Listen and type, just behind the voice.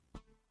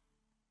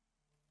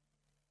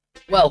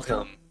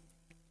Welcome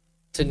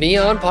to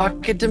Neon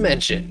Pocket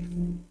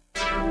Dimension.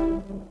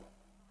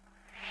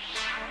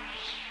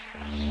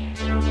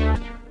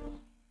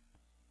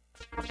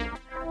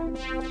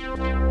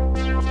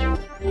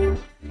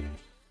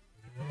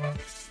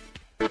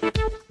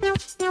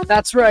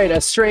 That's right,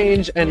 a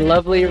strange and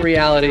lovely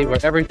reality where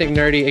everything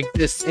nerdy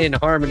exists in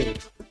harmony.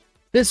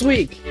 This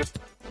week,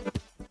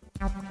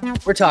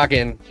 we're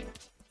talking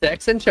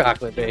sex and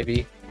chocolate,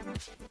 baby.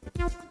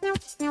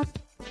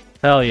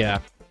 Hell yeah.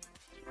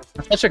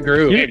 Such a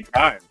groove.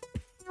 Anytime.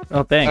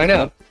 Oh, thanks. I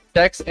know.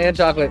 Sex and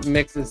chocolate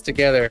mixes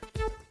together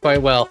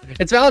quite well.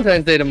 It's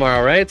Valentine's Day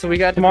tomorrow, right? So we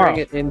got to Tomorrow. bring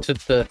it into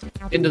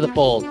the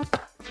fold.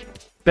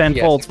 Ben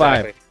Yes, Folds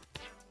exactly.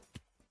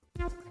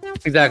 5.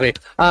 Exactly.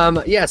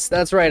 Yes,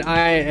 that's right.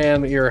 I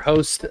am your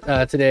host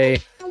today.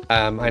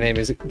 My name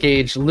is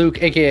Gage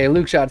Luke, aka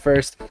Luke Shot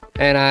First,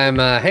 and I'm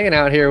hanging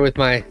out here with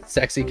my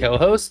sexy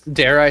co-host,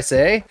 dare I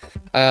say.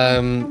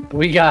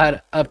 We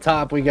got up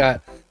top, we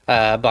got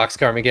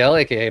Boxcar Miguel,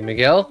 aka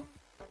Miguel.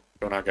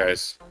 What's going on,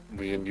 guys?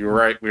 You were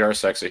right. We are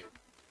sexy.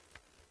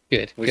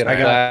 Good. least Good. I I'm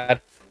got-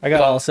 glad. I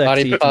got all sexy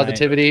Body tonight.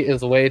 positivity is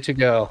the way to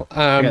go.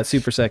 I got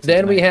super sexy.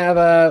 Then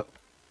tonight.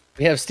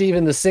 we have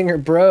Steven the singer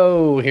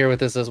bro here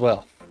with us as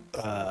well.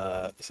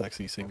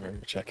 Sexy singer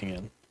checking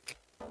in.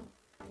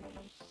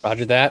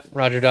 Roger that,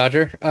 Roger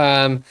Dodger.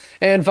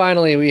 And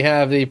finally, we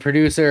have the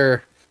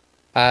producer,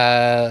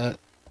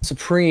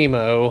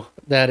 Supremo,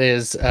 that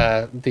is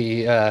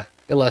the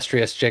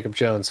illustrious Jacob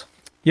Jones.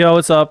 Yo,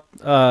 what's up?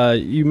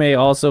 You may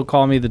also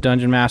call me the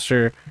Dungeon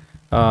Master,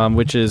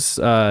 which is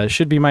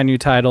should be my new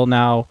title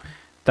now.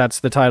 That's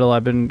the title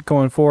I've been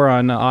going for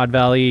on Odd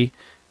Valley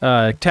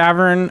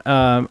Tavern,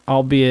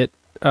 albeit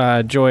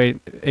Joy,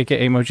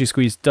 aka Mochi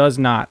Squeeze, does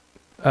not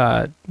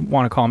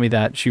want to call me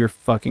that. She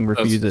fucking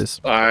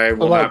refuses. I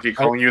will Well, not be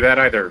calling you that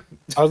either.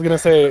 I was gonna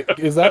say,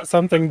 is that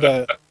something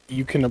that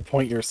you can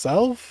appoint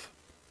yourself?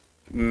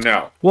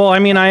 No. Well, I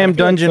mean, I am I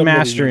feel like dungeon somebody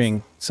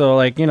mastering, so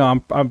like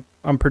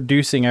I'm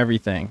producing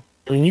everything.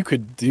 I mean, you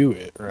could do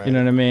it, right? You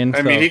know what I mean?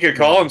 I mean, he could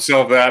call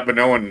himself that, but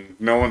no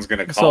one's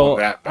gonna call So him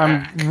that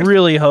I'm back.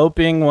 really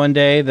hoping one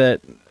day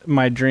that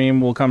my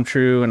dream will come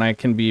true and I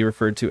can be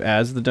referred to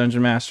as the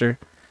dungeon master.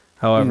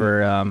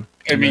 However,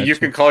 I mean, you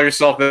can call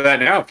yourself that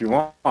now if you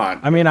want.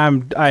 I mean,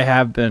 I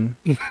have been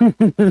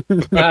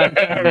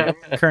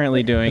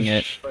currently doing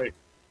it.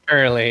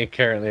 currently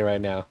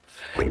right now.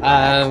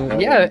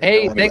 Yeah,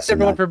 hey, thanks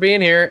everyone for being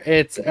here.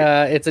 It's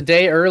a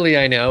day early,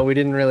 I know. We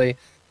didn't really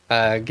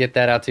get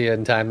that out to you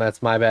in time.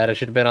 That's my bad. I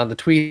should have been on the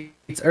tweets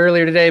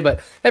earlier today, but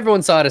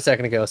everyone saw it a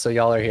second ago, so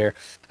y'all are here.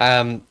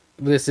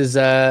 This is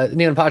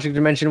Neon Pocket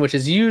Dimension, which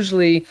is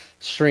usually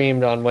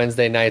streamed on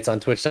Wednesday nights on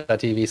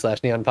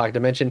twitch.tv/Neon Pocket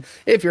Dimension.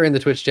 If you're in the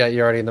Twitch chat,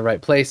 you're already in the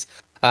right place.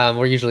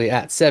 We're usually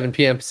at 7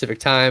 p.m. Pacific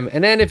time.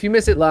 And then if you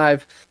miss it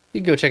live, you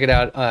can go check it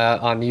out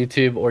on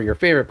YouTube or your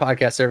favorite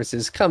podcast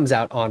services. Comes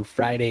out on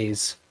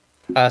Fridays.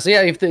 So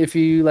yeah, if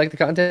you like the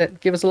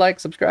content, give us a like,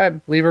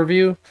 subscribe, leave a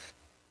review.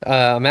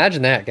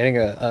 Imagine that, getting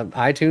a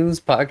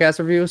iTunes podcast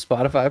review,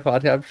 Spotify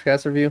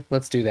podcast review.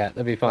 Let's do that.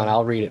 That'd be fun.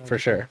 I'll read it for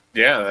sure.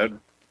 Yeah,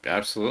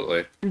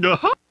 absolutely.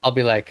 I'll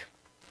be like,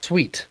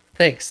 sweet,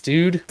 thanks,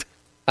 dude.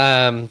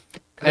 Good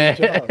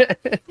job.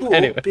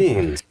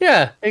 Anyway,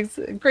 yeah,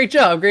 great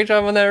job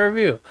on that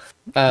review.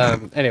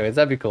 Anyways,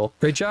 that'd be cool.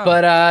 Great job.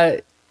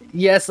 But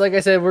yes, like I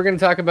said, we're gonna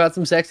talk about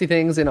some sexy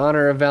things in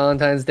honor of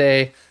Valentine's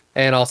Day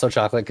and also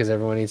chocolate because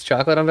everyone eats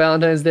chocolate on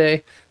Valentine's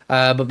Day.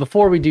 But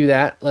before we do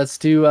that, let's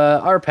do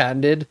our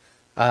patented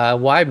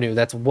Wybnew.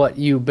 That's what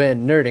you've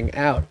been nerding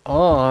out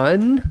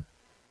on.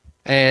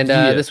 And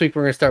this week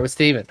we're gonna start with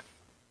Steven.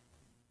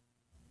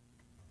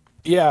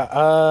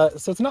 Yeah,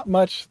 so it's not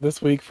much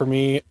this week for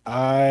me.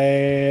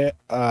 I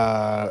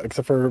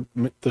except for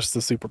just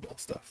the Super Bowl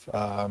stuff.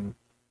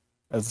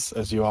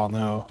 As you all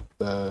know,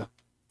 the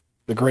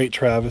great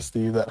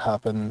travesty that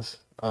happened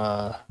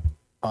on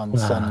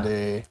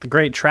Sunday. The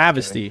great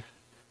travesty.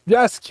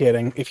 Just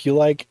kidding. If you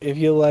like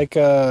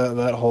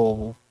that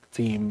whole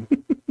team,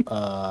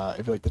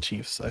 if you like the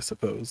Chiefs, I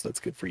suppose that's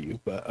good for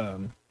you. But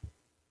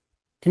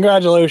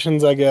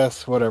congratulations, I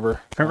guess.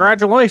 Whatever.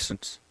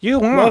 Congratulations, you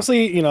won.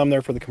 Mostly, I'm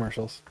there for the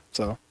commercials.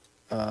 So,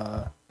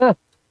 and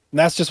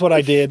that's just what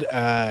I did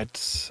at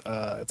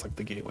it's like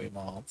the Gateway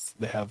Mall.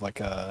 They have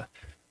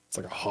it's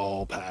like a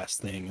hall pass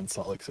thing in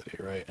Salt Lake City,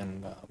 right?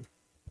 And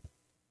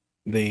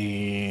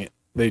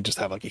they just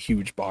have like a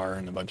huge bar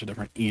and a bunch of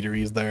different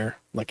eateries there,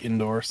 like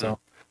indoor. So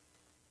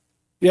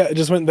yeah, I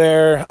just went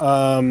there.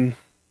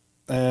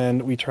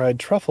 And we tried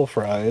truffle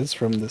fries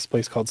from this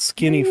place called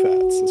Skinny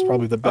Fats. It's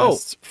probably the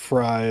best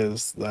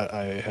fries that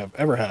I have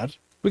ever had.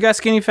 We got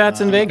skinny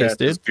fats in Vegas,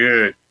 That's dude.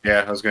 good.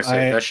 Yeah, I was gonna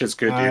say that shit's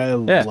good, dude. I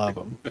Yeah. love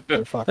them.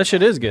 They're fucking That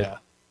shit is good.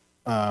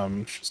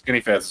 Yeah.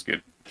 Skinny fats is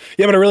good.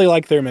 Yeah, but I really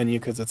like their menu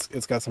because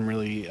it's got some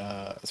really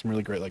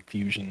great like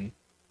fusion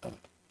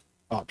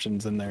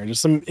options in there.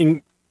 Just some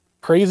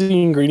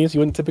crazy ingredients you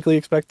wouldn't typically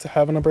expect to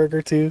have in a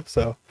burger too.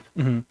 So,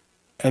 Mhm.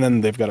 and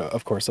then they've got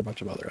of course a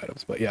bunch of other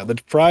items. But yeah, the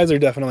fries are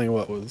definitely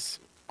what was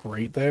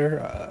great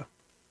there.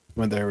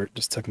 went there,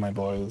 just took my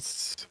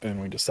boys,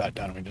 and we just sat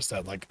down and we just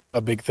had like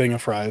a big thing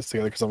of fries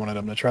together because I wanted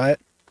them to try it.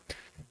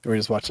 We were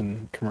just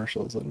watching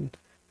commercials, and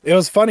it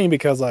was funny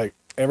because like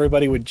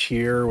everybody would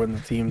cheer when the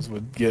teams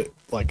would get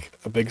like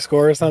a big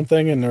score or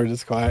something, and they were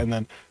just quiet. And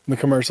then the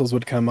commercials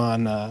would come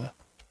on.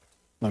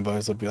 My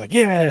boys would be like,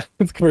 "Yeah,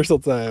 it's commercial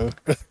time."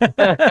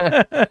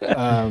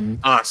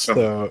 Awesome.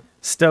 So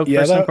Stoked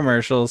Yeah, for some that-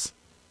 commercials.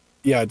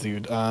 yeah,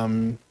 dude.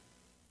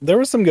 There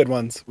were some good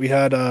ones. We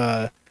had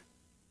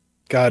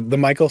God, the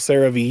Michael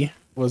Cera V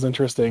was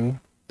interesting.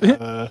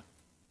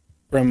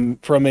 From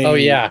a Oh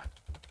yeah,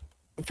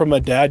 from a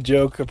dad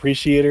joke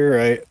appreciator,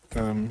 right?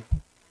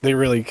 They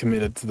really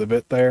committed to the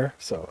bit there,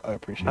 so I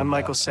appreciate. I'm that.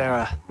 Michael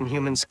Sarah, and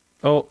humans.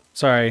 Oh,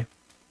 sorry.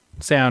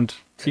 Sound.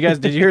 You guys,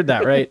 did you hear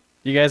that, right?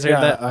 You guys heard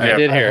that? I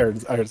did hear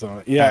I heard some of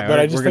it. Yeah, Alright, but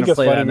I we're just gonna think it's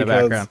play that funny in the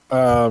because,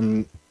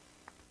 background.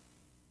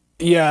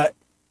 yeah,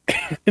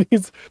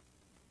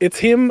 it's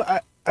him.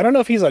 I don't know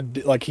if he's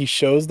like he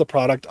shows the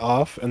product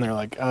off, and they're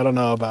like, I don't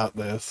know about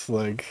this.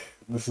 Like,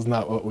 this is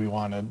not what we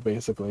wanted,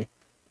 basically.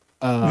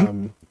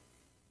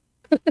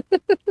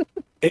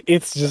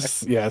 It's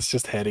just it's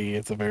just heady.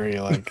 It's a very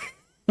like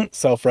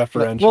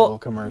self-referential Well-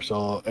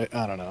 commercial.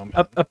 I don't know.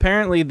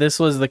 Apparently, this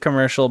was the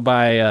commercial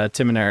by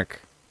Tim and Eric.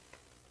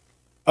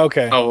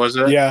 Okay. Oh, was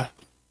it? Yeah.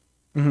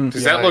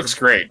 Because Yeah, that looks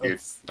great, dude.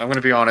 it's- I'm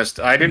gonna be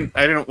honest. I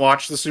didn't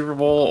watch the Super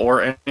Bowl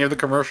or any of the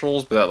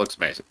commercials, but that looks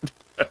amazing.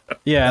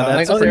 Yeah,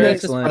 that's Michael pretty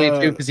Cera's just excellent. funny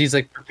too Uh, because he's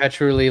like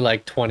perpetually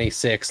like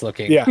 26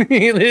 looking. Yeah.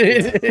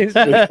 He's just,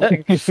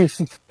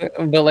 like-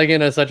 but like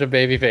in such a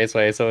baby face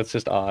way, so it's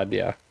just odd.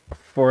 Yeah.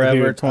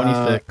 Forever Dude,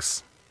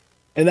 26.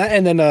 And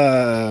then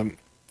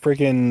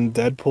freaking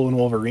Deadpool and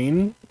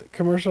Wolverine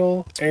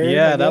commercial aired,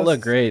 Yeah, I that guess.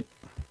 looked great.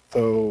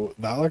 So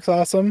that looks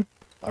awesome.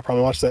 I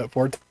probably watched that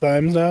 4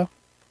 times now.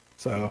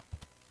 So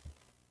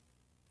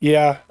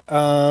yeah.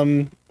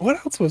 What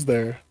else was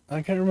there?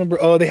 I can't remember.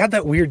 Oh, they had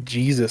that weird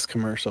Jesus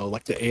commercial,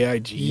 like the AI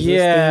Jesus thing.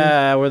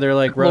 Yeah, where they're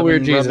like Well,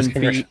 weird Jesus rubbing feet.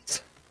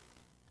 commercials.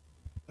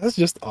 That's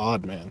just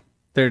odd, man.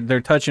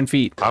 They're touching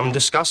feet. I'm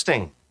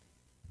disgusting.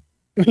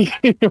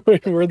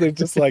 Where they're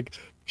just like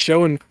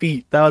showing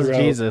feet. That was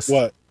throughout, Jesus.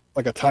 What?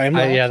 Like a time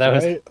lapse, yeah, that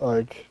was- right?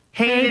 Like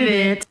Hated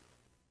it.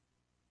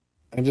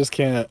 I just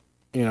can't,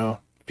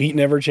 feet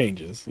never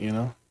changes,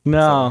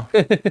 No.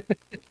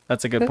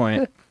 That's a good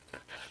point.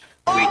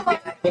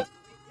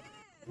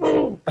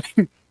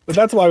 But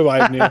that's why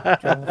I knew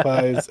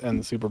Pies and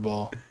the Super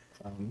Bowl.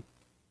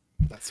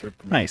 That's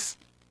super Nice.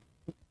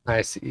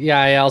 Nice. Yeah,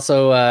 I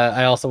also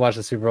watched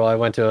the Super Bowl. I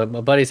went to a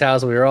buddy's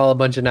house. We were all a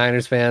bunch of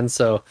Niners fans,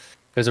 so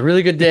it was a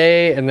really good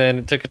day. And then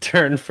it took a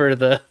turn for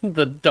the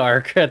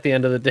dark at the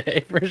end of the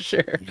day for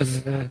sure.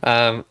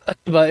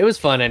 But it was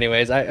fun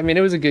anyways. I mean,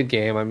 it was a good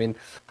game. I mean,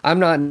 I'm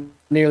not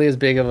nearly as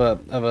big of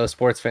a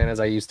sports fan as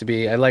I used to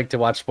be. I like to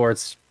watch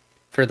sports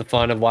for the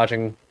fun of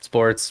watching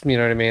sports. You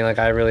know what I mean? Like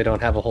I really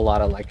don't have a whole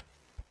lot of like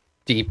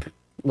deep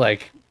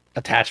like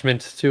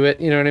attachment to it.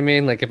 You know what I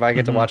mean? Like if I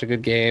get to watch a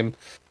good game.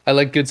 I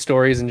like good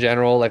stories in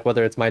general, like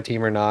whether it's my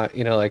team or not.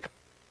 Like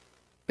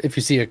if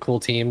you see a cool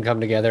team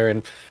come together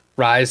and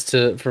rise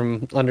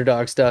from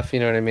underdog stuff, you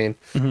know what I mean?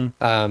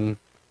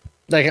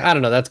 Like, I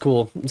don't know, that's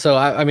cool. So,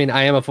 I mean,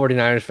 I am a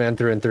 49ers fan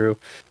through and through.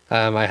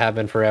 I have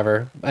been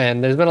forever.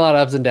 And there's been a lot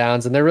of ups and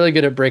downs, and they're really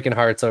good at breaking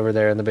hearts over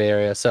there in the Bay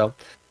Area. So,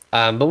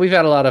 but we've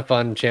had a lot of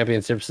fun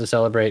championships to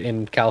celebrate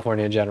in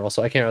California in general,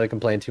 so I can't really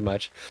complain too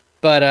much.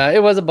 But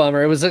it was a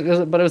bummer. It was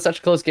such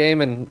a close game,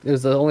 and it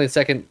was the only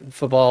second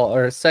Super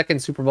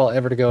Bowl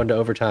ever to go into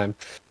overtime.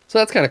 So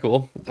that's kind of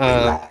cool.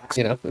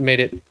 It made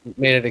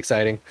it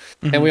exciting.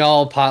 And we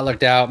all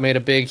potlucked out, made a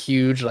big,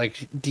 huge,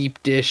 like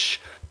deep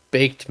dish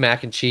baked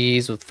mac and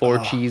cheese with 4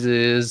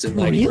 cheeses and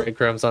like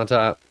breadcrumbs on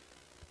top.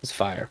 It was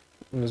fire.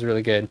 It was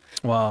really good.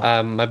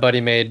 Wow. My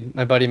buddy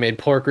made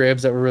pork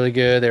ribs that were really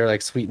good. They were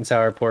like sweet and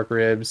sour pork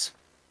ribs.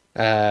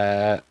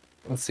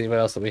 Let's see what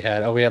else that we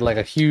had. Oh, we had like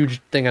a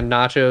huge thing of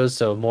nachos,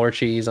 so more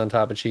cheese on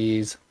top of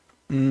cheese.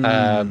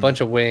 A bunch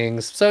of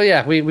wings. So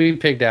yeah, we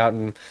pigged out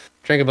and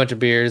drank a bunch of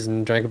beers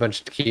and drank a bunch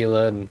of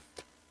tequila, and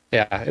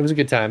yeah, it was a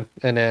good time.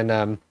 And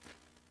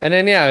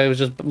then yeah, it was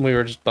just we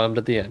were just bummed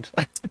at the end.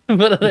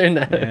 But other than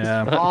that, it was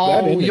Yeah. fun.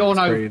 Oh, you're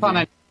no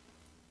fun.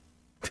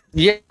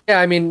 Yeah,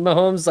 I mean,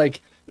 Mahomes,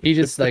 like, he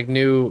just like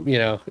knew,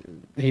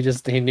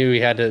 he knew he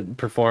had to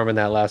perform in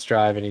that last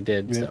drive, and he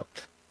did. Yeah. So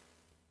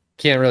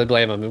can't really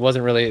blame him. It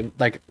wasn't really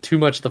like too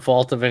much the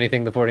fault of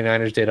anything the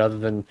 49ers did, other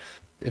than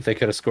if they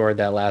could have scored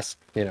that last,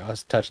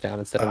 touchdown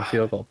instead of a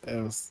field goal.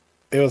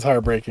 It was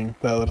heartbreaking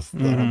that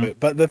little bit.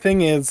 But the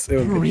thing is, it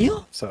was For good,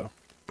 real? So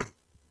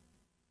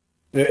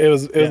it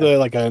was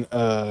like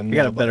a You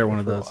got a better one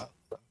of those.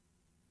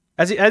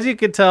 As you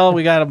could tell,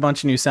 we got a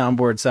bunch of new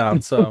soundboard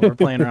sounds, so we're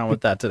playing around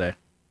with that today.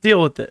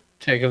 Deal with it.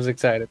 Jacob's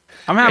excited.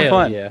 I'm having Hell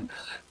fun. Yeah.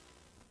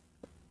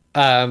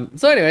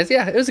 So anyways,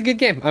 yeah, it was a good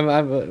game.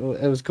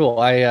 It was cool.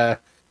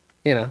 Niners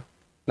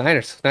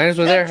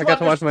were there. I got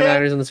to watch my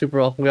Niners in the Super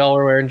Bowl. We all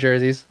were wearing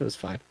jerseys. It was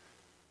fine.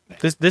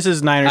 This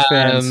is Niners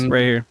fans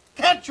right here.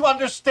 Can't you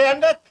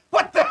understand it?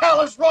 What the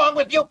hell is wrong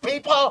with you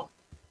people?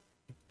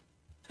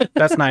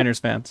 That's Niners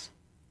fans.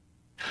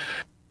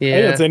 I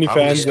think Yeah. it's any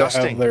Probably fans that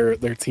disgusting. have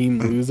their team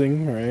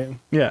losing, right?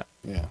 Yeah.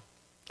 Yeah.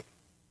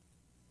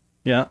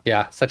 Yeah.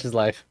 Yeah, such is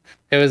life.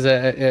 It was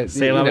a,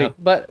 C'est you la know, vie.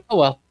 but oh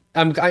well.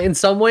 In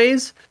some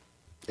ways,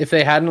 if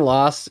they hadn't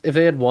lost, if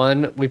they had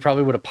won, we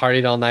probably would have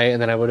partied all night,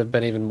 and then I would have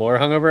been even more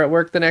hungover at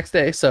work the next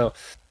day. So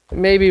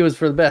maybe it was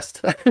for the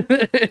best.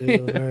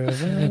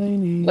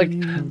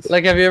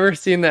 like, have you ever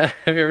seen that?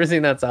 Have you ever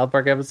seen that South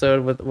Park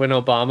episode with when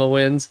Obama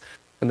wins?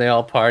 And they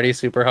all party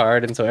super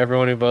hard, and so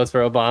everyone who votes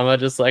for Obama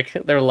just like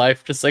their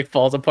life just like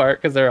falls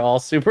apart because they're all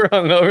super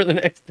hungover the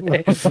next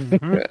day.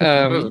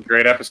 That was a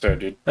great episode,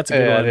 dude. That's a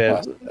good Yeah, one.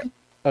 it is.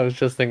 I was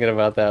just thinking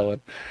about that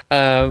one.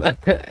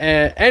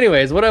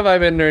 Anyways, what have I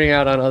been nerding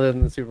out on other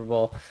than the Super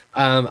Bowl?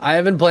 I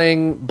have been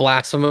playing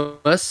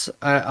Blasphemous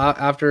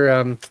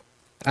after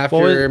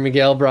was-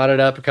 Miguel brought it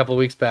up a couple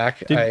weeks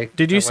back.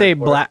 Did you say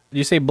black? Did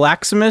you say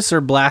blacksmith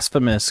or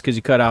blasphemous? Because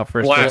you cut out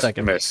for a split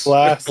second.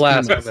 Blasphemous.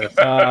 Blasphemous?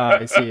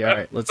 I see. All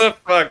right, let's. What the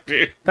fuck,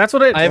 dude? That's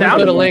what it I haven't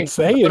sounded put a like. link.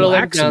 Say Put a it.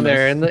 link down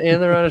there in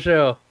the run of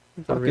show.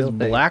 It's a Fuck is real thing.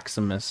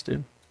 blacksmith,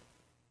 dude.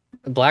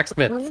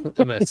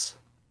 Blacksmith.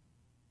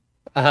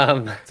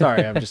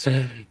 Sorry, I'm just.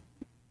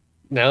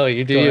 No,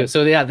 you do Go you. ahead.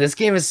 So yeah, this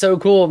game is so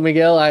cool,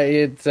 Miguel.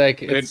 It's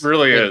like It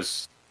really like,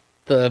 is.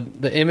 the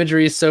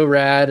imagery is so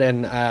rad,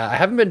 and I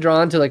haven't been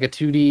drawn to like a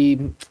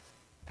 2D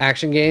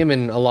action game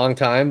in a long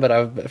time,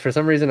 but for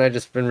some reason I've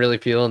just been really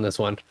feeling this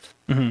one.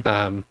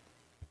 Mhm.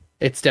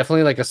 It's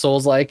definitely like a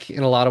Souls-like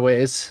in a lot of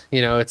ways.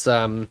 You know, it's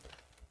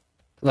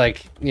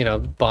like, you know,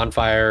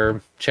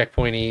 bonfire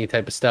checkpointy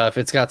type of stuff.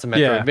 It's got some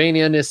Yeah.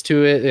 Metroidvania-ness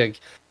to it. Like,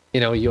 you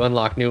know, you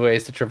unlock new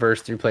ways to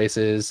traverse through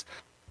places,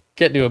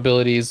 get new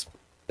abilities,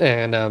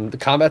 and the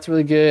combat's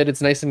really good.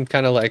 It's nice and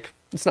kind of like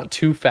it's not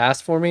too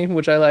fast for me,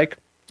 which I like,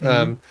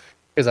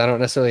 because I don't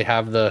necessarily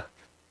have the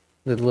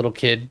little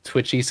kid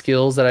twitchy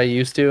skills that I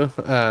used to.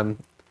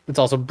 It's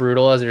also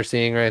brutal, as you're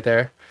seeing right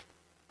there.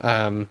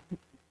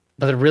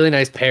 But a really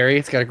nice parry.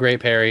 It's got a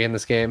great parry in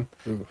this game,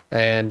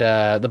 and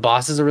the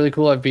bosses are really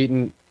cool. I've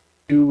beaten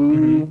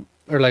two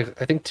or like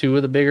I think two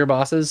of the bigger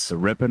bosses. The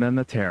ripping and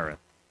the tearing.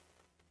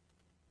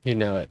 You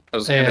know it. I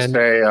was gonna And-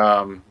 say,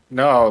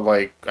 no,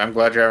 like I'm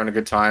glad you're having a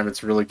good time.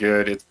 It's really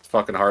good. It's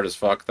fucking hard as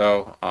fuck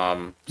though.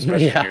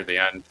 Especially Yeah. near the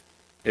end.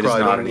 It is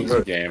Probably not don't an need easy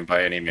to- game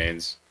by any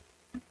means.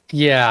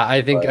 Yeah,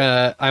 I think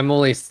I've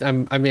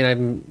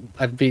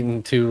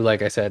beaten two,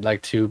 like I said,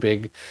 like two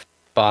big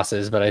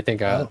bosses, but I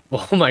think oh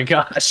my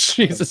gosh,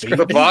 Jesus The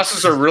Christ.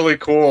 bosses are really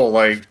cool.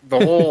 Like the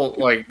whole,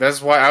 like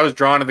that's why I was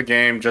drawn to the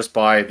game just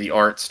by the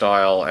art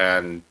style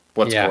and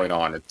what's Yeah. going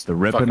on. It's The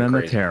ripping fucking and the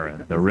crazy.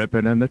 tearing. The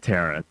ripping and the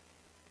tearing.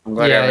 I'm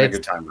glad Yeah, you're having a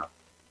it's- good time though.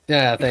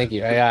 Yeah, thank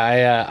you.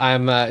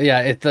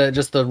 It's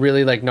just the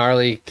really like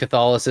gnarly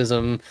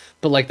Catholicism,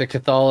 but like the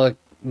Catholic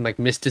like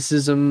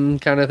mysticism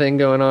kind of thing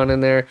going on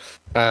in there,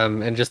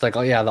 and just like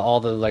all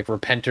the like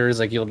repenters,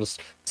 like you'll just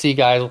see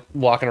guys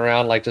walking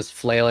around like just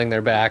flailing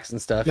their backs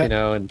and stuff, Yeah. you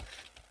know. And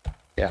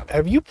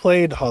Have you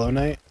played Hollow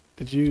Knight?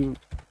 Did you?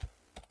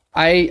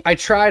 I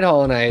tried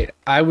Hollow Knight.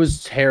 I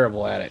was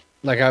terrible at it.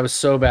 Like I was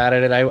so bad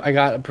at it. I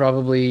got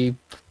probably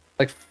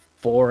like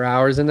 4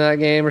 hours into that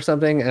game or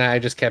something, and I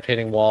just kept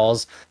hitting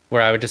walls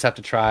where I would just have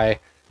to try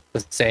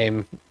the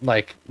same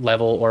like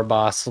level or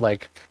boss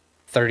like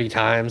 30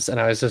 times, and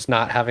I was just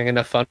not having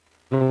enough fun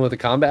with the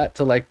combat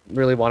to like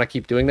really want to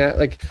keep doing that.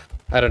 Like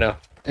I don't know.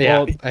 Yeah,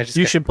 Well, I just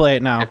you should play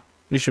it now.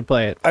 You should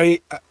play it. I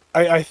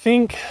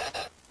think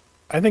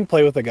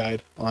play with a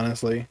guide.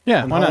 Honestly.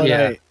 Yeah, And why not? Hollow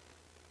Yeah. Knight,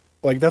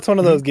 like that's one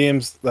of those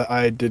games that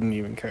I didn't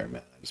even care,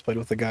 man. I just played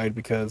with a guide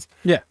because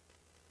Yeah.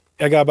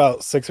 I got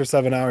about 6 or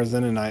 7 hours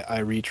in, and I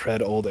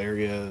retread old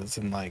areas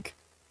and like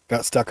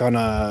got stuck on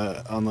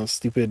those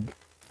stupid.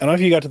 I don't know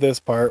if you got to this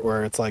part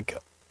where it's like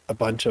a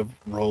bunch of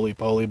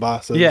roly-poly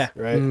bosses. Yeah.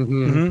 Right.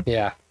 Mhm.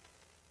 Yeah.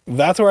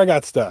 That's where I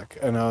got stuck,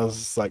 and I was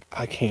just like,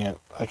 I can't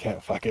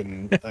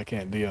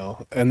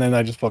deal. And then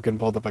I just fucking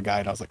pulled up a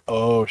guide. I was like,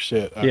 oh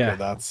shit, okay, Yeah.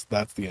 that's the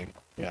angle.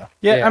 Yeah.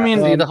 Yeah, I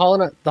mean, see, the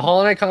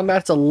Hollow Knight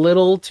combat's a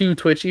little too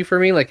twitchy for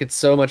me. Like it's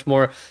so much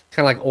more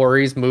kind of like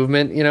Ori's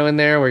movement, you know, in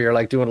there where you're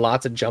like doing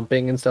lots of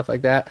jumping and stuff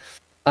like that.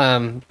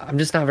 I'm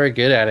just not very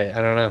good at it.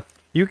 I don't know.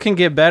 you can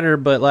get better,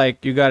 but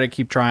like you got to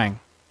keep trying.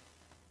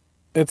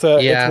 It's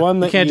Yeah. it's one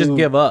that You can't just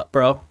give up,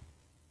 bro.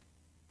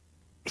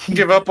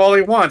 Give up all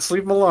he wants.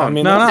 Leave him alone. I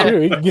mean, No, that's no.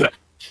 true. You can get-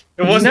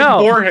 it wasn't No.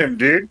 for him,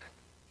 dude.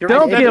 You're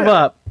Don't right. give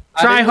up.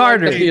 I Try didn't like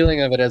harder. the feeling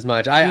of it as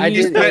much. I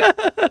did.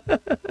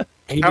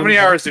 How many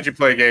hours did you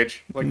play,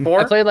 Gage? Like I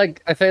 4? played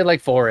like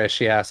 4-ish.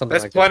 Yeah, something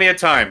That's like plenty of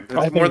time. I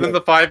That's think more than that-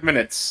 the 5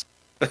 minutes.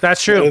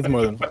 That's It true. is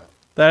more than five.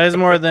 That is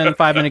more than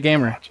 5 Minute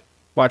Gamer.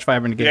 Watch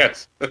 5 Minute Gamer.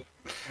 Yes. that.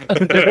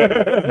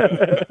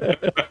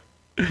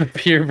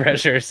 Peer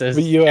pressure says.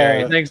 But you,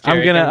 Jerry. Thanks,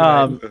 Jerry.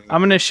 I'm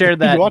gonna share You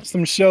that. watch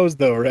some shows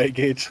though, right,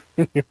 Gage?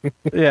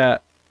 Yeah.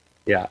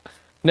 Yeah.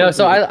 No,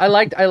 so I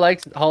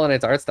liked Hollow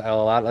Knight's art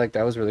style a lot. Like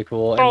that was really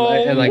cool,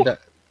 and like that.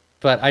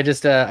 But I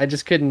just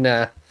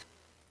couldn't.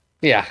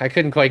 Yeah, I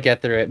couldn't quite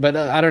get through it. But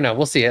I don't know.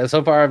 We'll see.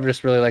 So far, I'm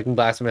just really liking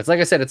Blasphemous. Like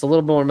I said, it's a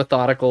little more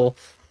methodical,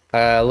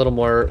 a little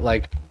more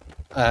like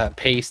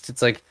paced.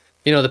 It's like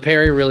the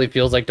parry really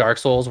feels like Dark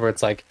Souls, where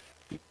it's like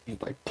you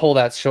like pull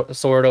that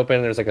sword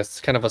open. There's like a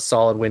kind of a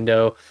solid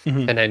window,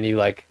 and then you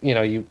like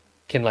you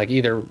can like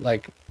either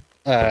like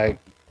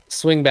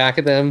swing back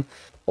at them,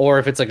 or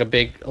if it's like a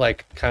big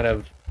like kind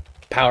of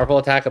powerful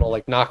attack, it'll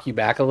like knock you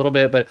back a little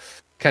bit, but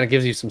kind of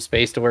gives you some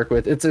space to work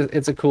with. It's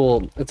a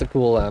cool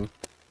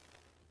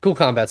cool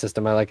combat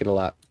system. I like it a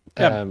lot.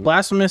 Yeah,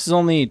 Blasphemous is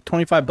only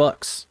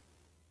 $25.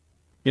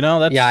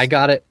 That's I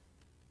got it.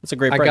 That's a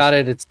great I price. got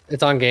it.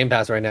 It's on Game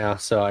Pass right now,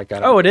 so I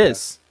got it. Oh, it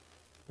is.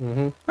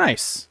 Mm-hmm.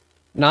 Nice.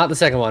 Not the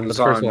second one, but It's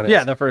the first on- one is.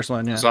 Yeah, the first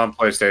one. Yeah. It's on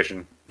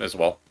PlayStation as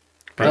well.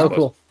 Oh,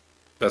 cool.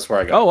 That's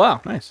where I got. Oh,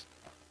 wow, nice.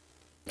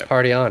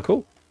 Party on.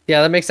 Cool.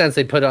 Yeah, that makes sense.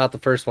 They put out the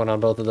first one on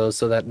both of those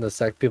so that in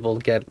the people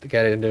get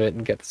into it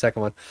and get the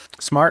second one.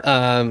 Smart.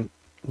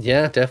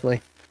 Yeah,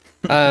 definitely.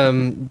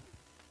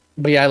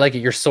 But yeah, I like it.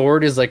 Your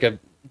sword is like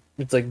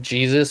it's like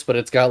Jesus, but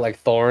it's got like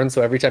thorns.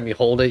 So every time you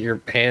hold it,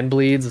 your hand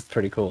bleeds. It's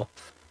pretty cool.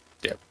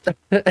 Yeah.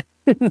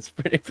 It's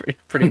pretty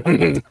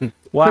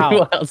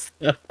Wow. wild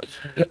stuff.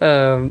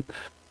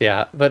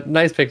 Yeah, but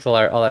nice pixel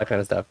art, all that kind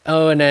of stuff.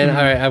 Oh, and then all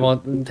right, I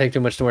won't take too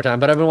much more time,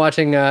 but I've been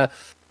watching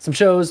some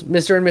shows.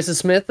 Mr. and Mrs.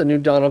 Smith, a new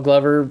Donald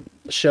Glover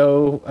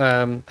show.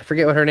 I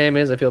forget what her name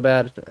is. I feel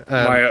bad.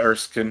 Maya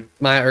Erskine.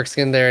 Maya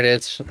Erskine, there it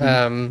is.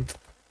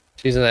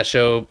 She's in that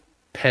show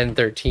Pen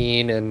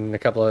 13 and a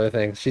couple other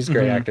things. She's a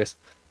great actress.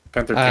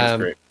 Pen 13 is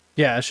great.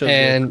 Yeah, it shows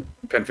And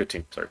Pen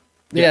 15, sorry.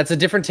 yeah, it's a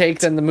different take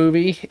than the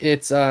movie.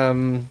 It's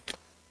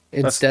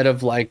instead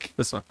of like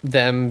this one.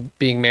 them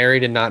being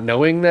married and not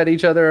knowing that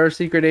each other are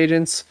secret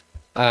agents,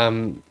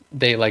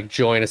 they like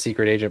join a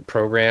secret agent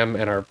program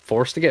and are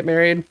forced to get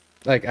married,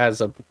 like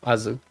as a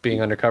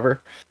being undercover.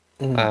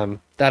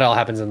 That all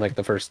happens in like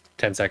the first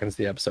 10 seconds of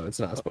the episode. It's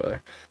not a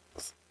spoiler.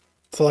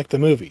 So like the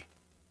movie.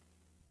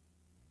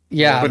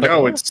 Yeah, But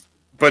no, it's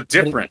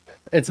different.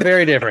 it's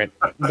very different.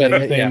 But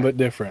Same yeah, but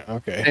different.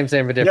 Okay.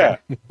 same but different.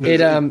 Yeah.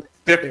 It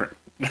Different.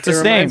 It's it the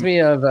reminds same. me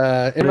of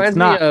it it's reminds me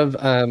not. of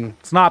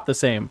It's not the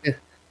same.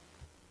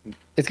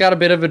 it's got a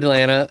bit of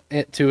Atlanta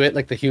to it,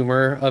 like the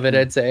humor of it,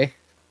 I'd say.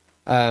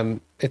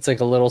 It's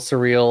like a little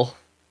surreal,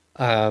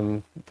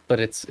 but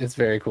it's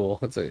very cool.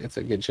 It's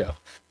a good show.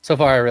 So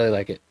far, I really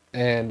like it.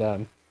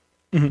 And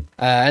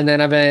and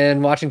then I've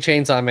been watching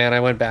Chainsaw Man. I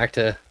went back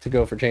to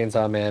go for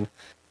Chainsaw Man.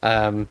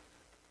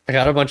 I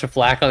got a bunch of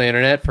flack on the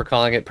internet for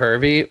calling it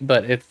pervy,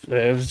 but it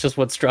was just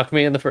what struck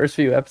me in the first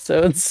few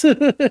episodes.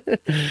 But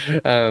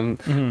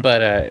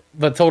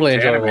totally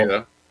It's enjoyable. anime,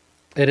 though.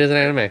 It is an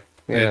anime.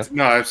 Yeah.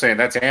 No, I'm saying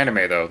that's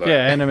anime, though.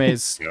 Yeah,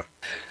 anime's You know,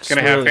 it's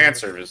going to have really- fan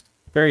service.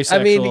 very I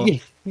sexual.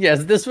 mean,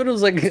 yes, this one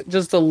was like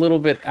just a little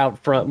bit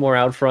more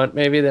out front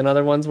maybe than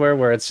other ones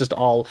where it's just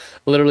all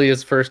literally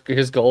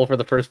his goal for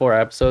the first 4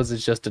 episodes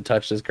is just to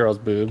touch this girl's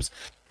boobs,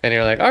 and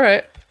you're like, all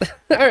right,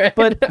 all right,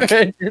 But- all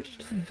right.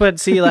 But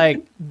see,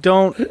 like,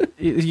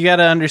 you got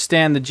to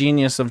understand the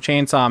genius of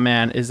Chainsaw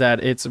Man is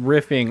that it's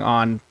riffing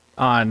on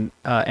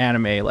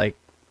anime, like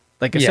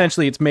Yeah.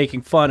 essentially it's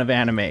making fun of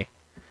anime in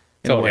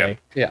a Totally. way,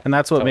 Yeah, and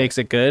that's what totally. makes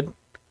it good.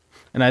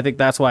 And I think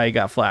that's why he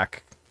got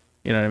flack.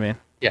 You know what I mean?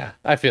 Yeah,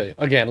 I feel you.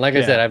 Again, like I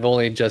Yeah. said, I've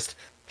only just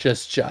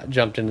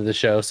jumped into the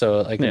show,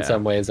 so like Yeah. in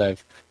some ways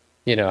I've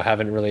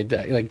haven't really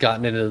like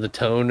gotten into the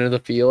tone or the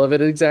feel of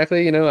it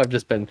exactly. I've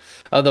just been,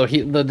 although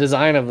the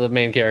design of the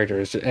main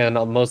characters and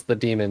most of the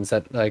demons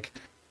that like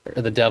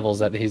or the devils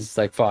that he's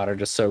like fought are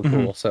just so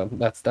cool. So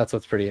that's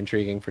what's pretty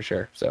intriguing for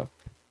sure. So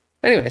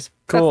anyways,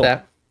 Cool.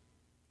 that's that.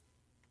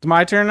 It's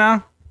my turn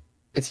now.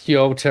 It's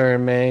your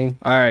turn, man.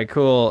 All right,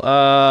 cool.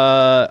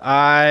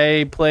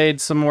 I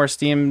played some more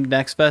Steam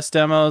Next Fest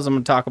demos. I'm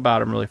gonna talk about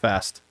them really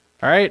fast.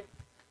 All right,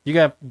 you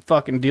got to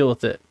fucking deal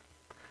with it.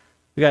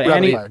 We got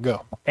Rapid fire,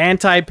 go.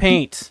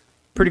 Anti-Paint.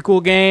 Pretty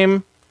cool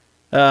game.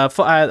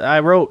 I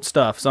wrote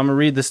stuff, so I'm gonna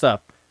read the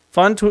stuff.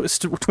 Fun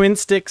twin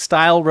stick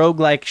style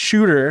roguelike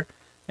shooter.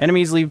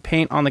 Enemies leave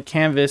paint on the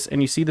canvas,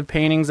 and you see the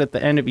paintings at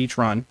the end of each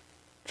run,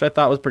 which I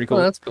thought was pretty cool.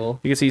 Oh, that's cool.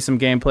 You can see some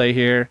gameplay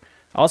here.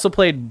 I also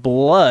played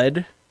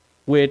Blood,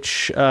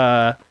 which,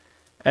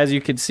 as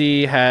you can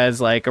see, has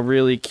like a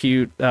really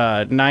cute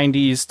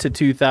 90s to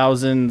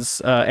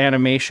 2000s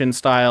animation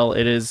style.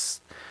 It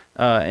is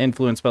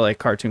influenced by like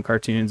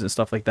cartoons and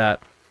stuff like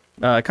that.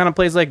 It kind of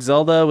plays like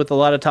Zelda with a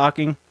lot of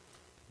talking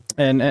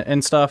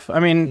and stuff.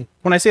 I mean,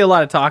 when I say a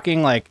lot of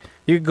talking, like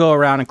you could go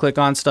around and click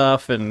on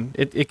stuff, and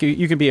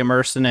you can be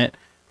immersed in it,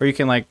 or you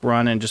can like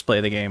run and just play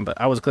the game. But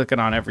I was clicking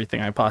on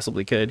everything I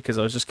possibly could because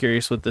I was just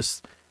curious what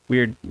this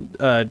weird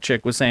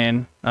chick was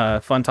saying.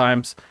 Fun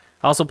times.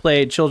 I also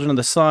played Children of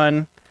the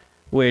Sun,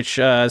 which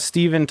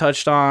Steven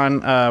touched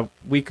on a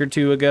week or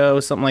two ago,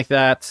 something like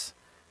that.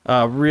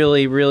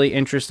 Really, really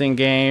interesting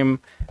game.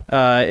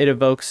 It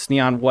evokes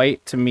Neon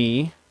White to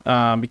me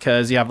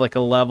because you have like a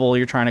level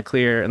you're trying to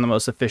clear in the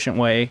most efficient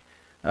way.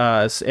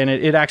 And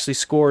it actually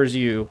scores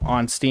you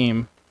on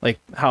Steam, like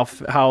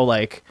how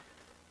like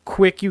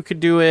quick you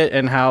could do it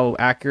and how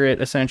accurate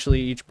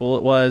essentially each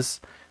bullet was.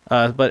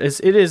 But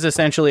it is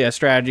essentially a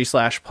strategy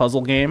 /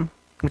 puzzle game,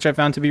 which I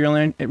found to be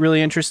really,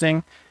 really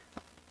interesting.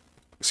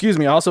 Excuse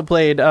me. I also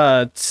played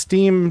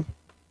Steam.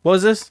 What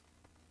was this?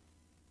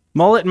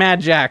 Mullet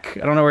Mad Jack.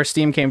 I don't know where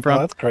Steam came Oh, from.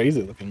 that's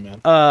crazy looking,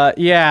 man.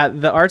 Yeah,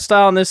 the art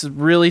style in this is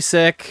really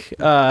sick.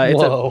 It's a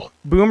Whoa.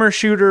 boomer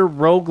shooter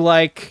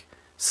roguelike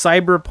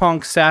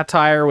cyberpunk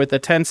satire with a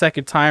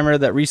 10-second timer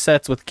that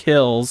resets with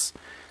kills.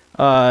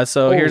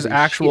 So here's Holy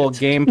actual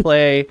shit.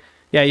 gameplay.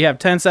 Yeah, you have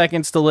 10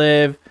 seconds to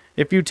live.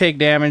 If you take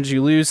damage,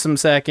 you lose some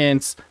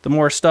seconds. The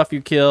more stuff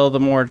you kill, the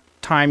more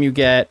time you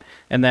get.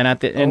 And then at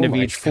the end Oh of my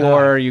each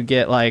floor, you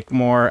get like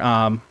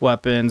more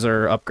weapons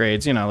or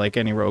upgrades, you know, like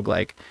any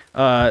roguelike.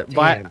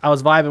 Damn. I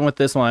was vibing with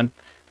this one.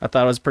 I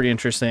thought it was pretty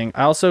interesting.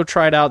 I also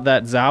tried out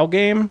that Zhao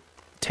game,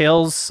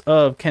 Tales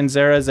of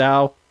Kenzera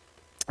Zhao.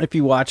 If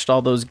you watched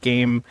all those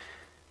game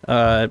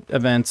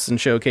events and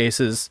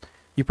showcases,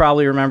 you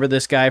probably remember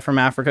this guy from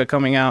Africa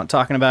coming out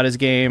talking about his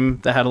game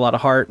that had a lot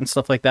of heart and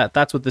stuff like that.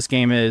 That's what this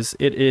game is.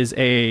 It is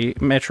a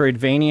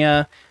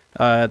Metroidvania.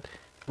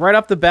 Right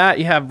off the bat,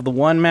 you have the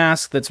one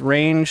mask that's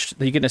ranged.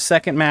 You get a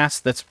second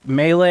mask that's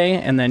melee,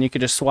 and then you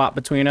could just swap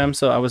between them.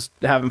 So I was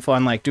having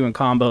fun, like doing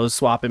combos,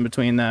 swapping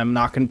between them,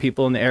 knocking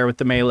people in the air with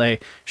the melee,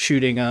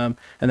 shooting them,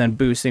 and then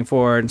boosting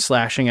forward and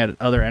slashing at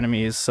other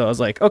enemies. So I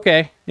was like,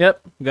 okay, yep,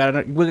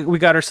 we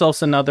got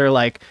ourselves another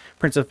like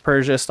Prince of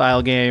Persia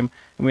style game,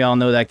 and we all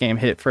know that game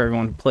hit for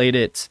everyone who played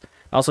it.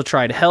 I also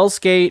tried Hell's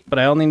Gate, but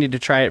I only need to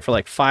try it for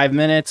like 5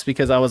 minutes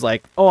because I was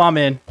like, oh, I'm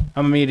in.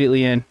 I'm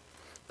immediately in.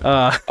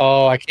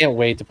 Oh, I can't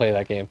wait to play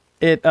that game.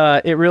 It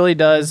really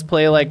does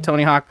play like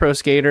Tony Hawk Pro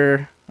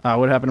Skater.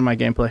 What happened to my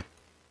gameplay?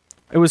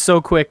 It was so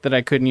quick that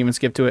I couldn't even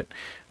skip to it.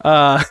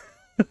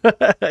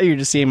 You're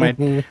just seeing my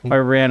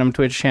random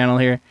Twitch channel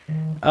here.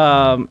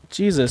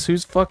 Jesus,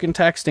 who's fucking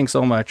texting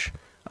so much?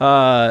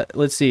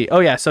 Let's see.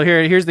 Oh yeah, so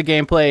here's the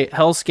gameplay.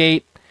 Hell's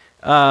Gate.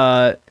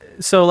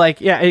 So like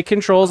yeah, it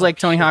controls like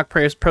Tony Hawk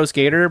Pro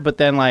Skater, but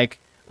then like,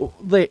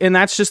 and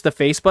that's just the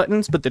face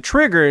buttons. But the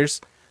triggers,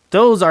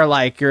 those are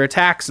like your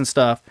attacks and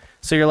stuff.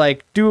 So you're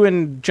like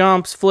doing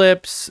jumps,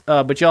 flips,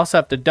 but you also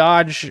have to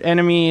dodge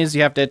enemies.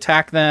 You have to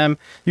attack them.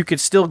 You could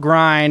still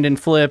grind and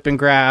flip and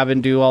grab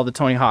and do all the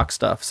Tony Hawk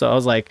stuff. So I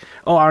was like,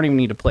 oh, I don't even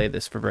need to play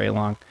this for very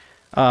long.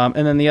 And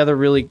then the other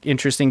really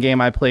interesting game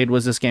I played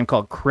was this game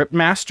called Crypt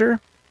Master,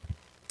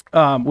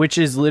 which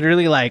is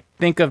literally like,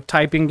 think of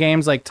typing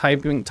games like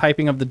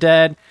Typing of the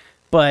Dead,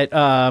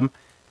 but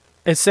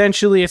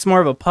essentially it's more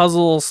of a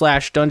puzzle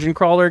 / dungeon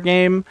crawler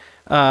game.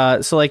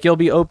 So like you'll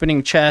be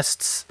opening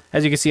chests.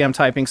 As you can see, I'm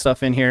typing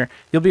stuff in here.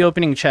 You'll be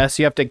opening chests.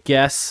 You have to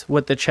guess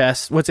what's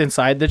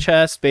inside the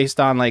chest based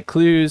on like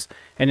clues.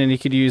 And then you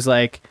could use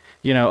like,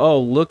 you know, oh,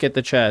 look at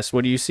the chest.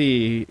 What do you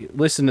see?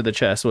 Listen to the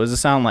chest. What does it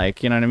sound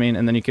like? You know what I mean?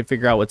 And then you can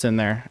figure out what's in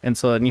there. And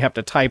so then you have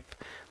to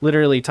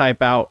literally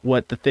type out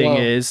what the thing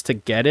is to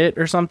get it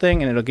or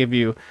something. And it'll give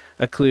you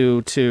a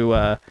clue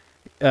to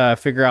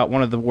figure out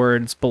one of the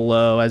words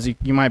below. As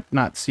you might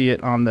not see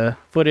it on the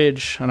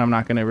footage, and I'm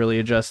not going to really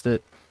adjust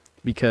it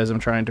because I'm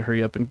trying to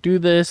hurry up and do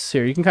this.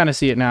 Here, you can kind of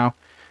see it now.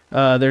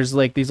 There's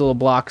like these little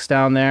blocks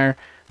down there.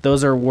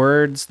 Those are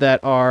words that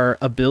are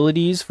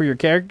abilities for your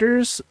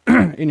characters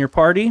in your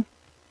party.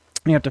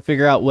 You have to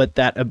figure out what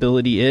that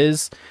ability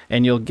is,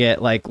 and you'll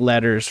get like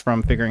letters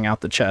from figuring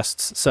out the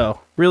chests. So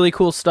really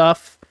cool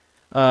stuff.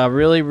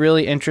 Really,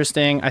 really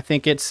interesting. I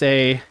think it's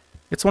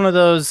one of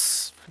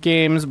those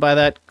games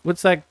by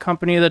what's that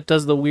company that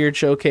does the weird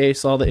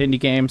showcase, all the indie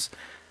games?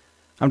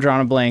 I'm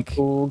drawing a blank.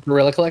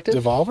 Gorilla Collective?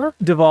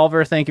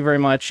 Devolver, thank you very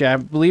much. Yeah, I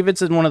believe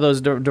it's in one of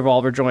those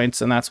Devolver joints,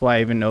 and that's why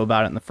I even know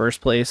about it in the first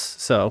place.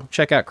 So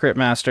check out Crypt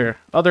Master.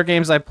 Other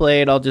games I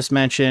played, I'll just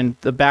mention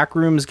the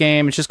Backrooms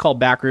game. It's just called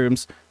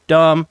Backrooms.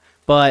 Dumb,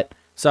 but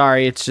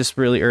sorry, it's just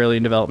really early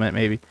in development,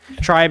 maybe.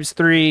 Tribes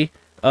 3,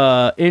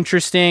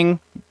 interesting,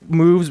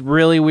 moves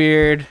really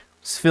weird,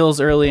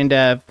 feels early in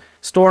dev.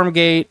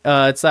 Stormgate,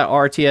 it's that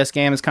RTS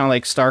game. It's kind of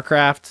like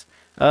StarCraft.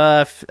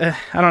 I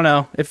don't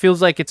know. It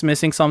feels like it's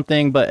missing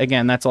something, but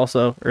again, that's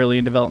also early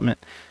in development.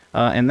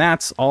 And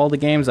that's all the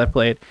games I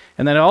played.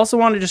 And then I also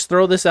want to just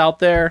throw this out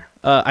there.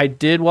 I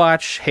did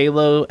watch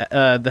Halo,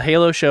 the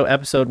Halo show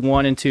episode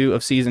 1 and 2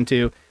 of season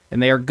 2,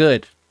 and they are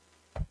good.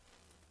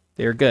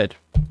 They are good.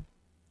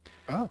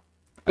 Oh.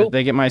 Cool.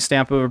 They get my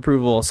stamp of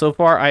approval. So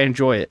far, I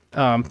enjoy it.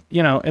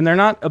 You know, and they're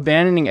not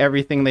abandoning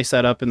everything they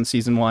set up in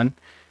season 1.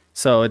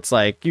 So it's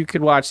like, you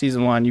could watch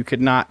season 1, you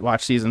could not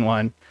watch season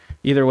 1.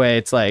 Either way,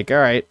 it's like, all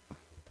right.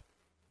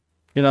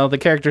 You know, the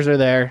characters are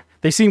there.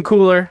 They seem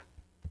cooler.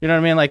 You know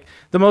what I mean? Like,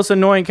 the most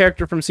annoying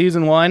character from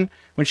season 1,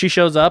 when she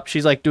shows up,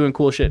 she's like doing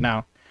cool shit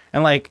now.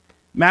 And like,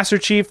 Master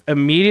Chief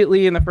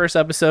immediately in the first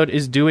episode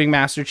is doing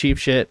Master Chief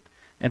shit.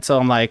 And so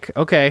I'm like,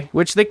 okay,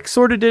 which they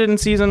sort of did in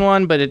season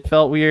 1, but it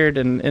felt weird.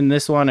 And in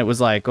this one, it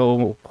was like,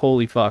 oh,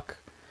 holy fuck.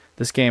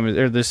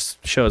 This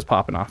show is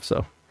popping off.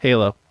 So,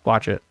 Halo,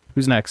 watch it.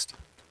 Who's next?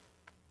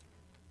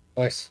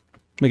 Nice.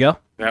 Miguel?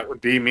 That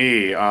would be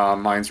me.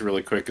 Mine's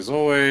really quick as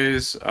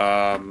always.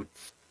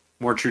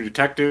 More True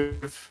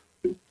Detective.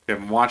 If you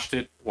haven't watched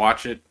it,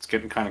 watch it. It's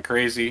getting kind of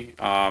crazy.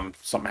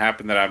 Something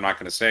happened that I'm not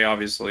going to say,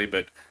 obviously,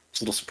 but I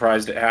was a little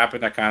surprised it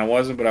happened. I kind of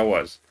wasn't, but I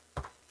was.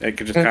 It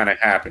could just kind of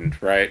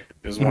happened, right?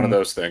 It was one of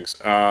those things.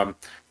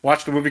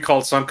 Watched a movie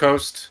called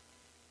Suncoast.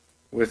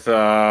 with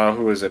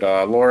who is it?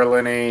 Laura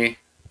Linney,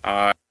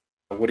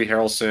 Woody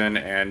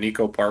Harrelson, and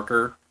Nico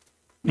Parker.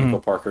 Nico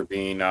Parker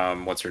being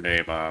what's her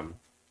name?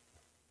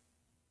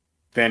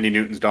 Vandy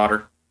Newton's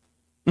daughter.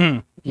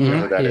 Mm. You know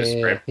who that yeah, is,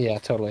 yeah, right? yeah,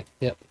 totally.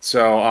 Yep.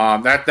 So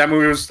that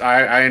movie was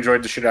I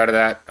enjoyed the shit out of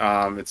that.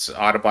 It's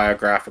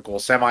autobiographical,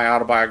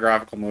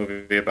 semi-autobiographical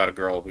movie about a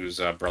girl whose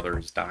brother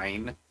is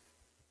dying,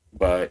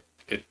 but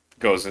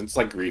it's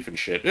like grief and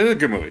shit. It's a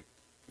good movie.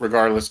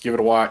 Regardless, give it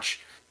a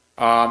watch.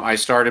 I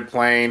started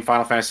playing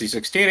Final Fantasy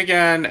 16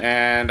 again,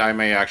 and I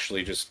may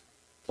actually just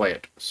play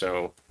it.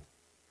 So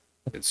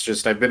it's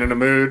just I've been in a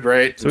mood,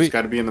 right? Sweet. Just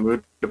got to be in the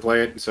mood to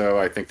play it. So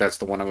I think that's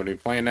the one I'm going to be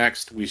playing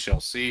next. We shall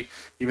see.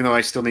 Even though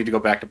I still need to go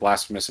back to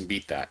Blasphemous and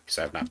beat that because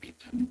I have not beat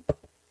that.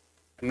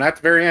 And at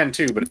the very end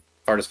too, but it's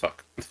hard as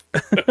fuck.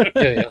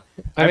 Yeah.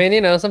 I mean,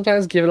 you know,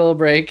 sometimes give it a little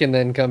break and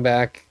then come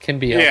back can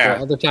be helpful.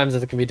 Yeah. Other times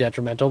it can be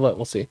detrimental, but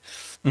we'll see.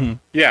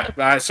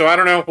 Yeah. So I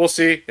don't know. We'll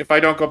see. If I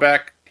don't go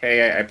back,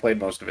 hey, I played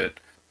most of it.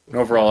 And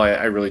overall,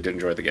 I really did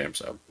enjoy the game.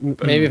 So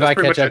but Maybe if that's I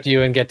pretty catch much up it. to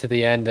you and get to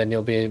the end, then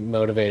you'll be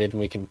motivated and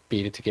we can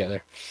beat it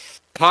together.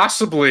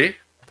 Possibly,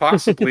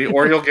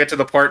 or you'll get to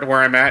the part where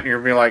I'm at, and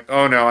you'll be like,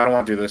 "Oh no, I don't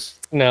want to do this."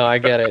 No, I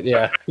get it.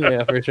 Yeah.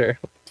 Yeah, for sure.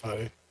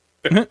 Funny.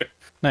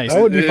 Nice.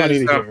 That would be It's funny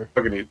to not hear.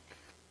 fucking neat.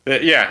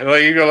 Yeah,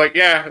 like you go like,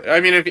 yeah. I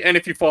mean,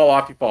 if you fall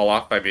off, you fall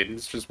off. I mean,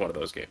 it's just one of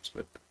those games.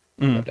 But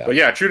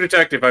yeah, True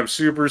Detective. I'm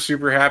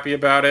super happy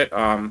about it.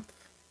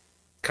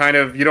 Kind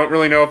of, you don't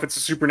really know if it's a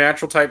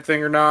supernatural type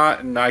thing or not,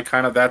 and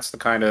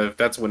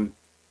that's when,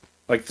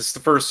 like, this is the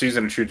first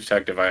season of True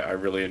Detective I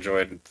really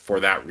enjoyed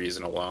for that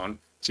reason alone.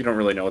 So you don't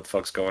really know what the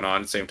fuck's going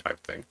on. Same type of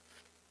thing.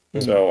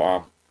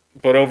 So,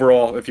 but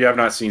overall, if you have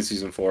not seen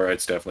season 4,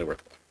 it's definitely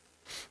worth it.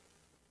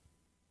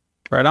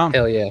 Right on.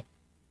 Hell yeah.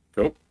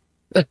 Cool.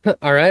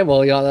 All right,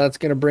 well, y'all, that's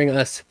going to bring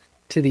us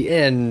to the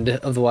end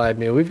of the wide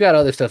meal. We've got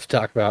other stuff to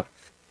talk about.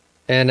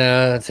 And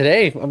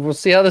today, we'll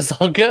see how this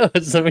all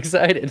goes. I'm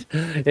excited.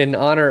 In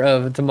honor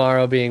of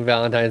tomorrow being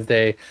Valentine's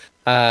Day,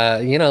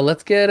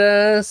 let's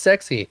get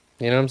sexy.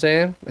 You know what I'm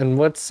saying? And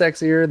what's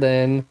sexier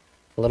than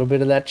a little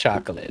bit of that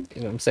chocolate?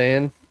 You know what I'm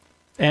saying?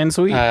 And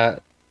sweet.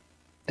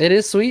 It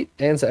is sweet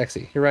and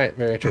sexy. You're right.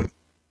 Very true.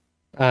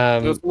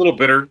 It's a little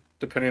bitter,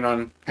 depending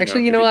on.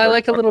 Actually, if I dark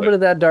like a little bit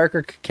of that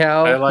darker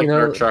cacao. I like you know,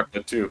 dark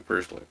chocolate too,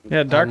 personally.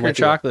 Yeah, darker with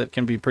you. chocolate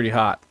can be pretty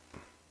hot.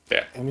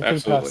 Yeah, Anything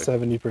absolutely. past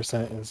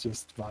 70% is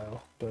just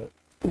vile. But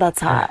That's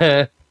hot.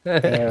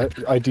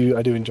 I do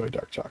enjoy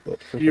dark chocolate.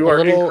 for You sure.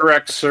 are little-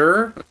 incorrect,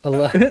 sir. a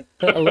little.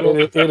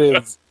 It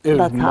is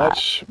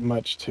That's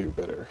much too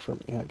bitter for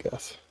me, I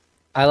guess.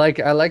 I like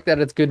that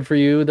it's good for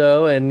you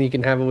though, and you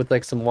can have it with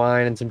like some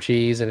wine and some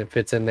cheese, and it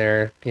fits in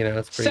there. You know,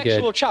 it's pretty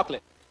good.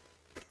 chocolate.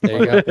 There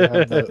you go. They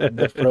have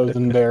the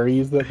frozen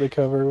berries that they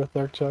cover with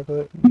dark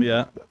chocolate.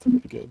 Yeah. That's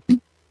pretty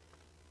good.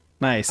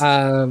 Nice.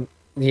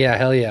 Yeah,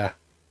 hell yeah.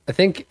 I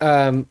think,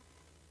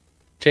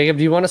 Jacob,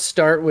 do you want to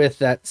start with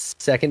that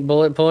second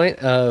bullet point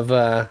of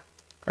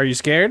Are you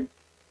scared?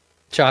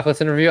 chocolates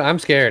in review? I'm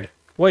scared.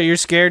 What, you're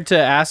scared to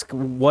ask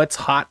what's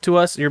hot to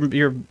us?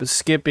 You're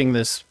skipping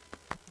this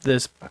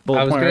bullet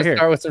I was point gonna right here.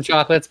 start with some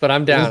chocolates, but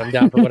I'm down. I'm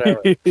down for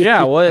whatever.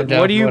 Yeah, what down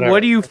what do for you whatever. what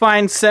do you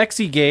find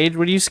sexy, Gage?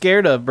 What are you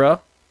scared of,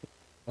 bro?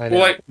 I know.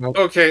 Well, like, Nope.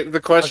 okay, the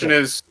question Okay.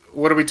 is,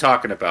 what are we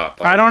talking about?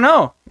 Like, I don't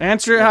know.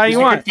 Answer it how you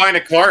want. Could find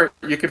a car.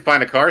 You could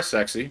find a car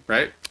sexy,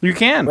 right? You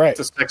can. Right. It's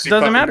a sexy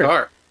Doesn't fucking matter.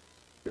 car.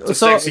 It's a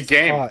So- sexy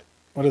game. Hot.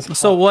 What is hot?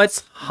 So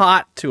what's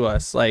hot to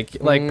us? Like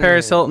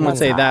Paris Hilton would What's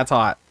say hot? that's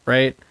hot,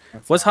 right?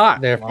 What's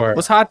hot? Therefore,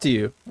 What's hot to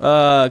you?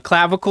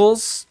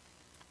 Clavicles.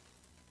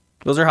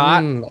 Those are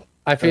hot. You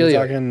I Are feel we you.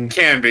 talking know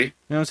Can be.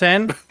 what I'm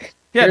saying?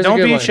 Yeah, Here's a don't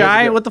good be one. Here's a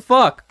shy. good- What the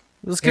fuck?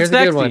 Let's get Here's a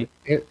sexy. good one.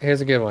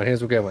 Here's a good one.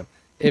 Here's a good one.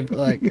 If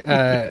like,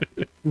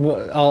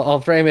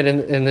 I'll frame it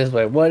in this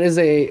way. What is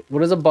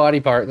a body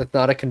part that's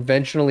not a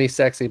conventionally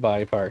sexy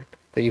body part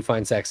that you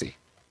find sexy?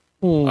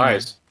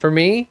 Eyes. For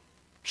me,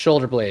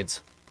 shoulder blades.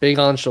 Big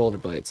on shoulder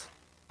blades.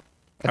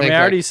 I mean, I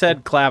already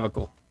said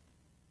clavicle.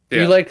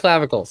 Yeah. You like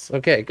clavicles.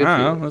 Okay, good. I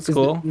for don't you. know, that's Is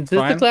cool. Is this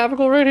Fine. the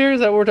clavicle right here? Is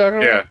that what we're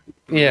talking Yeah. about?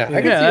 Yeah, I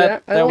can see Yeah,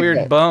 that. I that like weird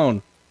that.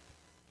 bone.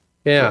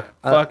 Yeah,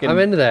 Fucking- I'm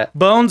into that.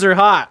 Bones are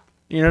hot.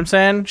 You know what I'm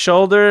saying?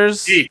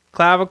 Shoulders, Teeth.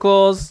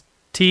 clavicles,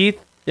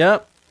 teeth.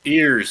 Yep.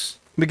 Ears.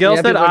 Miguel Yeah,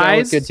 said people know with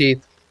eyes, good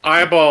teeth.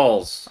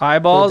 Eyeballs.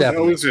 eyeballs.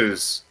 Definitely.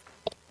 Noses.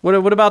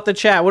 What about the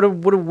chat? What do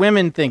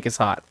women think is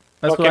hot?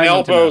 That's Fucking what I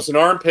need to know. elbows and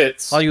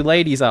armpits. All you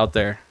ladies out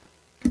there.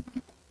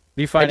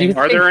 Do you find do any-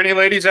 Are there any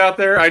ladies out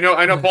there? I know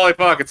Polly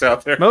Pocket's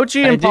out there.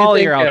 Mochi I and do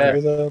Polly think, are out there?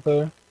 berries out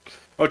there?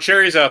 Oh,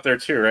 Cherry's out there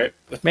too, right?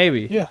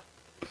 Maybe. Yeah.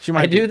 She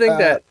might I do be. think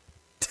that.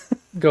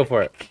 Go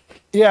for it.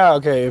 Yeah,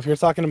 okay. If you're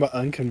talking about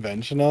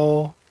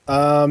unconventional,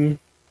 I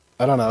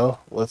don't know.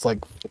 Let's like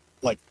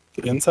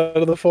the inside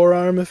of the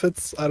forearm if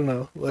it's I don't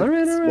know, like All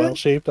right. well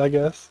shaped, I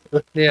guess.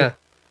 Yeah,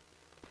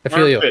 I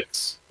feel you.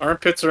 Armpits.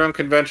 Armpits are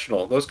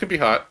unconventional. Those can be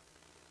hot.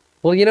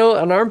 Well, you know,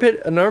 an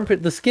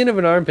armpit, the skin of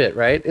an armpit,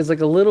 right, is like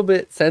a little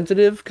bit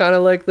sensitive, kind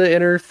of like the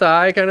inner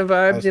thigh kind of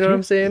vibes. That's You know what true.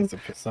 I'm saying?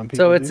 Some people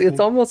So do it's think-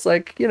 almost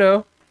like, you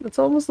know, It's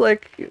almost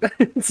like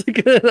it's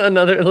like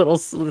another little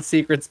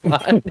secret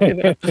spot. You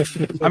know?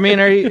 I mean,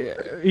 are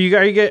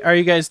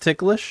you guys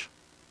ticklish?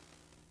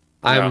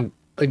 I'm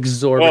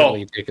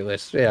exorbitantly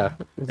ridiculous. Yeah.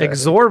 exactly.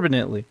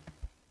 Exorbitantly.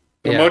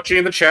 Yeah. Mochi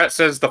in the chat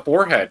says the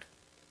forehead.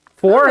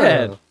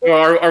 Forehead.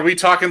 So are we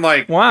talking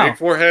like Wow. big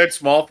forehead,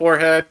 small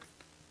forehead?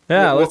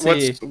 Yeah, let's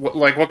see.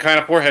 What kind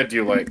of forehead do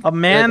you like? A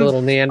man's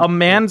Like a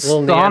man's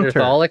little saunter.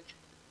 Neanderthalic.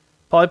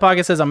 Polly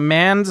Pocket says a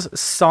man's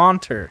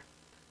saunter.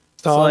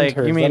 It's like,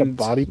 Saunter, you is that a mean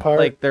body part?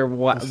 like their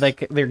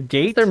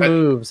gait, Their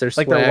moves, their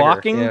like they're swagger,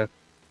 walking? Yeah.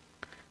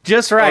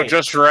 just right. Oh,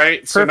 just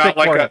right. So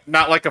Perfect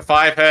not like a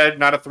 5 head,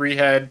 not a 3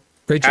 head.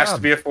 Great Has job.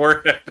 to be a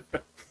 4 head.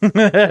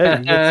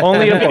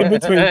 Only a in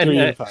between 3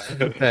 and 5.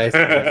 Nice.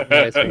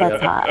 Nice.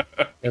 That's hot.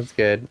 That's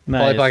good.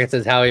 Nice. Polly Pocket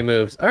says how he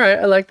moves. All right,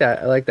 I like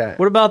that. I like that.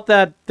 What about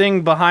that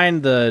thing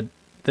behind the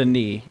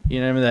knee?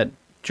 You know that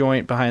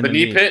joint behind The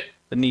the knee pit?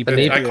 The knee The pit.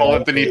 knee I call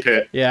it the knee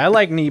pit. Yeah, I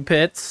like knee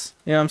pits.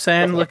 You know what I'm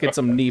saying? Look at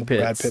some knee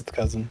Brad pits. Pitt's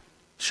cousin.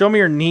 Show me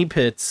your knee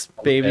pits,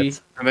 baby.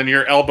 Pits. And then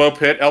your elbow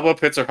pit. Elbow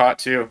pits are hot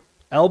too.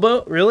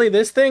 Elbow? Really?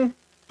 This thing?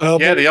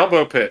 Yeah, the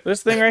elbow pit.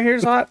 This thing right here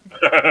is hot?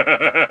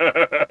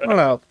 I don't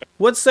know.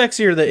 What's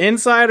sexier, the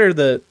inside or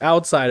the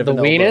outside of The an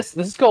elbow? weenus?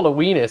 This is called a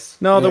weenus.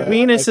 No, the Yeah,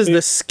 weenus I is think-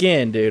 the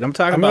skin, dude. I'm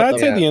talking I mean, about I'd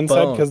say the inside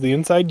bone. because the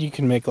inside you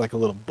can make like a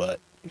little butt,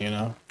 you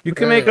know? You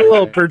can make a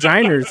little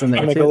vaginas in You there,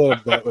 can make a too. little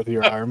butt with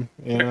your arm,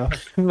 you know?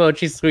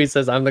 Mochi Sweet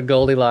says I'm the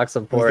Goldilocks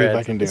of Let's see if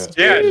I foreheads. can do it.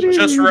 Yeah,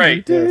 just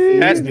right.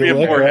 Yeah, Has to if be you a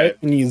look forehead. right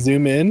and you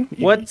zoom in.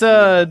 What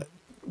kind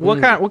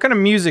of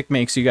music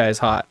makes you guys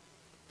hot?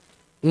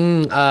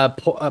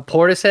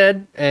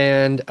 Portishead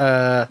and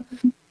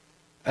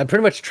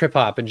pretty much trip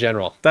hop in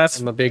general. That's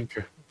I'm a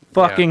big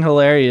fucking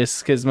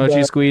hilarious because Mochi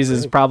Yeah. Squeeze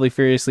is probably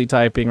furiously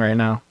typing right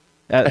now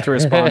to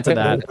respond to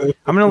that.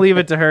 I'm gonna leave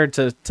it to her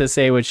to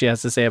say what she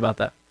has to say about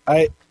that.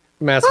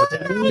 Massive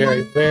attack.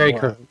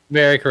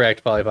 Very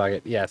correct, Polly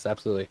Pocket. Yes,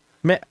 absolutely.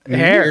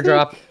 Hair,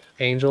 Teardrop,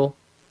 Angel.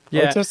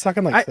 Yeah. yeah, We're just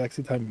talking like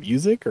sexy time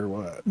music or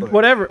what? Like,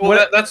 whatever.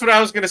 Well, that's what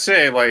I was gonna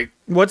say. Like,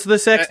 What's the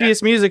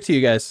sexiest music to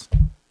you guys?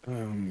 I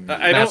don't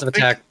Massive think-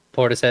 attack,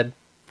 Portishead.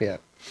 Yeah.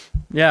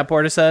 Yeah,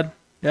 Portishead.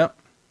 Yep.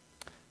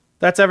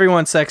 That's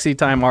everyone's sexy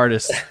time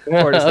artist.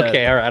 Portishead.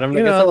 Okay, all right. I'm You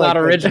gonna know, a lot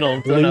like,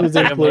 original. Blues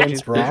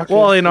influenced rock.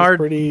 Well, is- in is our-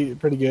 pretty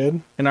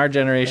good. In our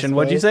generation, I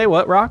what'd you suppose. say?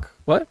 What rock?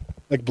 What?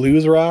 Like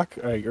blues rock,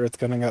 or it's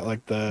kind of got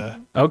like the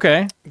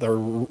Okay.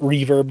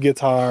 reverb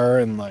guitar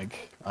and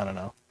like I don't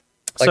know,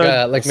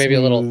 Like maybe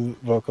a little, smooth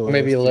vocalist,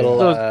 maybe a little.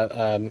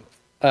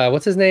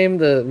 What's his name?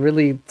 The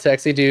really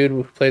sexy dude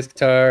who plays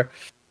guitar.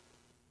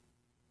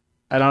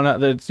 I don't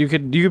know. You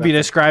could be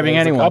describing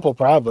There's anyone. A couple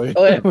probably.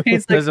 Oh, yeah,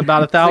 he's like, There's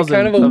about he's like 1,000.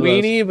 kind of a those.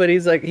 weenie, but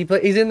he's like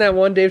he's in that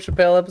one Dave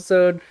Chappelle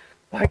episode.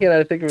 Why can't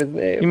I think of his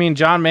name? You mean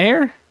John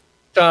Mayer?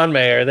 John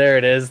Mayer. There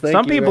it is. Thank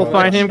Some you people very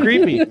find much. him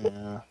creepy.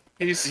 Yeah.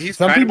 He's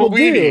Some kind people of a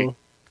weenie. do.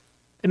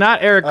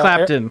 Not Eric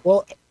Clapton.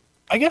 Well,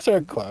 I guess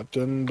Eric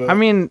Clapton. But I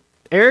mean,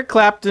 Eric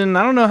Clapton.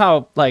 I don't know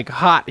how like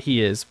hot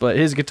he is, but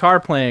his guitar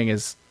playing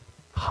is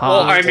hot. Well,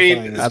 I That's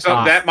mean, That's so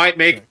hot. that might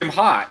make him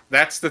hot.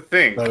 That's the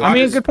thing. But- I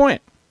mean, is, good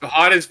point.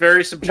 hot is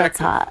very subjective,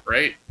 hot.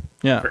 right?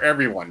 Yeah. For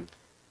everyone.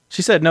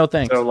 She said no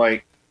thanks. So,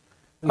 like,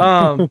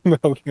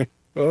 okay.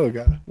 Oh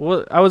god.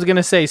 Well, I was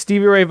gonna say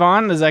Stevie Ray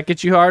Vaughan. Does that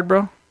get you hard,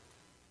 bro?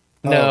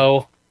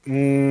 No.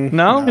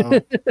 No? No.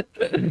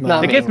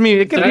 It gets me.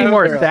 It could be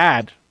more Girl.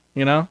 sad.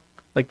 You know,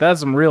 like that's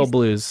some real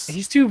blues.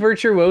 He's too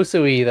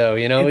virtuoso-y though.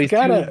 You know, It's he's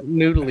gotta- too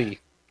noodly.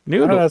 I don't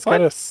know, Noodle. it's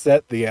gotta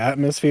set the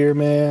atmosphere,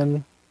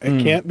 man.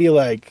 It can't be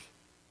like,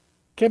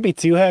 can't be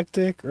too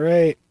hectic,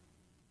 right?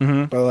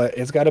 Mm-hmm. But like,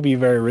 it's got to be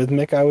very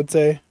rhythmic, I would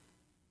say.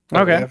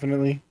 Okay.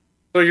 Definitely.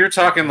 so you're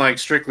talking like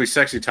strictly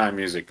sexy time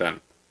music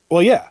then?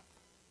 Well, yeah.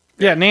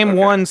 Yeah. Name Okay.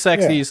 one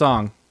sexy Yeah.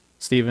 song,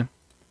 Steven.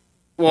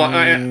 Well,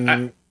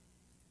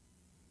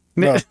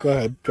 No, go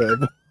ahead. Go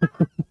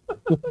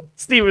ahead.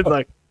 Steven's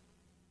like,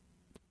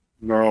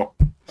 no,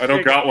 I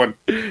don't got one.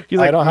 he's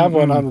I like, don't have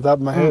one on the top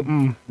of my head.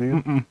 mm-mm.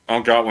 dude. I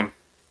don't got one.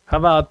 How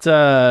about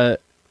no.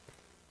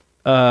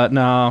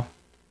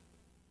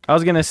 I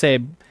was gonna say,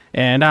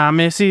 and I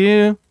miss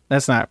you.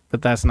 That's not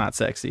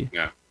sexy.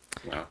 Yeah.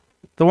 No.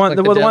 The one, Like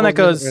the, the one that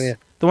Devil's goes, Music,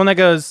 yeah. the one that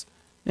goes.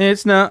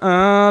 It's not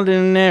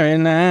ordinary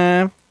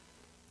life.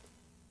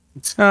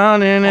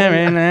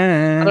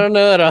 Ordinary I life. don't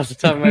know it off the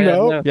top of my head.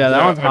 No. No. Yeah, that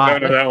No, one's I hot.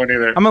 don't know that one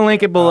either. I'm gonna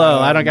link it below.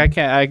 I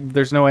can't.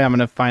 There's no way I'm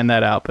gonna find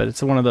that out. But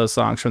it's one of those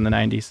songs from the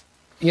 '90s.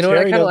 You know what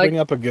I Terry kind of does like? bring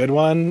up a good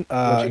one. you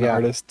An got?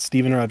 artist,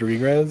 Steven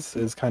Rodriguez,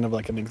 is kind of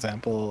like an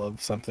example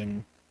of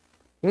something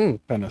Mm.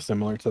 kind of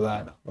similar to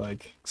that.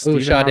 Like, Ooh,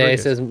 Steven Sade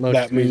Rodriguez. says most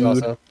That movies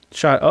mood.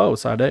 also.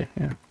 Sade.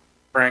 Yeah.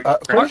 Frank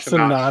Frank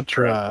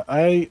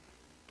Sinatra.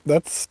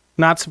 That's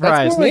Not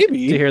surprised more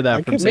maybe. to hear I that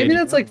from could- Sadie. Maybe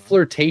that's like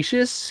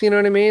flirtatious. You know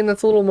what I mean?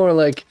 That's a little more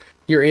like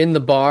you're in the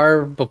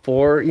bar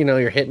before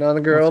you're hitting on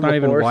the girl It's not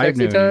even before wide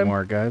sexy noon time.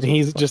 anymore, guys.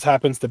 he just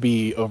happens to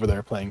be over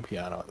there playing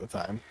piano at the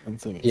time and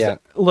singing. Yeah.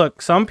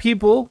 Look, some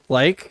people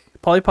like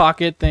Polly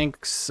Pocket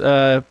thinks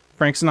Frank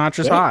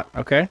Sinatra's Yeah. hot.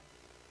 Okay,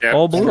 Yeah.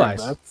 old blue So eyes.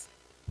 that's-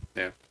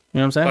 You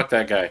know what I'm saying? Fuck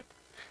that guy.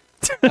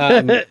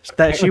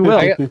 That she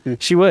will.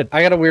 She would.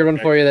 I got a weird one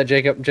for you that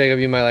Jacob,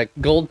 you might like.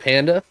 Gold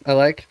Panda, I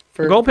like.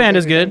 For Gold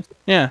Panda's good.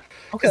 Yeah.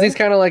 Because he's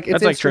kind of like, it's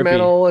That's, like,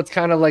 instrumental. It's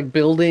kind of like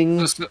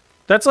buildings.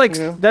 That's like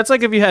You know? that's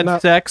like if you had No.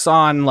 sex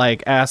on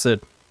like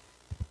acid.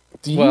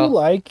 Do you Well-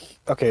 like?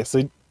 Okay,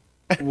 so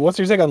what's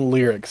your take on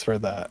lyrics for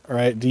that?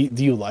 Right? Do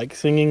you like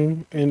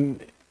singing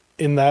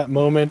in that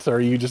moment, or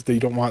you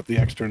don't want the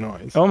extra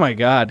noise? Oh my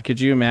god, could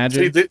you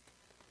imagine? See,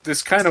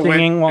 this kind of went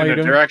Singing while in you're a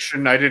doing it?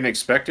 direction I didn't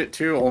expect it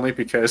to, only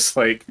because,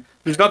 like,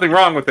 there's nothing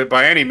wrong with it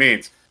by any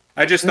means.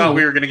 I just thought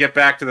we were going to get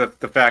back to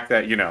the fact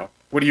that,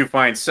 what do you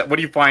find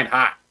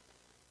hot?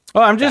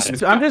 Oh, I'm just It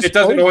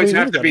doesn't always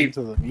have to be.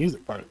 into the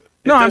music part of it.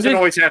 It No, I'm doesn't just-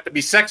 always have to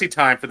be sexy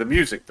time for the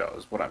music, though.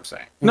 Is what I'm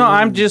saying. No,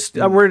 I'm just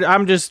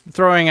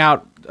throwing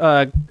out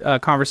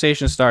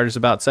conversation starters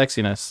about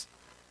sexiness.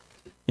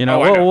 You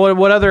know, Oh, I know.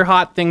 what other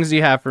hot things do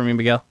you have for me,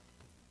 Miguel?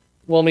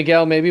 Well,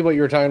 Miguel, maybe what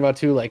you were talking about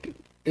too, like,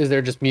 is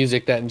there just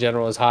music that in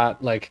general is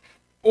hot? Like,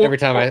 every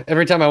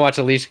time I watch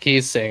Alicia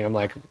Keys sing, I'm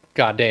like,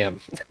 God damn.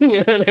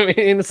 You know what I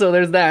mean? So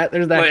there's that.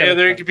 There's that. Like, kind of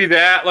there stuff. could be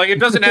that. Like, it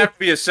doesn't have to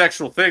be a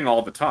sexual thing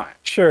all the time.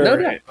 Sure. No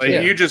doubt. Right? Like,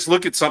 Yeah. you just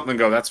look at something and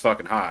go, "That's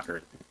fucking hot,"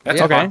 or "That's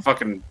Yeah. a Okay. hot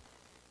fucking,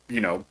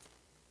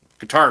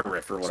 guitar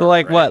riff or whatever." So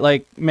like right? what?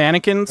 Like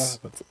mannequins?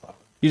 That's a lot.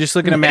 You just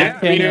look at a Yeah,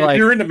 mannequin, I mean, you're if like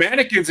you're into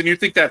mannequins and you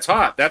think that's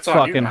hot, that's on you.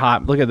 fucking man.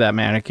 hot. Look at that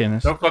mannequin.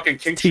 It's No fucking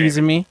kink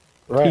teasing me.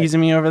 Right.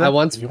 Teasing me over I there.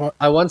 once You want-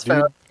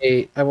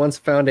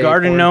 found a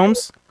Garden porn-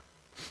 gnomes?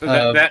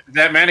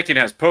 That mannequin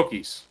has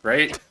pokies,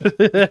 right?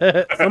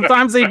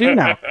 Sometimes they do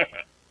now.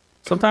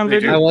 Sometimes They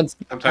they do. I do. once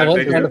Sometimes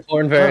they found a do.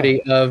 porn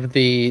parody of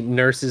the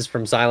nurses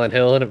from Silent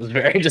Hill, and it was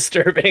very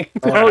disturbing.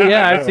 Oh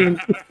yeah, I've seen.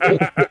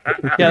 Yeah,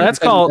 that's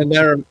called.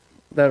 and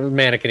that was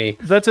mannequin-y.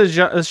 That's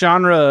a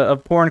genre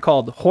of porn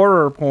called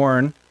horror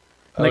porn. And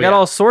Oh, they got yeah.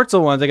 all sorts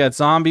of ones. They got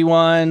zombie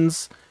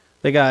ones.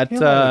 They got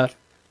Yeah,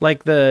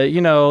 like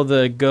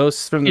the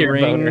ghosts from the Ear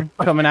ring boner.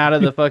 coming out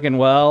of the fucking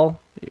well,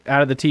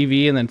 out of the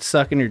TV, and then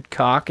sucking your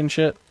cock and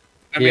shit.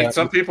 I mean, Yeah.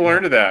 some people are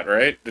into that,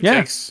 right? It Yeah.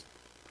 takes.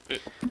 I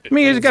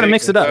mean, you just gotta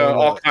mix it up.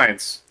 All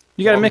kinds.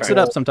 You gotta all mix it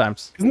kinds. up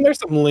sometimes. Isn't there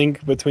some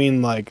link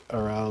between like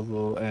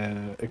arousal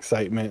and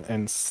excitement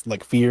and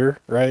like fear?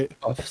 Right.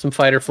 Some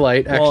fight or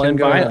flight action Well, and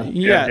going on.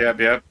 yeah.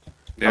 Yeah.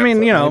 I mean,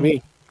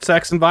 Maybe.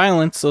 sex and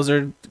violence, those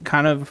are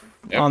kind of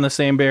Yep. on the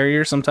same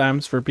barrier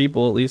sometimes for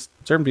people, at least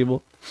certain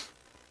people.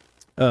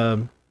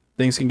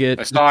 Things can get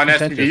I saw an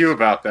contentious. SVU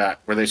about that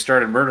where they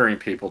started murdering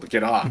people to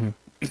get off.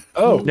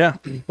 Oh. Yeah.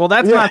 Well,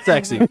 that's not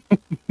sexy.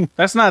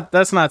 That's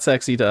not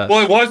sexy to us.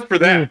 Well, it was for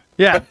them.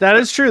 Yeah, that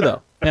is true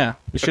though. Yeah,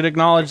 we should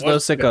acknowledge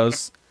those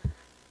sickos.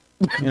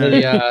 You know,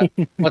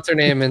 The what's her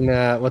name in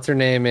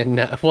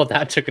well,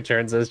 that took a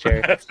turn, says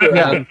Jerry.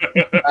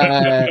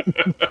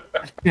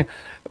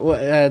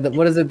 What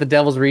is it, The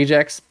Devil's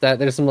Rejects? That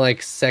there's some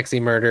like sexy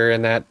murder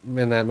in that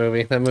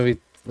movie. That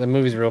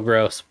movie's real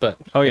gross, but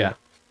oh yeah.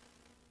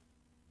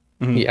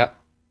 yeah.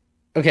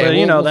 Okay, But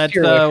you know we'll that's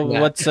steer away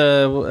from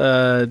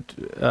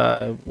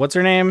that. what's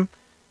her name?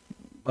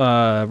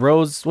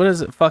 Rose. What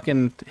is it?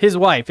 Fucking his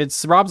wife.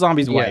 It's Rob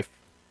Zombie's Yeah, wife.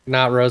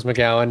 Not Rose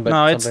McGowan, but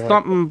No, it's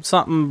something like-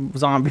 something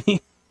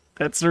zombie.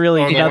 That's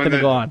really Oh, the nothing one to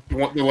go on.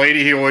 The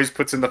lady he always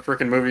puts in the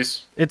freaking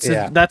movies. It's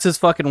Yeah. that's his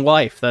fucking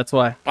wife. That's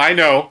why. I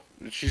know.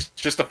 She's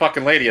just a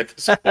fucking lady at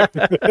this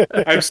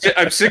point.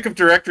 I'm sick of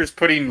directors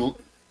putting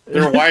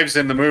their wives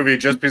in the movie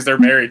just because they're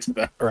married to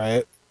them.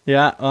 Right.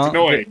 Yeah. Well,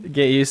 annoying.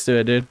 get used to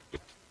it, dude.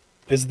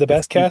 Is it the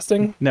best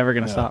casting? Never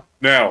gonna stop.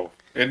 No,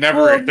 it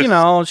never Well, is. you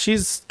know,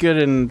 she's good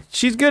in.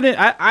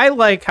 I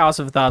like House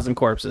of a Thousand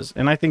Corpses,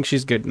 and I think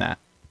she's good in that.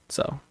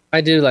 So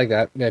I do like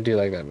that. I do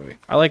like that movie.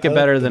 I like it I like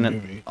better the than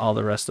movie. all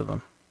the rest of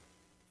them.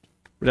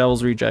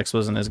 Devil's Rejects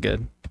wasn't as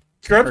good.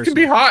 Scrubs can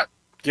be hot,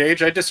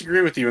 Gage. I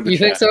disagree with you in the You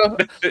think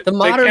chat. so? The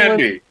modern they can one,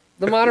 be.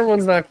 the modern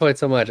one's not quite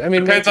so much. I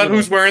mean, Depends on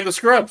who's wearing the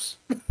scrubs.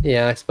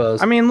 Yeah, I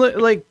suppose. I mean,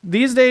 like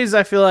these days,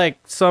 I feel like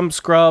some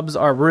scrubs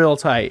are real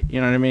tight.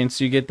 You know what I mean?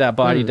 So you get that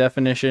body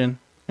definition. You know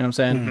what I'm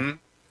saying?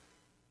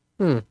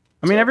 I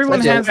mean,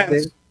 everyone So has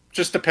Depends.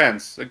 Just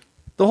depends. Like,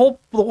 the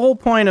whole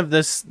point of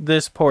this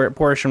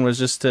portion was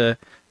just to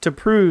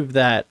prove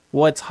that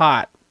what's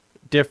hot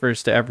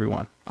differs to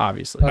everyone.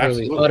 Obviously.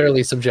 Absolutely.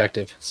 utterly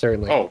subjective,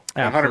 certainly. oh,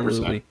 100%.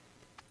 Absolutely.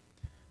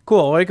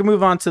 Cool. We can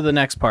move on to the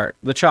next part,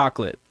 the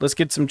chocolate. Let's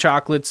get some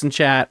chocolates in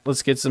chat.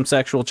 Let's get some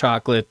sexual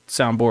chocolate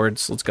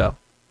soundboards. Let's go.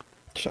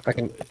 I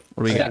can. What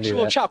do we got? do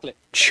Sexual that. chocolate.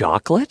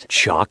 Chocolate?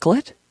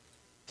 Chocolate?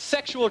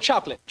 Sexual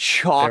chocolate.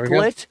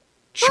 Chocolate?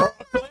 Chocolate?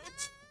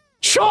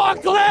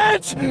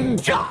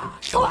 Chocolate?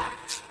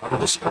 Chocolate!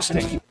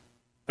 Disgusting.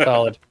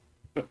 Solid.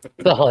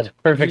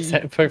 Perfect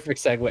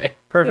segue.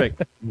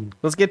 Perfect.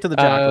 Let's get to the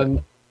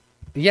chocolate.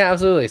 Yeah,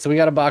 absolutely. So we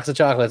got a box of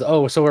chocolates.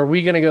 Oh, so are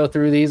we gonna go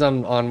through these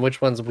on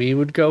which ones we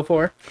would go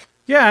for?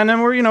 Yeah, and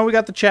then we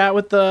got the chat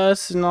with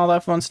us and all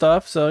that fun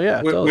stuff. So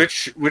yeah. totally.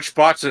 Which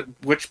box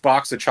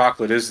of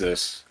chocolate is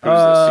this? Who's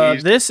this?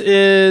 C's? This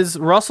is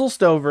Russell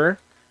Stover.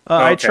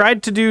 I Okay.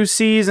 tried to do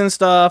C's and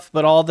stuff,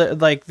 but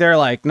they're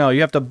like, no, you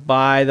have to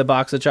buy the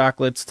box of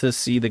chocolates to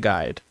see the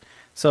guide.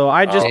 So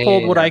I just Oh,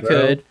 pulled what I bro.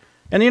 could.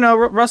 And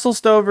Russell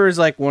Stover is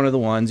like one of the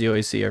ones you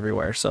always see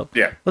everywhere. So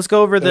Yeah. let's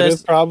go over It is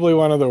this. probably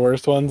one of the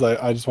worst ones.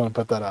 I just want to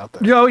put that out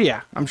there. Oh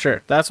yeah, I'm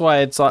sure. That's why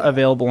it's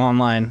available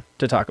online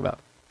to talk about.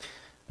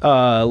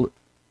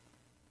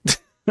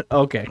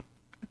 Okay.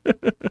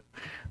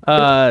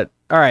 All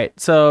right.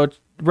 So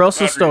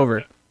Russell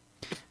Stover.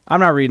 I'm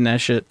not reading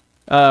that shit.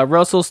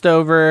 Russell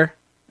Stover.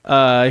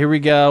 Here we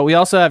go. We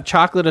also have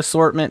chocolate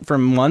assortment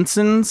from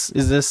Munson's.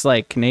 Is this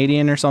like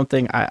Canadian or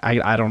something?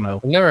 I don't know.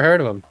 I've never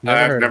heard of them.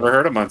 I've never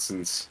heard of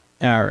Munson's.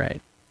 All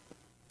right.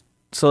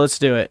 So let's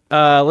do it.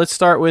 Let's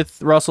start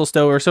with Russell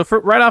Stover. So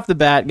right off the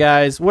bat,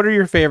 guys, what are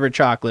your favorite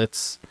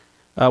chocolates?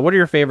 What are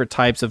your favorite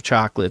types of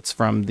chocolates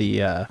from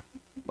the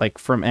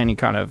from any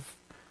kind of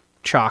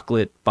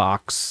chocolate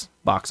box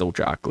of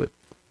chocolate?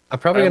 I'm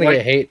probably gonna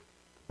get hate.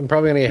 I'm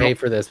probably gonna get hate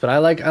for this, but I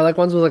like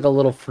ones with like a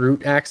little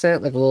fruit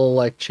accent, like a little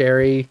like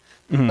cherry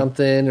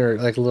something, or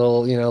like a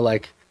little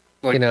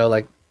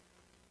like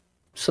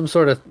some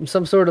sort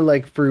of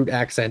like fruit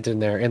accent in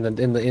there in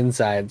the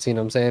insides. You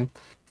know what I'm saying?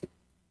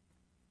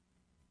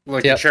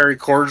 Like a cherry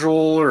cordial,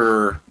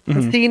 or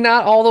See,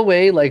 not all the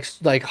way like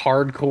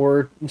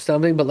hardcore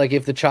something, but like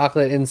if the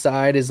chocolate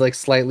inside is like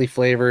slightly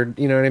flavored,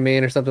 you know what I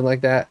mean, or something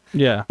like that.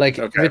 Yeah. Like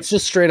if it's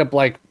just straight up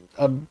like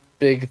a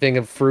big thing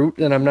of fruit,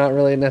 then I'm not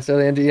really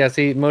necessarily into. Yeah,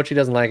 see, Mochi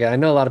doesn't like it. I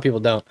know a lot of people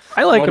don't.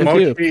 I like them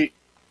too.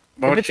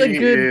 Mochi it's like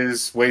good-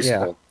 is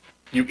wasteful.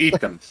 You eat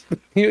them.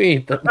 You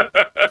eat them,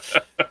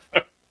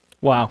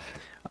 Wow.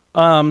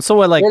 So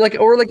what like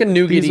or like a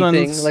nougaty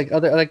ones- thing, like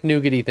other like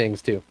nougaty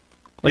things too.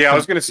 Yeah,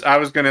 I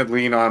was gonna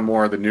lean on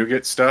more of the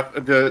nougat stuff.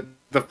 The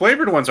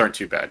flavored ones aren't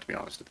too bad, to be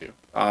honest with you.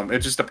 It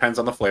just depends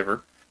on the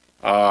flavor.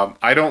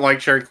 I don't like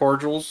cherry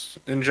cordials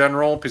in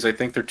general because I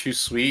think they're too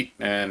sweet,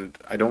 and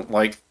I don't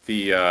like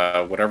the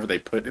whatever they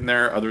put in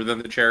there other than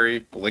the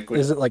cherry liquid.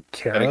 Is it like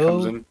that it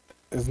comes Caro? in.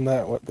 Isn't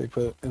that what they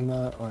put in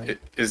that? Like,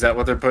 Is that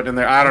what they're putting in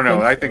there? I don't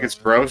know. I think it's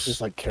gross. It's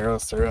just like Caro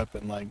syrup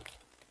and like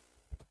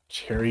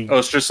cherry. Oh,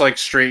 it's just like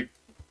straight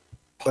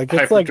like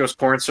high it's like fructose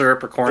corn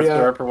syrup or corn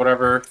syrup or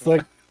whatever.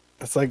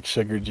 it's like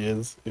sugar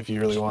jizz if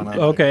you really want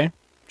to. okay.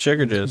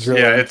 Sugar jizz.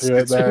 Yeah,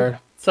 it's there.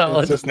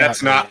 Solid. It's just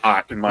That's not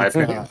hot in my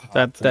opinion.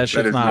 That That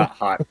shit's is not. not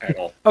hot at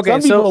all. Okay,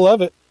 Some so people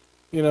love it,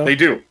 They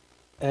do.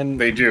 and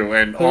They do,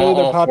 and clearly all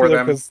they're for popular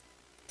them. because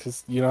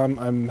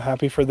I'm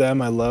happy for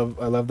them. I love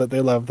that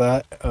they love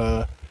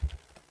that.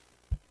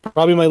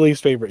 Probably my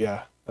least favorite.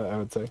 Yeah, I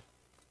would say.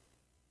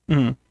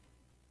 What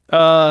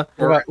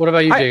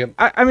about you, Jacob?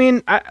 I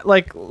mean,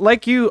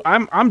 like you,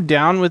 I'm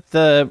down with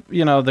the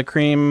the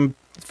cream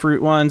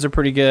fruit ones are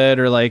pretty good,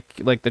 or like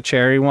the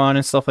cherry one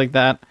and stuff like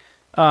that.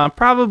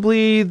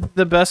 Probably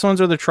the best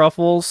ones are the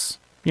truffles.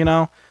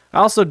 I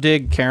also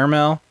dig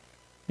caramel.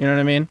 You know what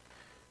I mean?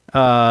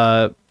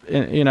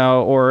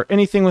 Or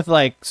anything with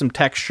like some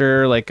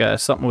texture, like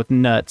something with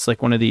nuts,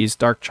 like one of these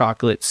dark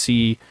chocolate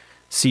sea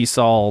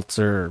salts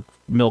or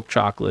milk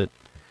chocolate.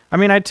 I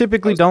mean, I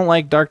typically don't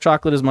like dark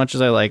chocolate as much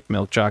as I like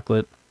milk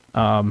chocolate.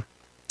 And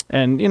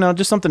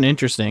just something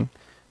interesting.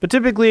 But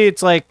typically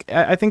it's like,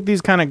 I think these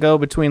kind of go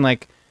between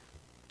like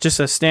just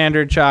a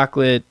standard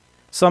chocolate,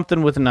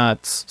 something with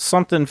nuts,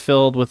 something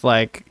filled with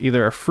like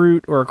either a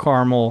fruit or a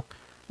caramel,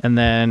 and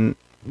then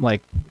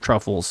like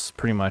truffles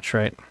pretty much,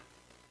 right?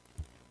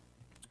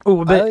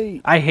 Oh, but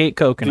I hate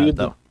coconut Dude,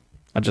 though.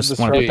 I just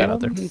the want to put that out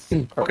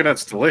there.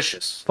 Coconut's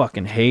delicious.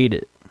 Fucking hate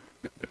it.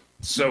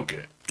 So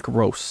good.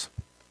 Gross.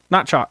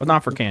 Not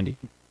for candy.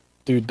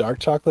 Dude, dark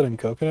chocolate and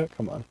coconut.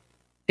 Come on.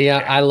 Yeah,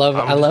 I love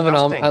an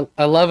disgusting.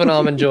 I love an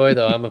almond joy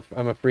though.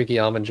 I'm a freaky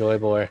almond joy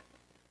boy.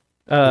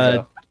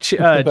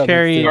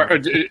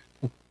 Cherry.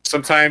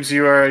 Sometimes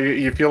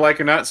you feel like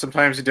a nut.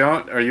 Sometimes you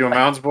don't. Are you a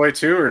Mounds boy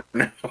too, or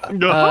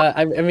no?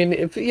 I mean,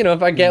 if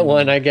I get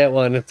one, I get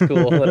one. It's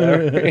cool.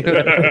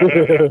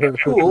 Whatever.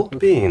 Cool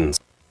beans.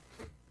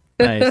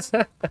 Nice.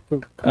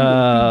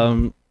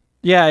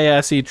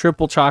 Yeah. See,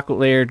 triple chocolate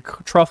layered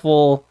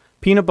truffle,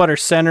 peanut butter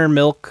center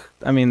milk.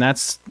 I mean,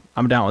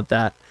 I'm down with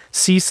that.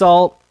 Sea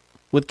salt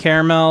with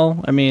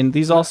caramel. I mean,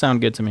 these all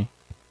sound good to me.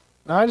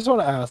 Now, I just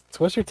want to ask,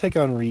 what's your take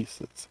on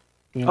Reese's?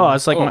 Oh,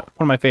 it's like one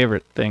of my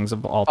favorite things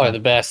of all Probably time. the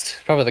best.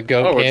 Probably the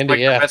goat It's candy. like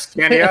Yeah. the best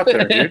candy out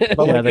there, dude.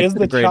 But Yeah, like, the- is the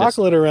the greatest.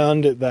 chocolate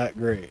around it that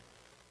great,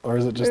 or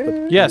is it just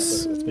the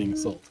Yes. that's being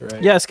sold?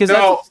 Right. Yes, because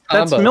No,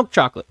 that's combo. milk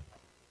chocolate.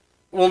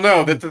 Well,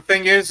 no. The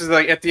thing is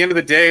like at the end of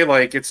the day,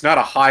 like it's not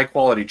a high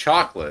quality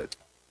chocolate.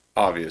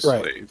 Obviously,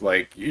 Right.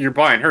 like you're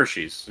buying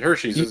Hershey's.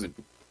 Hershey's isn't.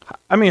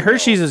 I mean,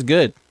 Hershey's is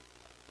good.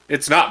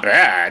 It's not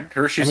bad. I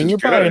Hershey's. mean, is you're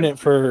good. buying it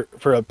for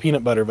a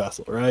peanut butter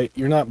vessel, right?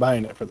 You're not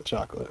buying it for the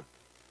chocolate.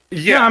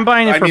 Yeah, I'm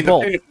buying it for mean,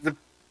 both.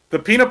 The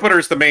peanut butter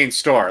is the main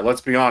star.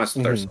 Let's be honest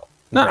with ourselves.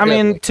 No, I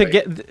mean, to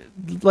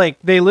get, like,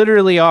 they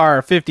literally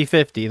are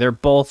 50-50. They're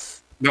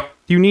both, No,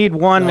 you need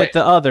one with Right.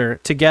 the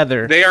other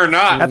together. they are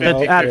not At the-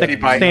 50-50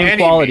 by same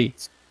any quality.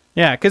 means.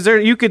 Yeah, because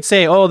you could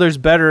say, oh, there's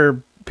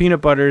better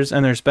peanut butters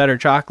and there's better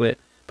chocolate.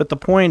 But the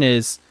point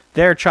is,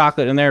 their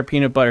chocolate and their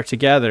peanut butter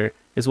together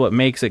is what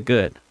makes it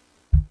good.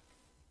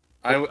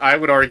 I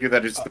would argue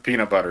that it's the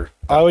peanut butter.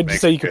 I would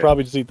Makes say it you could good.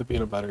 probably just eat the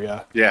peanut butter.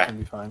 Yeah. Yeah. That'd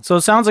be fine. So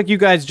it sounds like you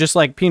guys just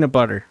like peanut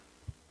butter.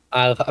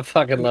 I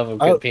fucking love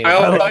a I- good peanut I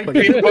butter. like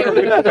peanut butter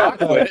with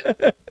chocolate.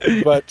 But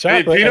Hey,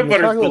 chocolate, peanut I mean,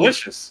 butter is chocolate-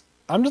 delicious.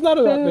 I'm just not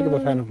that big of a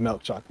fan of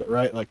milk chocolate,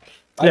 right? Like,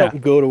 I Yeah.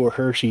 don't go to a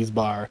Hershey's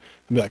bar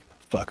and be like,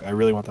 "Fuck, I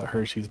really want that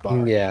Hershey's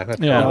bar." Yeah, that's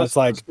Yeah. No, it's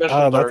like, Special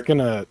oh, dark.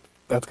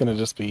 that's gonna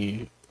just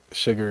be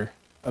sugar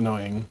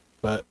annoying.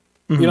 But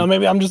Mhm. you know,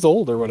 maybe I'm just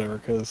old or whatever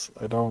because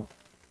I don't.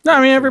 No, I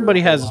mean sugar everybody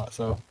a whole has. lot,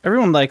 so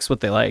Everyone likes what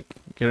they like.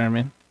 You know what I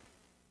mean?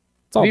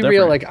 It's To all be different.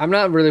 real, like I'm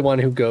not really one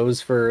who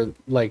goes for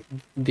like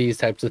these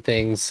types of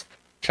things,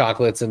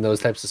 chocolates and those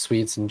types of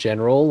sweets in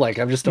general. Like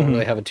I just don't Mhm.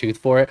 really have a tooth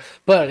for it.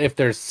 But if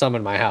there's some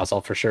in my house,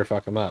 I'll for sure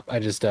fuck them up. I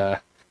just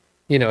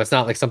it's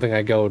not like something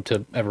I go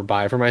to ever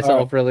buy for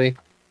myself really.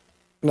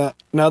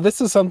 now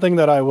this is something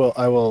that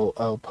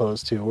I'll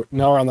pose to.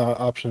 Now we're on the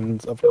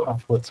options of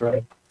chocolates,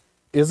 right?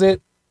 Is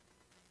it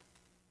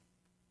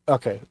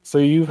okay? So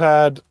you've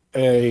had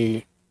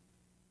a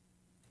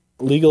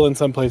legal in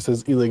some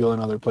places, illegal in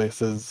other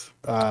places.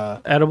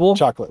 Edible.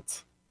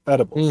 Chocolates,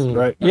 edibles, Mm.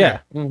 right? Yeah.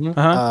 Mm-hmm.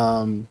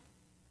 Uh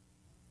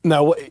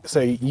Now,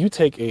 say you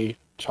take a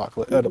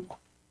chocolate edible,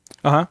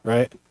 huh.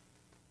 right?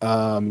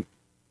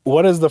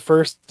 What is the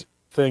first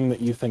thing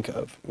that you think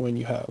of when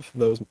you have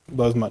those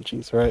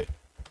munchies, right?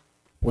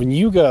 When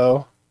you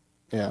go,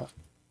 yeah,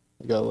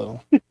 you got a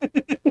little,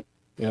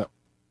 yeah.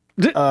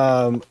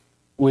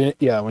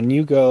 When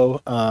you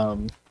go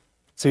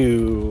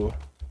to,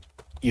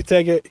 you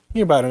take it.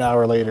 You're about an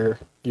hour later.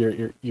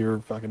 You're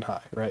fucking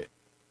high, right?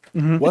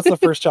 Mhm. What's the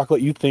first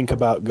chocolate you think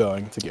about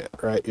going to get,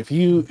 right? If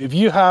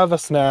you have a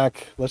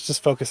snack, let's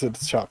just focus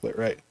it's chocolate,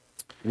 right?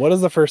 What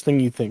is the first thing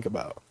you think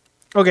about?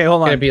 Okay,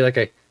 hold Can on. it be like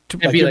a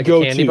like your a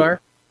candy go-to.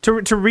 bar?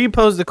 To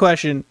repose the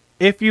question,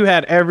 if you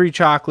had every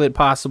chocolate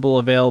possible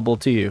available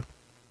to you,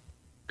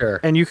 Sure.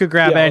 and you could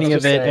grab Yeah, I was any of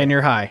just it, saying. and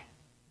you're high,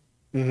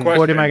 Mhm.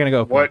 What am I gonna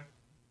go for?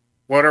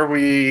 What are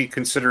we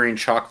considering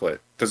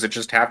chocolate? Does it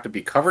just have to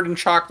be covered in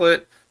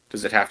chocolate?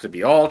 Does it have to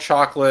be all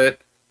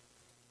chocolate?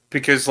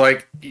 Because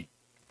like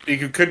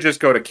you could just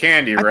go to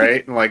candy,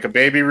 right? And like a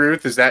Baby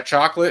Ruth, is that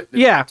chocolate?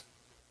 yeah,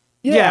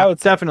 I would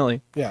say, definitely.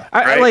 yeah.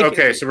 I Right? like.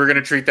 Okay, so we're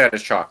gonna treat that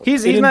as chocolate.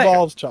 He's It not.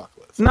 involves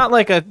chocolates. It's not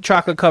like a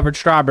chocolate covered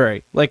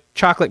strawberry, like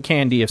chocolate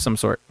candy of some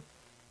sort.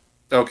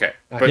 Okay,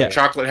 but Yeah.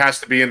 chocolate has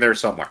to be in there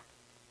somewhere. I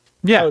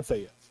Yeah, would say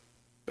yes.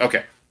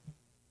 Okay.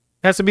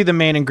 has to be the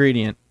main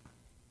ingredient.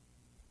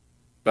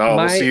 Oh,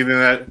 My- we'll see then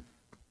that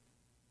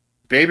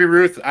Baby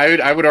Ruth.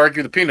 I would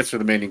argue the peanuts are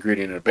the main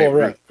ingredient in a Baby Oh,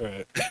 right,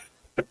 Ruth.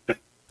 right.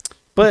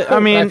 But I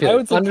mean, feel I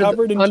would say under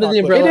covered in under the chocolate.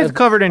 umbrella it is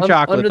covered in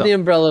chocolate. under the though.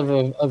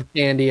 umbrella of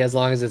candy, as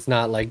long as it's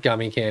not like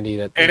gummy candy.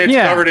 That And it's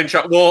Yeah. covered in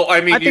chocolate. Well,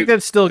 I mean, I think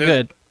that's still the-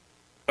 good.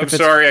 I'm if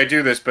it's- sorry I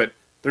do this, but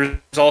there's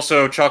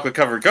also chocolate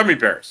covered gummy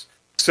bears.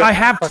 So I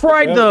have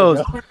tried yeah,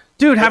 those, yeah.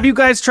 dude. Have you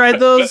guys tried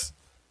those?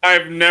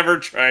 I've never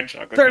tried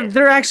chocolate. They're covered.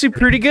 they're actually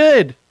pretty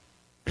good.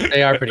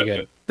 they are pretty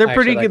good. They're I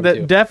pretty actually good. like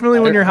them too. Definitely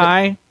when you're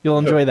high, you'll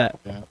enjoy that.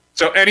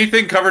 So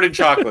anything covered in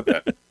chocolate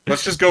then.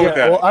 Let's just go with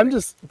Yeah, that. well, I'm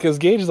just because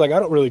Gage is like I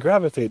don't really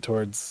gravitate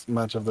towards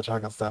much of the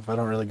chocolate stuff. I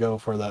don't really go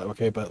for that.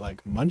 Okay, but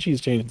like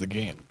Munchies changed the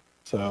game.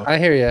 So I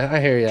hear you. I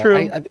hear you.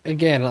 True.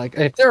 Again, like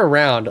if they're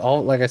around,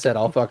 like I said,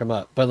 I'll fuck them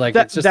up. But like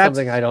That- it's just that's-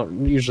 something I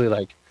don't usually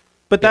like.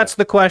 But that's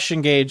the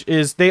question, Gage.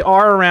 Is they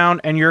are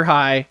around and you're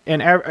high, and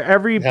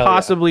every Hell yeah.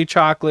 possibly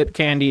chocolate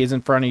candy is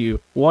in front of you.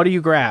 What do you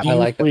grab? you I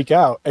like that. freak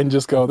out and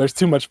just go, "There's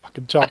too much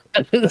fucking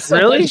chocolate." There's so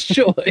Really? much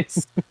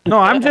choice. No,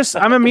 I'm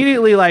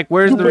immediately like,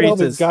 where's You the put all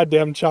this Reese's?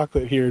 goddamn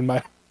chocolate here in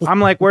my.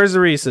 I'm like, where's the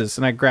Reese's?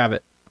 And I grab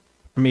it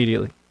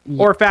immediately.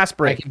 Or Fast I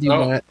Break. can do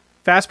Oh. that.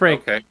 Fast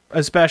Break, Okay.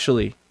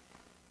 especially.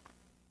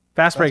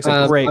 Fast Break's a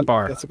Um, great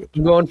bar. That's a good.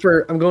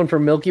 I'm going for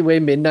Milky Way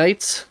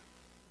Midnights.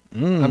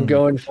 Mm. I'm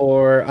going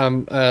for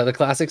the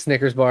classic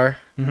Snickers bar.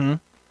 Mm-hmm.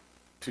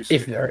 Too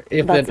If sweet.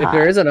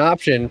 there is an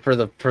option for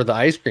the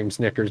ice cream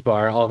Snickers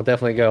bar, I'll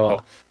definitely go.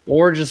 Oh.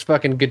 Or just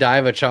fucking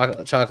Godiva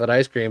chocolate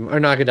ice cream, or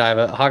not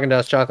Godiva,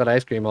 Haagen-Dazs chocolate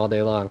ice cream all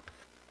day long.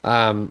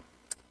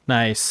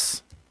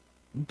 Nice.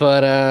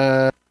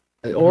 But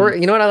or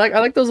you know what I like? I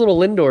like those little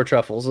Lindor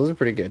truffles. Those are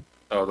pretty good.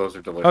 Oh, those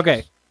are delicious.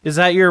 Okay. Is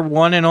that your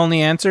one and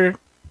only answer?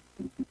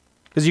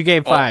 Because you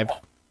gave 5.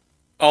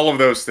 All of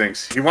those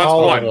things. He wants All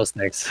of All one. those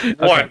things.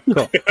 One.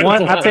 Cool.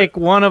 One, I'll take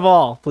one of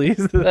all, please.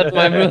 That's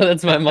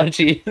my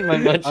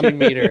munchie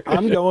meter.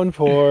 I'm going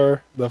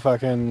for the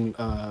fucking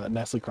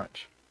Nestle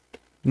Crunch.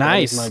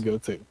 Nice. That is my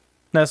go-to.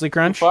 Nestle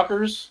Crunch.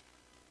 Fuckers.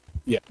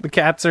 The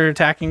cats are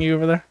attacking you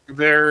over there.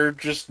 They're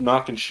just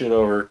knocking shit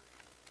over.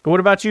 What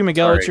about you,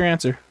 Miguel? Sorry. What's your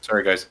answer?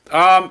 Sorry, guys.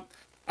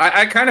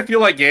 I kind of feel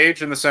like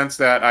Gage in the sense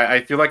that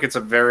I feel like it's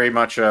a very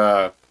much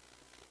a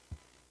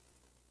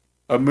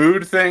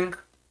mood thing.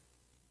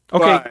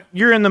 Okay, But-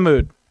 you're in the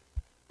mood.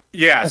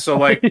 Yeah, so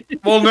like,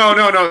 well,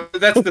 no.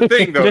 That's the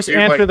thing, though. Just dude.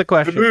 answer Like, the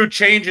question. The mood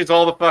changes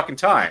all the fucking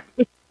time.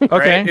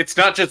 Okay. Right? It's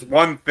not just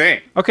one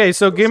thing. Okay,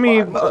 so give me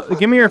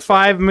your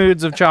 5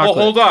 moods of Well,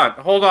 chocolate.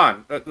 hold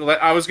on.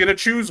 I was gonna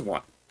choose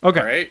one. Okay.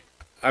 All right.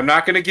 I'm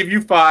not going to give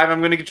you 5. I'm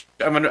going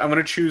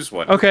to choose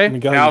one. Okay.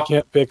 Miguel, Now- you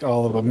can't pick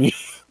all of them.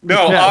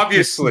 No, Yeah.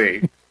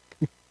 obviously.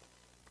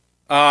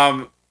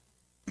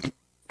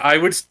 I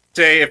would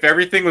say if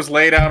everything was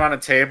laid out on a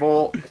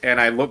table and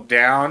I looked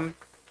down.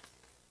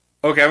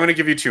 Okay, I'm going to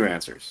give you 2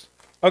 answers.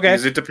 Okay.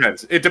 Because it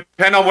depends. It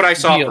depends on what I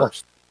saw Deal.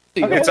 first.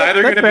 Okay, It's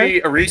either that's going to fair.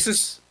 be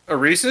a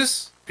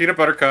Reese's peanut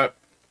butter cup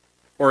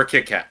or a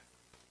Kit Kat.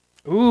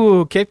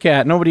 Ooh, Kit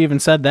Kat. Nobody even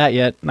said that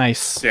yet.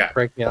 Nice. Yeah.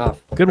 Break me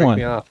off. Good Break one.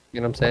 me off. You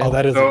know what I'm saying? Oh,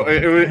 that is. So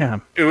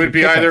Damn. it would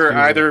be Kit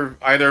Kat's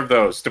either of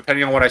those,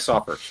 depending on what I saw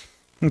first.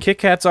 And Kit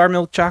Kats are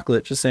milk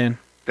chocolate. Just saying.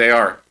 They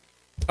are.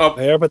 Oh,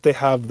 They are, but they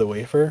have the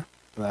wafer.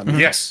 That makes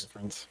Yes. a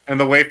difference. and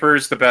the wafer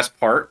is the best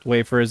part.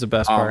 Wafer is the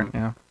best part.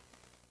 Yeah.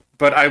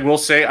 But I will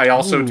say I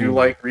also do Ooh.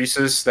 like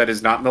Reese's that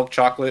is not milk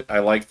chocolate. I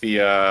like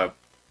the I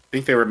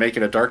think they were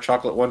making a dark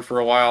chocolate one for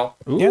a while.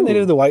 Yeah, and they Ooh.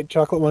 did the white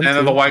chocolate one. And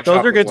then too. the white Those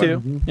chocolate are good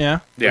one. too. Yeah.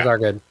 Those Yeah. are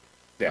good.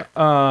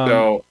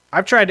 So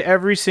I've tried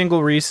every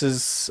single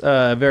Reese's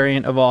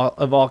variant of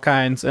all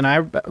kinds, and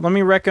let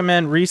me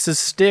recommend Reese's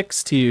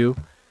Sticks to you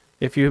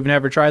if you've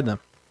never tried them.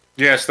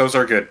 yes, those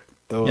are good.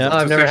 Those Yeah. Oh,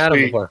 I've never had them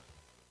essentially- before.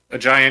 A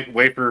giant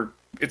wafer.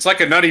 It's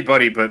like a Nutty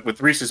Buddy, but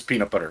with Reese's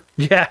peanut butter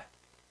Yeah.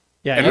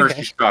 Yeah. and you-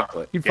 Hershey's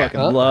chocolate. You'd Yeah. fucking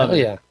Oh, love hell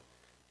it. yeah.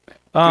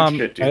 Good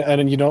shit, dude.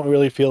 and you don't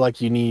really feel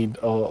like you need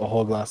a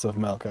whole glass of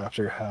milk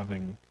after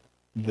having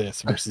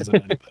this versus a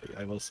Nutty Buddy,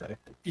 I will say.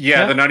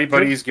 Yeah, Yeah. the Nutty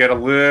Buddies get a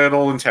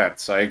little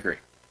intense. I agree.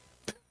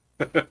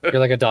 You're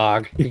like a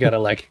dog. You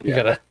gotta you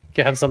gotta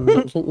have some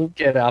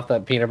get off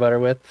that peanut butter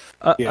with.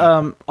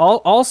 Yeah.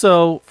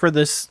 Also for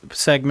this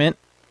segment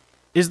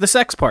is the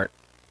sex part.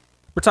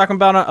 We're talking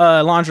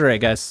about lingerie,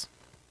 guys.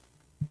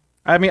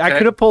 I mean, I Okay.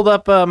 could have pulled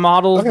up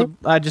models. Okay.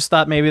 I just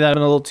thought maybe that would be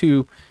a little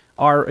too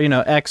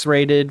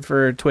X-rated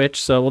for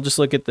Twitch. So we'll just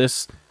look at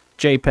this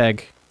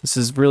JPEG. This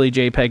is really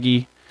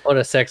JPEG-y, What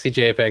a sexy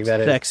JPEG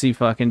that is. sexy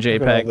fucking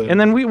at all JPEG. the- And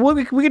then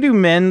we could do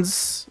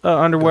men's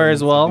underwear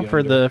as Men's well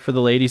of the for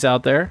the ladies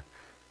out there.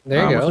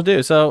 There Which you we'll go.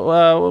 do.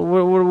 So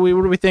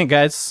what do we think,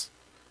 guys?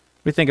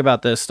 What do we think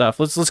about this stuff?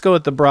 Let's go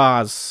with the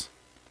bras.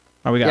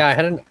 Oh, we got Yeah,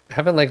 I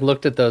haven't like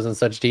looked at those in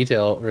such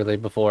detail really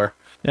before.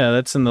 Yeah,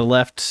 that's in the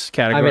left I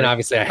category. mean,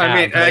 obviously I have. I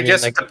mean, but I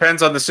guess like, it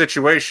depends on the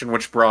situation,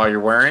 which bra you're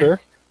wearing. Sure.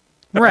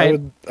 right.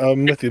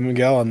 I'm with you,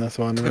 Miguel, on this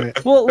one.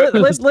 Right. Well,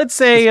 let's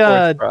say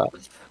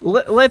sports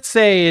bra. let's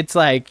say it's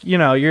like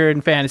you're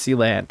in fantasy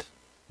land.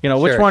 Which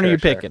Sure, one are sure, you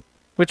sure. picking?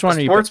 Which one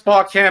are you? Sports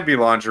bra can't be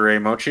lingerie,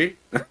 Mochi.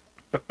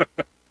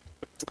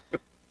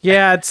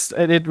 Yeah,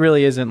 it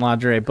really isn't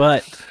lingerie,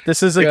 but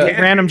this is a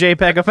Yeah. random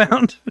JPEG I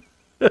found.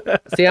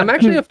 See, I'm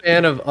actually a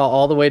fan of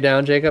all the way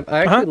down, Jacob. I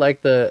actually Uh-huh.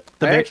 like the.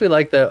 I big- actually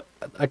like the.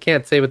 I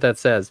can't say what that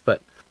says,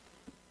 but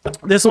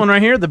This one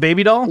right here, the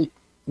baby doll.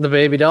 the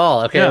baby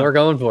doll. Okay, Yeah. we're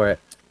going for it.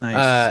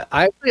 Nice.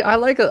 I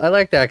like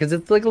that because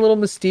it's like a little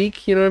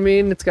mystique. You know what I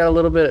mean? It's got a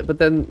little bit, but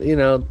then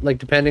like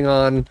depending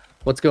on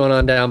what's going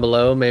on down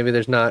below, maybe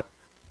there's not,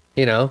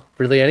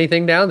 really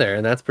anything down there,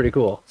 and that's pretty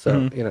cool. So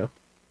Mhm.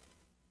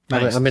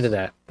 Nice. I'm into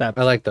that. That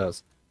I like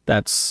those.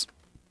 that's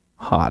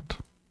hot.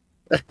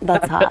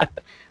 That's hot.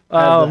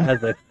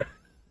 As a-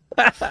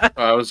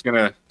 I was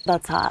gonna.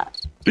 That's hot.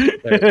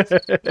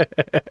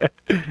 The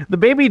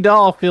baby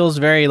doll feels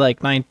very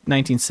like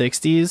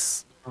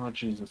 1960s. Oh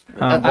Jesus.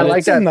 I But like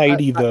It's a that.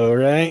 90 though,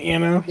 right?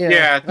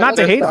 Yeah, Not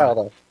to that hate on style, it.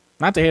 though.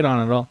 Not to hate on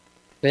it at all.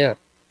 Yeah.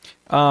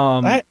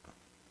 I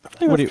think What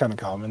do that's you- kind of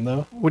common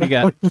though. What do you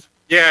got?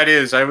 Yeah, it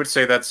is. I would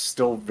say that's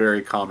still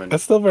very common.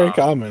 That's still very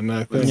common,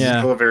 I think. It's Yeah.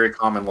 still a very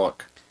common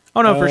look.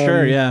 Oh no, for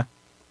sure. Um, Yeah.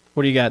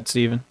 What do you got,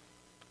 Steven?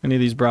 Any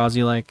of these bras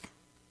you like?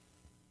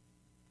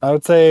 I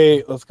would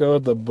say let's go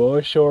with the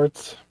boy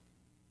shorts.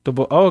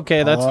 Oh,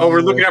 okay, that's Oh,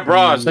 we're looking at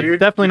bras, that's dude.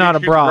 definitely You not a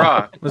didn't choose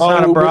bra. It's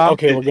not a bra.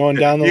 Okay, we're going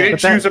down the You line.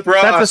 didn't that- choose a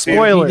bra. that's a dude.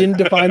 spoiler. You didn't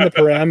define the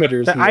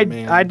parameters. That- here,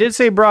 man. I did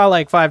say bra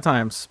like 5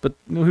 times, but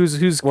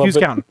who's Well, but-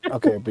 counting?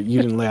 Okay, but you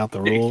didn't lay out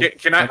the rules.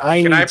 Can I- And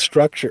I can need I-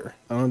 structure.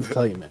 I want to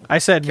tell you, man. I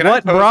said, Can I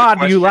what pose a bra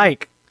do you question?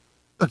 like?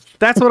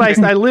 That's what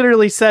I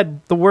literally said.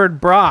 The word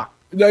bra.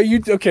 No,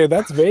 you okay?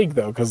 That's vague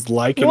though, because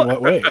like in What?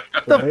 what way?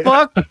 The right?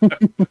 fuck?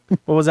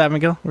 What was that,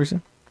 Miguel? What were you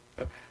saying?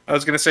 I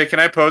was gonna say, can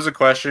I pose a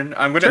question?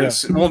 I'm gonna.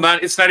 Sure. Well,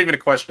 not. It's not even a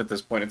question at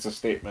this point. It's a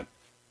statement.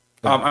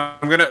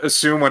 I'm gonna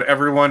assume what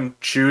everyone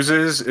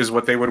chooses is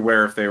what they would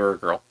wear if they were a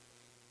girl.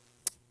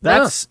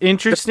 That's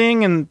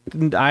interesting, and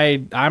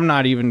I'm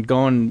not even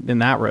going in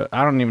that route.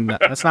 I don't even.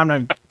 That's not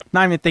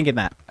even thinking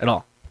that at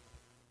all.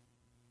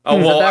 Oh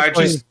At well, that I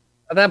point- just.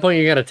 At that point,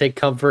 you got to take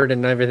comfort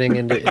and everything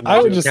into.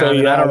 I would just say, account,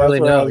 and yeah, I don't that's really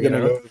where I know. was You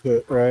gonna know? go with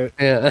it, right?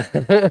 Yeah.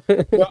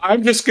 Well,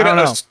 I'm just I don't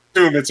gonna know.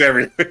 assume it's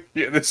everything.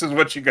 Yeah, this is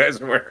what you guys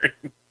are wearing.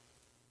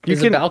 You Is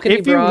a can, balcony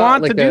if you bra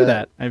want to like do a-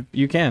 that,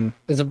 you can.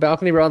 Is a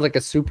balcony bra like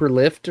a super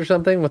lift or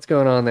something? What's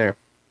going on there?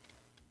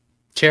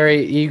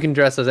 Cherry, you can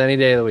dress us any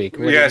day of the week.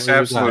 Yes, do you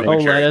got? absolutely. Oh,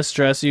 Cherry. let us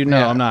dress you. No,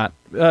 Yeah. I'm not.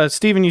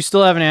 Steven, you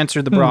still haven't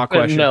answered the bra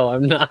question. No,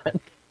 I'm not.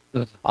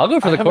 I'll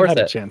go for I the haven't had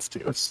a corset. chance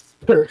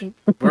to.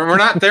 We're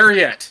not there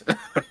yet.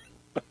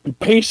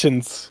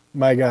 Patience,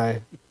 my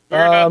guy.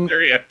 We're not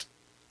there yet.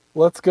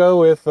 Let's go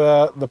with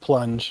the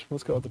plunge.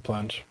 Let's go with the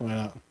plunge. Why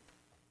not?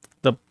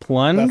 The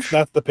plunge?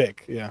 That's the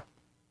pick. Yeah.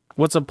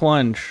 What's a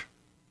plunge?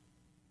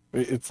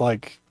 It's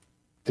like,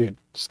 dude,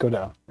 just go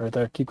down right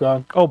there. Keep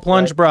going. Oh,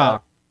 plunge Right, bra.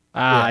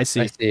 yeah. I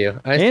see. I see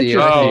you. I see you. I see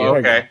Interesting. you. Oh,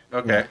 okay,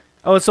 okay.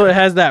 Oh, so it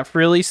has that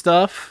frilly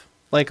stuff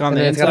like on And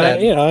the then it's got inside.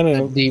 that- You know, I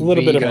know, a deep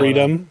little bit V of going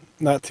freedom,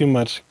 not too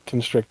much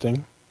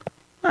constricting.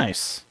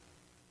 Nice.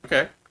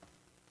 Okay.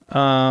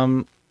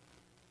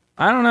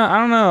 I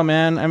don't know,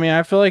 man. I mean,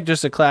 I feel like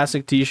just a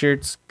classic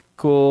t-shirt's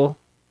cool,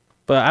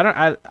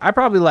 but I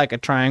probably like a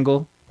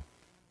triangle.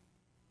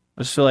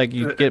 I just feel like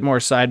you get more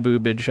side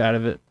boobage out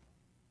of it.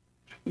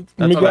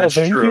 Miguel, that's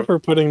thank true. you for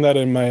putting that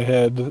in my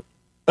head.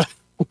 I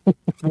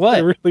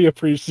What? really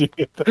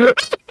appreciate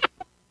that.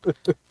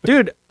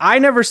 Dude, I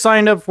never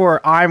signed up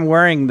for I'm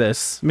wearing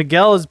this.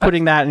 Miguel is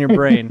putting that in your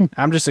brain.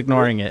 I'm just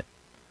ignoring it.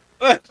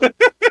 Yeah,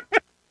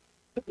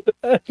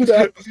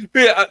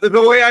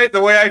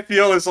 the way I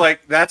feel is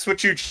like that's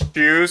what you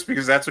choose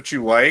because that's what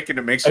you like, and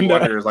it makes you I know.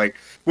 wonder like,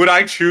 would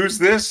I choose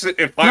this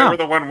if I No. were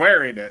the one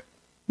wearing it?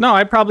 No,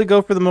 I'd probably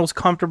go for the most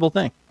comfortable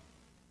thing.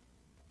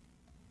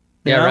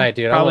 You Yeah, know? right,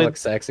 dude. I Probably, want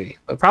to look sexy.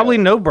 Let's probably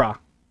go. no bra.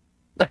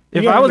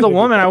 If I was a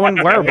woman, I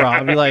wouldn't wear a bra.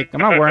 I'd be like,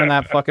 I'm not wearing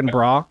that fucking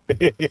bra.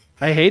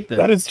 I hate this.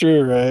 That is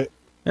true, right?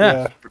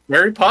 Yeah.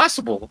 Very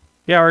possible.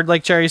 Yeah, or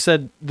like Cherry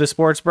said, the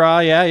sports bra.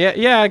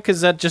 Yeah,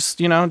 because that just,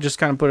 just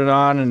kind of put it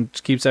on and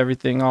just keeps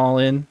everything all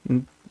in.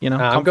 And,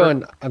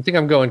 comfort. I think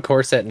I'm going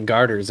corset and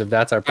garters if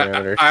that's our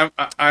parameter. I'm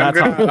That's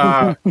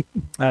gonna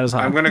That is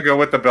hot. I'm gonna go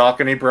with the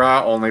balcony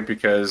bra only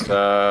because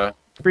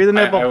Free the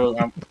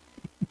nipple.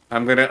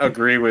 I'm gonna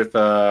agree with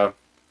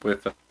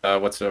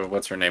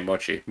what's her name,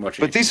 Mochi.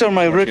 But these are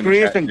my Mochi in the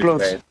chat recreation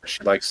clothes. today.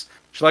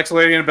 She likes a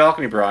lady in a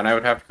balcony bra, and I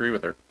would have to agree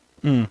with her.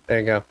 There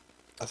you go.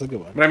 That's a good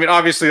one. But I mean,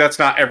 obviously, that's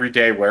not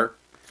everyday wear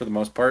for the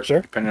most part. Sure.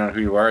 Depending on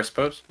who you are, I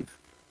suppose.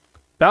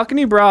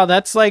 Balcony bra,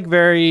 that's like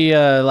very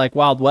like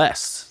Wild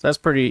West. That's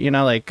pretty,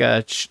 like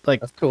That's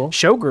cool.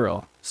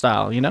 showgirl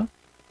style,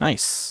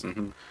 Nice.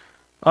 Mm-hmm.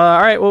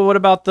 All right. Well, what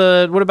about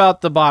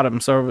the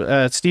bottom?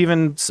 So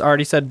Steven's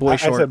already said boy I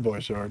short. said boy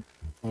short.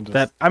 I'll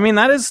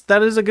just-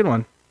 that is a good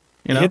one.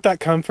 you hit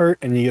that comfort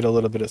and you get a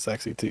little bit of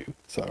sexy too.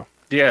 So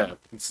Yeah.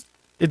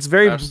 It's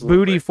very Absolutely.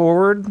 booty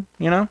forward.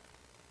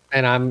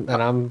 And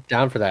I'm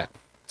down for that.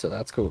 So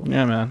that's cool.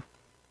 Yeah, man.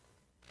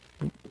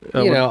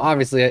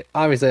 Obviously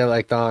I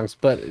like thongs,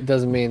 but it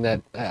doesn't mean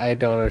that I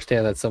don't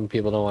understand that some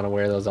people don't want to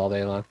wear those all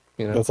day long.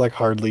 that's like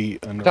hardly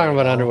underwear. Talking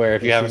about at all. underwear,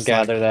 if you It's haven't just like,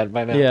 gathered that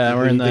by now. Yeah,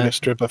 we're in you take a the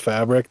strip of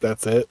fabric.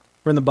 That's it.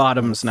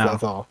 bottoms now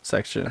That's all.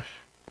 section.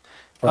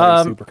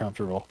 Probably super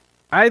comfortable.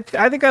 I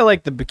think I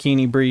like the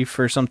bikini brief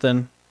or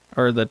something,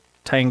 or the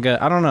tanga.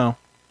 I don't know.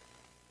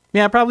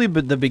 Yeah, probably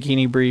the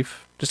bikini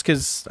brief, just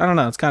because I don't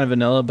know. It's kind of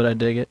vanilla, but I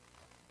dig it.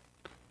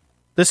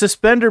 The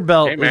suspender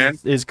belt Hey, man.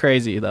 is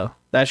crazy though.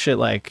 That shit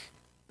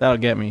that'll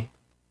get me.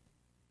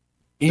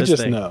 You this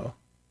just thing. know.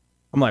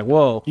 I'm like,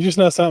 whoa. You just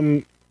know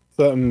something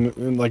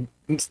like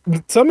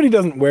somebody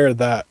doesn't wear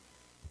that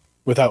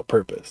without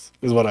purpose.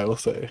 Is what I will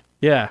say.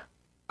 Yeah,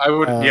 I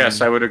would.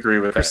 Yes, I would agree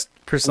with that.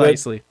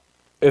 precisely.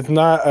 It's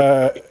not.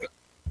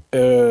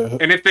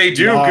 And if they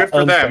do, Not good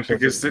for them unspecial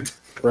because thing.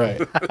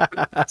 Right.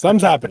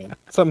 Something's happening.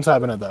 Something's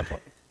happening at that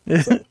point.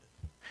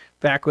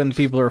 Back when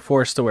people were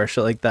forced to wear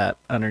shit like that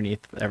underneath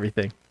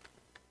everything.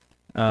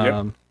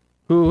 Yep.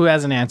 Who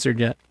hasn't answered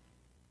yet?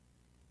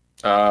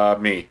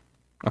 me.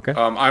 Okay.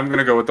 I'm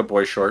gonna go with the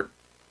boy short.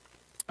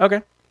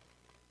 Okay.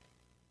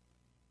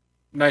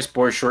 Nice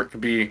boy short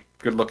could be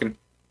good looking.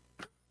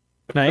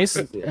 Nice.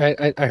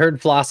 I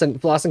heard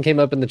Flossin came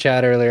up in the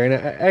chat earlier, and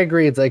I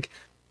agree. It's like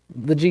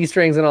the G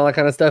strings and all that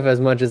kind of stuff. As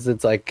much as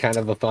it's like kind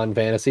of a fun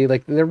fantasy,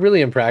 like they're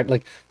really impractical.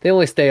 Like they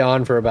only stay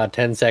on for about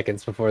 10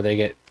 seconds before they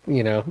get,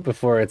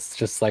 before it's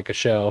just like a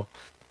show.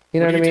 You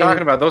know What what, are you I mean?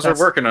 talking about? Those are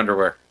working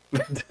underwear.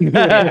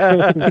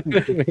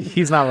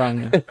 He's not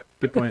wrong. Man.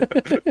 Good point.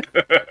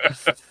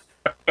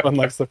 One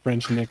likes the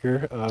French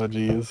knicker. Oh,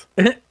 geez.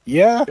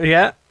 Yeah,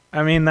 Yeah.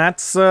 I mean,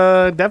 that's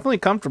definitely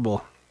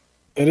comfortable.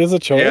 it is a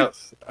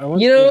choice. Yeah. I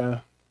want,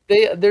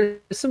 There's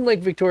some like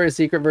Victoria's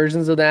Secret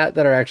versions of that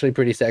are actually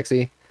pretty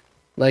sexy.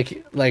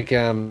 Like they've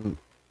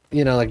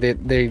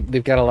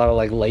got a lot of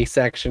like lace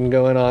action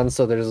going on,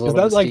 so there's a Is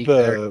little that like mystique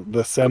there.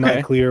 the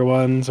semi-clear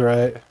ones,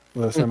 right?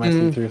 The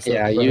semi-see-through stuff.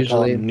 Yeah, what they call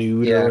usually,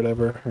 nude yeah. or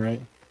whatever, right?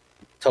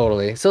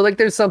 Totally. So like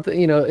there's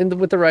something,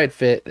 with the right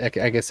fit, I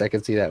guess I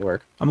can see that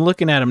work. I'm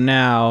looking at him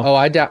now. Oh,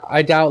 I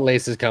doubt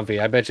lace is comfy.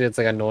 I bet you it's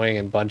like annoying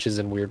in bunches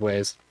in weird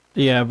ways.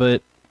 Yeah,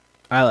 but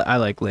I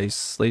like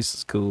lace. Lace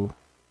is cool.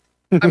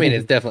 I mean,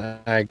 it's definitely,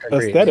 I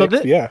agree. Aesthetics,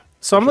 So thi- yeah.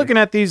 So I'm looking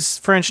at these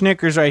French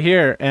knickers right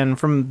here, and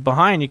from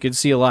behind you could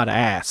see a lot of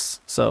ass.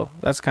 So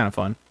that's kind of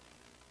fun.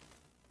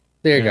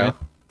 There you Yeah. go.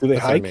 Do they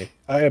That's what I hike? mean.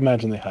 I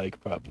imagine they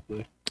hike,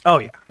 probably. Oh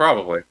yeah.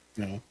 Probably.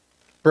 Yeah.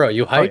 Bro,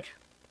 you hike?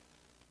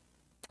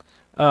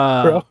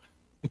 Bro.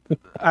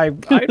 I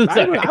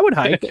would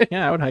hike.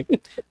 Yeah, I would hike.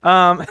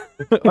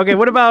 Okay,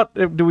 what about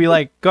do we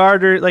like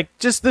garter? Like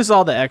just this is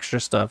all the extra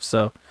stuff.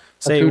 So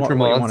say what you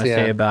Accoutrements, want to yeah.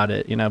 say about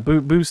it. You know, I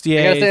gotta say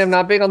bustier. I'm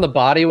not big on the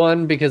body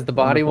one because the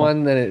body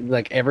Wonderful. one, then it,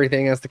 like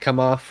everything has to come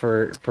off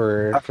for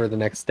the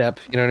next step.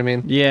 You know what I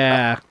mean?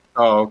 Yeah,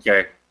 Oh,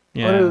 okay.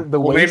 yeah. The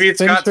Well, maybe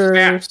waist it's got cincher-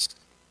 snaps.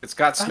 It's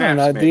got I don't snaps.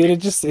 know, maybe. dude. It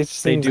just They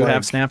seems do like,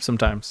 have snaps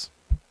sometimes.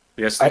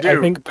 Yes, they I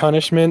do. think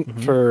punishment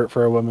Mm-hmm.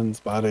 for a woman's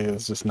body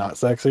is just not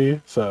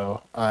sexy.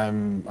 So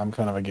I'm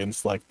kind of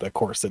against like the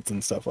corsets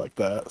and stuff like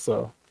that.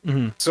 So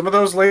Some of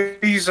those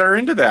ladies are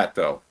into that,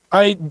 though.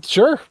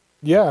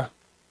 yeah,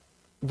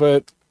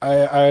 but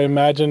I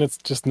imagine it's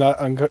just not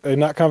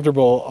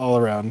comfortable all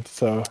around.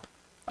 So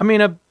I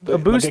mean, a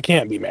like, boost it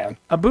can't be, man.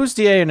 a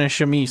bustier and a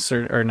chemise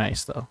are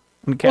nice though.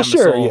 And Well,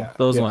 sure, camisole, yeah,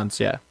 those yeah. ones,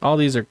 yeah. All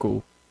these are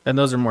cool, and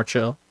those are more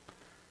chill.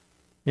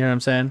 You know what I'm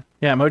saying?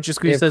 Yeah, Mochi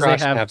Squeeze have says they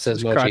crotch have snaps,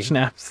 says crotch Mochi.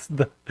 snaps.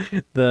 The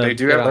They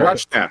do have yeah.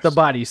 crotch snaps. the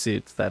body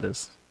suits, that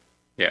is.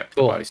 Yeah. the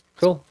Cool. bodies.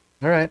 Cool.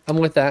 All right. I'm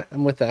with that.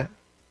 Like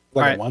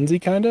Alright. a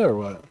onesie kind of or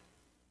what?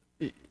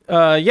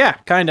 Yeah,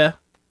 kinda.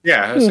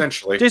 Yeah,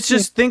 essentially.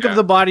 Just think Yeah. of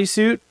the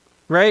bodysuit,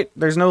 right?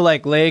 There's no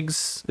like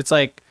legs. It's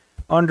like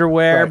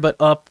underwear, Right. but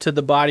up to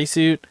the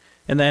bodysuit,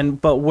 and then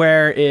but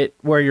where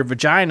your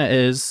vagina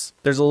is,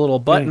 there's a little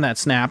button that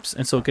snaps,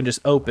 and so it can just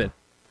open,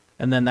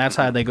 and then that's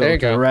how they go There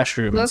to you the go.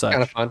 restroom and That's such.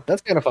 kind of fun.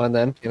 That's kind of fun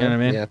then. You know what I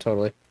mean? Yeah,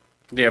 totally.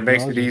 Yeah, it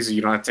makes it easy.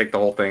 You don't have to take the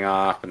whole thing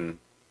off, and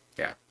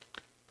yeah.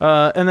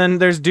 And then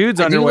there's dudes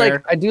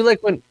underwear. I do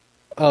like when.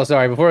 Oh,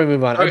 sorry. Before we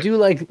move on, I Okay. do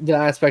like the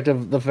aspect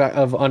of the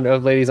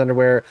of ladies'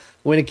 underwear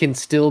when it can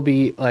still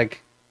be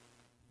like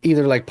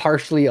either like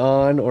partially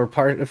on or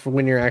part for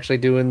when you're actually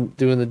doing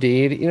the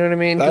deed. You know what I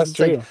mean? 'Cause That's it's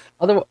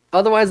like, true.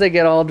 otherwise, they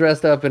get all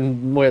dressed up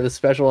and wear the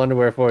special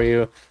underwear for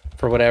you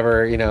for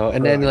whatever, you know,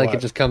 and then Right, like what?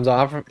 it just comes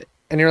off,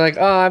 and you're like,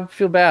 oh, I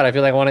feel bad. I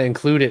feel like I want to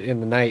include it in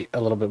the night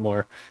a little bit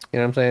more. You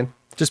know what I'm saying?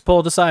 Just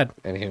pull it aside.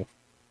 Anywho.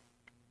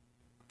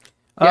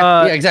 Yeah,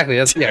 Uh, yeah, exactly.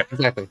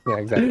 Exactly. Yeah,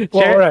 exactly.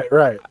 Well,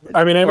 right.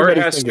 I mean, Or it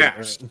everybody's has thinking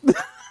it,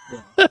 snaps.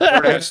 right?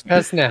 Or it has-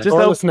 That's snap. Just Or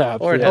the open-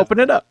 snaps. or yeah. Open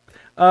it up.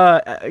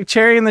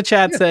 Cherry in the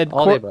chat said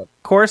all the above.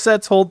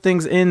 corsets hold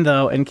things in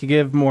though and can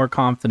give more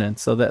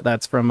confidence. So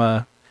that's from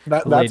That's a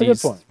good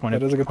lady's point. Point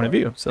That is a good of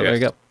view. So there you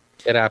Yes. go.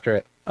 Get after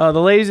it. The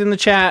ladies in the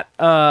chat.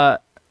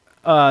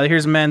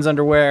 Here's men's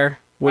underwear.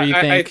 What do you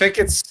think? I think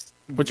it's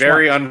Which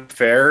very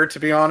unfair, to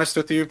be honest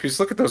with you, because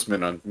look at those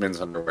men's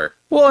underwear.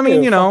 Well, I mean,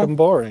 It's you know, fucking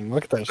boring.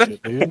 Look at that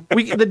shit, dude.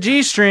 the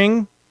G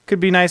string could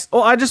be nice.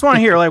 Oh, I just want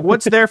to hear like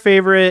what's their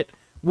favorite?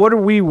 What do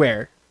we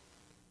wear?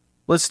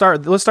 Let's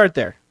start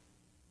there,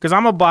 because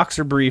I'm a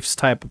boxer briefs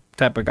type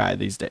of guy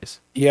these days.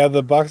 Yeah,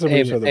 the boxer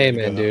briefs are the way to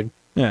Amen, go. dude.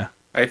 Yeah,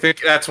 I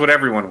think that's what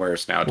everyone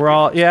wears now. we're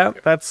all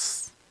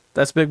That's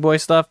big boy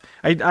stuff.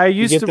 I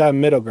You used get to that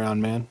middle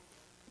ground, man.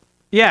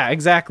 Yeah,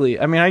 exactly.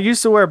 I mean, I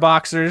used to wear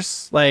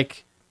boxers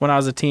like when I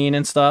was a teen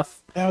and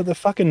stuff. Yeah, the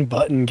fucking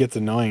button gets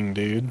annoying,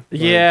 dude.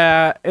 Like,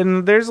 Yeah,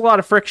 and there's a lot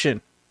of friction.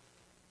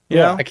 You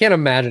Yeah. know? I can't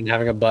imagine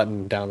having a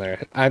button down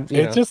there.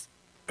 it's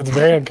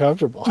very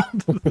uncomfortable.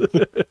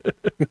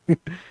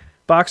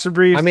 Boxer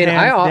briefs. I mean, I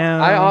hands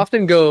down.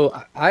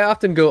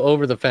 often go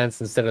over the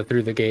fence instead of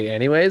through the gate,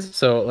 anyways.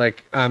 So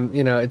like,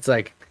 it's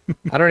like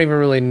I don't even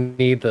really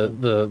need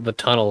the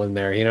tunnel in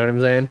there. You know what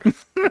I'm saying?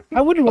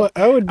 I would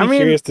be I mean-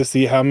 curious to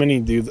see how many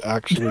dudes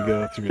actually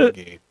go through the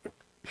gate,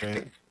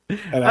 right?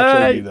 And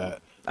actually do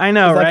that. I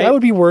know, 'Cause, like, right? I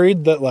would be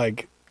worried that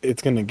like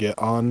it's gonna get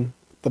on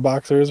the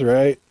boxers,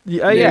 right?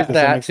 Yeah, To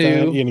that some extent,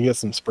 too. you're gonna get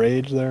some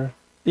sprayage there.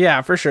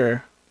 yeah, for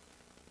sure.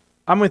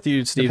 I'm with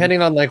you, Steve.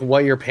 Depending on like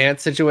what your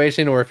pants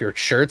situation or if your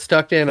shirt's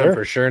tucked in, I'm Sure.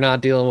 for sure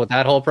not dealing with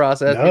that whole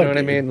process. No, you know what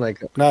I dude. mean?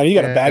 Like, No, you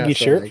got Yeah, a baggy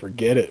so, shirt. like-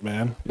 Forget it,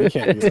 man. You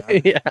can't do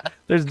that. yeah.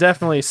 There's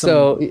definitely some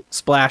So-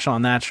 splash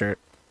on that shirt.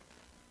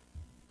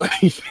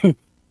 I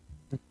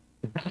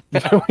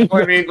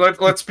mean,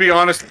 let's be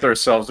honest with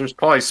ourselves. There's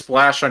probably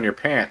splash on your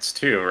pants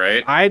too,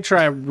 right? I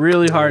try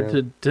really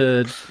hard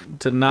to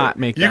not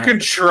make You that. can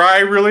try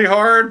really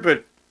hard,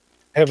 but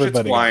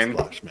Everybody got flying.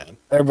 splash, man.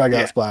 Everybody got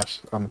Yeah. splash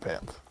on the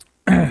pants.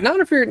 Not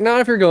if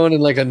you're going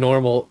in like a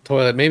normal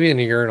toilet, maybe in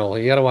a urinal.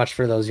 You got to watch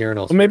for those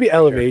urinals. Well, maybe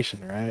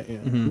elevation, right? Yeah.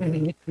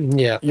 Mm-hmm.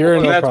 Yeah.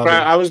 Urinal that's probably.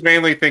 I was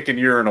mainly thinking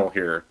urinal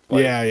here.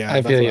 Like, yeah. I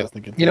That's feel what you. I was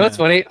thinking. You know what's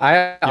funny?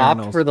 I opt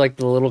Urinals. for like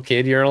the little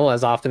kid urinal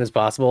as often as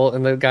possible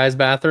in the guy's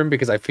bathroom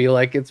because I feel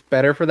like it's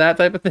better for that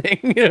type of thing.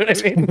 You know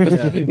what I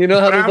mean? You know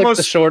how But I there's like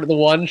almost- the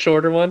one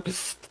shorter one.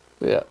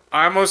 Yeah.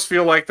 I almost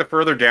feel like the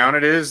further down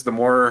it is, the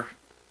more.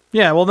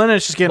 Yeah, well then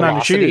it's just getting on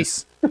your Velocity.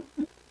 shoes.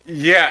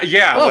 Yeah,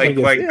 Oh, like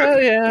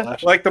yeah.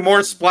 like the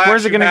more splash.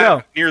 Where's it you gonna have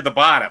go? near the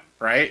bottom,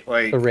 right?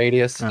 Like The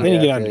radius. Then you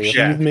get on your yeah, shoes,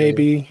 yeah.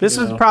 maybe. This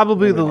you is know.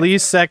 probably the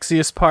least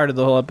sexiest part of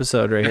the whole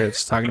episode right here.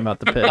 It's talking about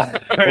the piss.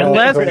 Well,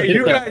 unless right.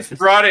 you guys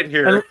brought it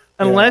here.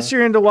 unless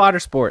you're into water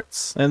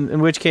sports, and in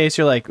which case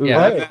you're like, ooh,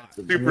 Yeah. That's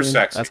super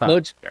sexy. that's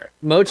hot.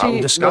 Mochi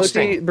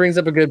disgusting. brings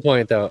up a good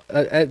point though.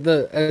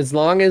 As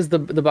long as the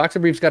boxer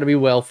brief's got to be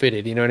well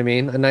fitted, you know what I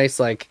mean? A nice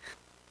like,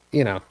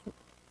 you know,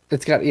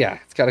 It's got yeah.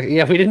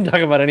 We didn't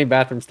talk about any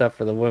bathroom stuff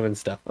for the women's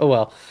stuff. Oh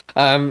well.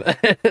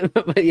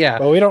 But yeah.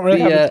 Well, we don't really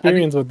have I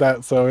experience with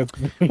that, so it's.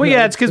 Well,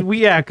 yeah, it's because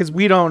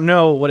we don't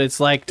know what it's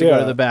like to go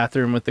to the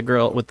bathroom with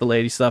the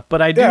lady stuff.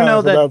 But I do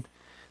know that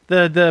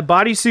the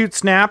bodysuit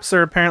snaps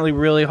are apparently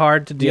really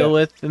hard to deal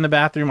with in the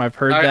bathroom. I've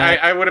heard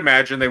that. I would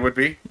imagine they would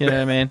be. You know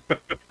what I mean?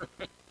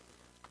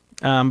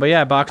 But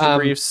yeah, boxer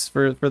briefs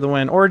for the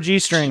win, or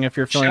G-string if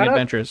you're feeling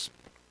adventurous.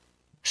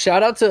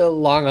 Shout out to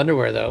long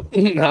underwear though.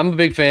 I'm a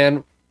big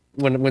fan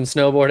when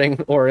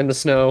snowboarding or in the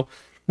snow.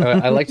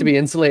 I like to be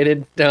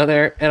insulated down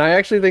there, and I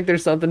actually think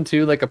there's something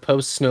to like a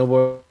post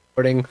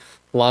snowboarding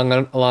long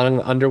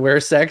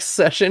underwear sex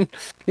session.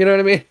 You know what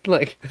I mean?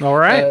 Like, all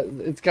right,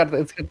 it's got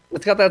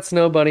that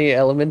snow bunny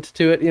element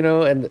to it, you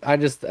know. And I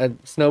just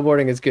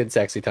snowboarding is good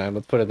sexy time.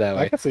 Let's put it that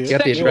way. I can see it. You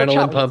got the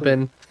adrenaline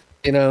pumping.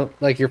 You know,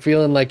 like you're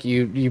feeling like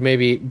you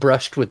maybe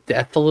brushed with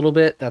death a little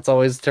bit. That's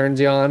always turns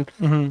you on.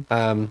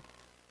 Mm-hmm.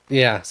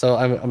 Yeah, so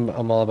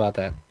I'm all about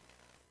that.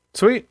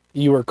 Sweet.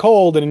 You were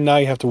cold, and now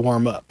you have to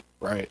warm up,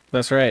 right?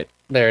 That's right.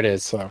 There it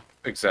is. So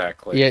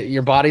exactly. Yeah,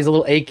 your body's a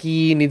little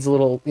achy, needs a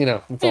little, you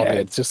know. It's all good.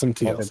 It's just some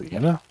TLC, you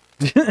know.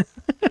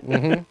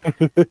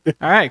 Mm-hmm.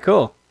 All right,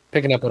 cool.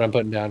 Picking up what I'm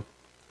putting down.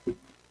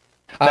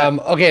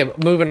 Okay,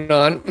 moving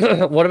on.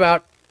 What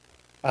about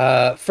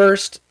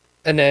first,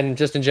 and then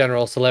just in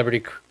general,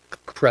 celebrity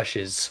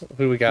crushes?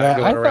 Who we got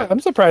going around? I'm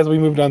surprised we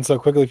moved on so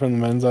quickly from the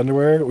men's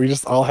underwear. We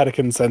just all had a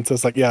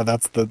consensus, like, yeah,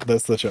 that's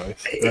the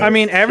choice. I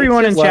mean,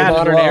 everyone in chat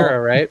modern era,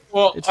 right?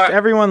 Well,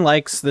 everyone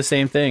likes the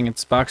same thing.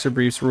 It's boxer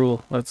briefs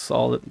rule. That's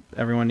all that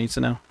everyone needs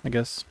to know, I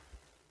guess.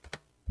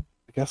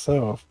 I guess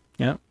so.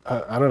 Yeah.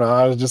 I don't know.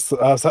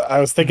 I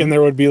was thinking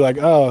there would be like,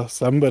 oh,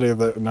 somebody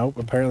that. Nope.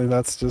 Apparently,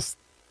 that's just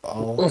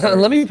all.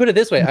 Let me put it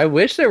this way: I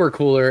wish there were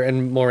cooler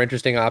and more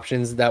interesting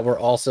options that were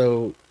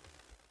also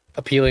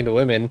appealing to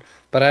women,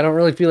 but I don't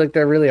really feel like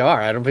there really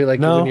are. I don't feel like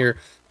when you're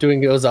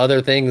doing those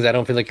other things, I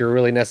don't feel like you're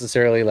really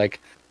necessarily like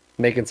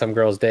making some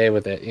girl's day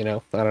with it. You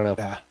know, I don't know.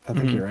 Yeah, I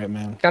think you're right,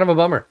 man. Kind of a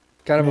bummer.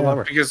 Kind of a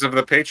bummer. Because of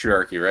the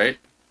patriarchy, right?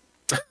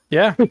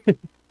 Yeah.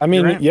 I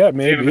mean, right. yeah, At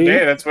the end of the maybe.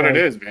 day, that's what it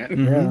is, man.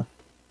 Mm-hmm.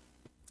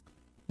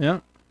 Yeah.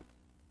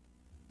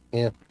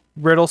 Yeah.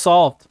 Riddle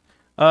solved.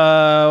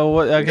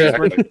 I guess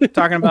we're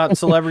talking about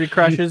celebrity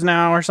crushes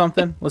now or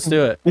something. Let's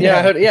do it.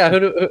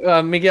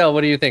 Yeah. Miguel,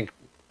 what do you think?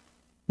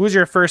 Who's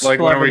your first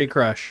celebrity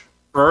crush?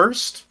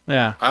 First?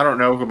 Yeah. I don't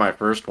know who my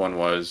first one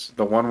was.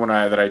 The one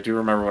that I do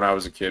remember when I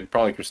was a kid,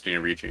 probably Christina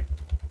Ricci.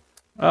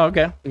 Oh,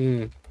 okay.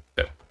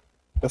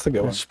 That's a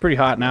good one. She's pretty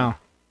hot now.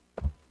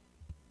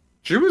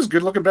 She was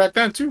good looking back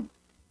then too.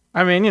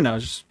 I mean, you know,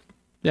 just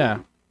yeah.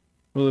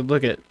 Well,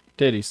 look at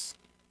titties.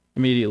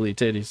 Immediately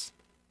titties.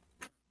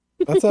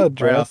 That's a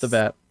dress. Right off the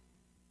bat.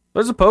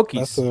 Those are pokies.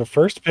 That's the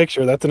first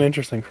picture. That's an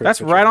interesting picture. That's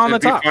right on the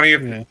It'd be top. funny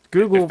if,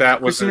 Google if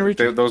that was Christina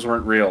Ricci. those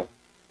weren't real.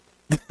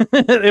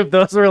 If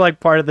those were like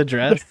part of the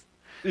dress.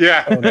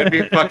 Yeah, that'd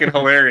be fucking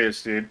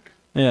hilarious, dude.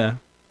 Yeah.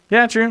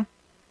 Yeah, true.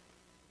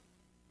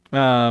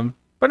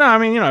 But no, I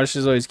mean, you know,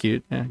 she's always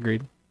cute. Yeah,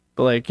 agreed.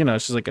 But like, you know,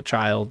 she's like a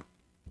child.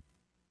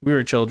 We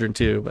were children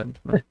too,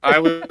 but I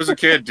was a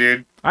kid,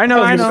 dude. I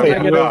know. I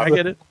saying,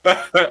 get it.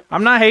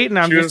 I'm not hating.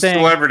 I'm She just was a saying.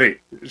 celebrity.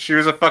 She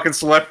was a fucking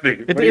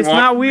celebrity. What do you It's want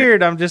not from me?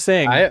 weird. I'm just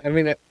saying. I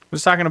mean, I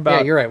was talking about.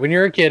 yeah, you're right. When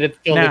you're a kid, it's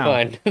totally Now.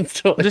 fine. It's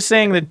totally I'm just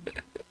saying that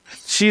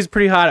she's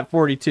pretty hot at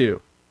 42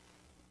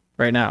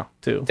 right now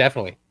too.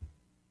 definitely.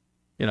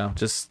 You know,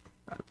 just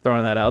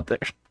throwing that out there.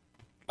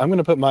 I'm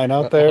gonna put mine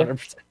out there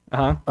 100%.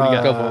 Uh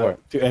huh. Go for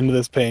it. to end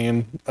this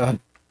pain.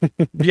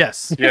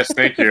 Yes. Yes,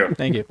 thank you.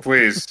 Thank you.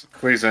 Please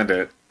end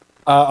it.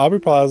 Aubrey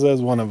Plaza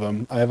is one of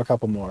them. I have a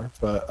couple more,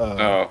 but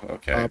Oh,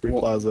 okay. Aubrey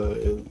Well, Plaza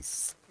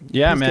is.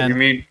 Yeah, you man.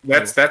 mean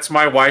that's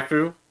my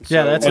waifu?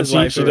 Yeah, that's And his she,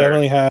 life. she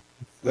definitely has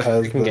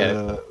can get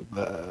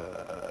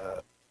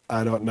the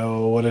I don't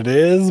know what it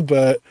is,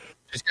 but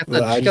She's got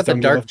I the just don't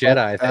dark give a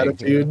fuck Jedi thing.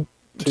 attitude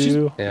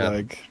too. Yeah.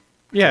 Like,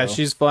 Yeah, so.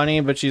 she's funny,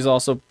 but she's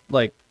also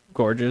like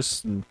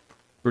gorgeous and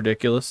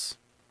ridiculous.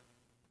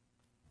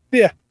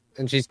 Yeah,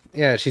 And she's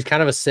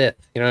kind of a Sith.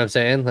 You know what I'm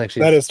saying? Like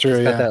she's that is true.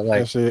 she's got Yeah, that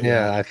like Actually,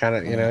 I kind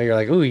of you're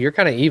like, ooh, you're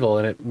kind of evil,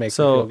 and it makes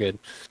me So- feel good.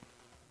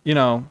 You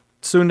know,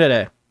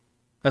 tsundere.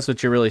 That's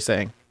what you're really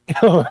saying.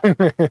 Yeah,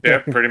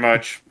 pretty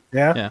much.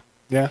 yeah.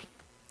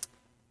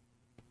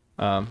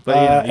 But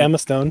yeah, Emma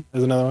Stone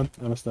is another one.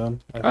 Emma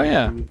Stone. I think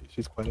yeah.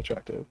 she's quite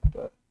attractive.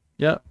 But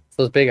yeah. It's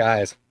those big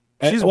eyes.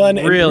 She's and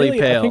really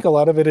pale. I think a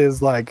lot of it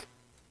is like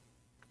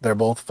they're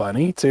both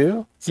funny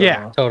too. So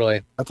Yeah.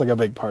 Totally. that's like a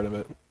big part of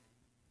it.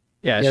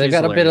 Yeah, Yeah, they've she's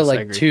got a bit of hilarious, I like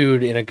agree.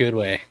 tude in a good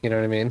way. You know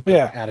what I mean?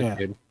 Yeah,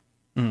 Attitude.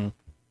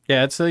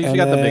 Yeah, it's she's And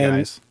got the big then-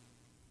 eyes.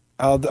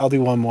 I'll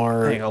do one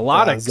more. Dang, a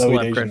lot of Zoe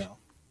celeb crush. Deschanel.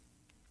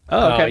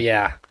 Oh, okay.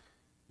 yeah.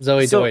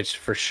 Zoe So- Deutsch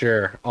for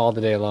sure, all the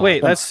day long.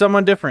 Wait, that's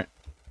someone different.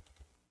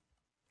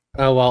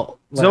 Oh well.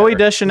 Zoe whatever.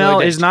 Deschanel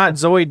Zoe is not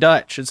Zoe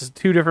Dutch. It's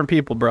two different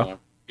people, bro.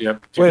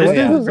 Yep. Wait, what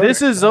Yeah. is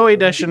This is Zoe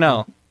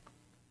Deschanel.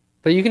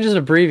 But you can just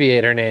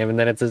abbreviate her name, and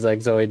then it says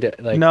like Zoe.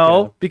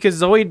 No, because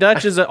Zoe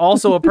Dutch is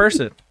also a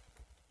person.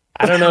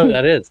 I don't know who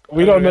that is.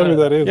 We don't know who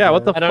that is. Yeah,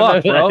 what the I don't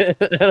fuck, bro? know.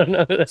 I don't know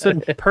who that It's a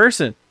is.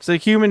 person. It's a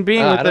human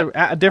being I with don't-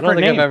 a different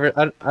I don't name.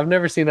 think I've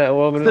never seen that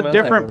woman. It's in a my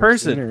different life.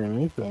 person. Or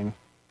anything.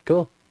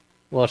 Cool.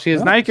 Well,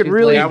 she's Now you could she's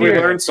really Yeah, we hear.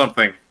 learned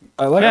something.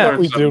 I like Yeah. that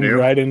we Something zoomed new.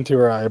 right into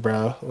her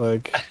eyebrow.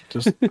 Like,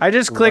 just I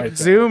just clicked Right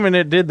there. zoom and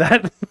it did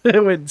that.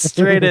 It went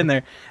straight in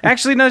there.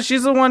 Actually, no,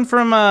 she's the one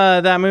from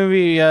that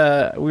movie.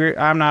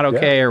 I'm Not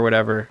Okay or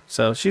whatever.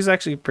 So she's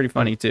actually pretty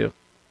funny too.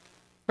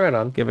 right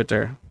on. Give it to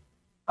her.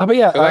 Oh, but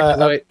yeah, Go back to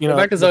Zoe, you know, go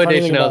back to the Zoe funny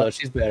thing Deschanel about- though.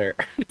 She's better.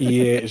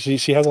 Yeah,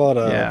 she has a lot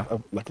of, Yeah.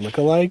 of like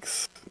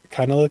lookalikes,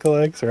 kind of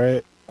lookalikes,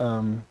 right?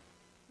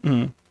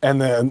 Mhm.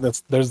 And then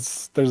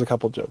there's a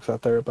couple jokes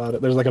out there about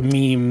it. There's like a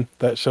meme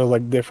that shows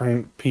like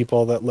different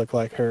people that look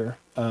like her.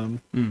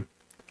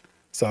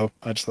 So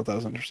I just thought that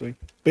was interesting.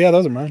 But yeah,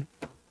 those are mine.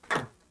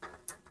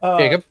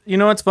 Jacob. You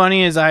know what's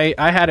funny is I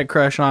had a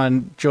crush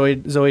on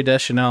Zoe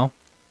Deschanel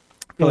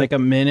for like a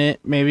minute,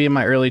 maybe in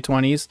my early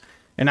 20s,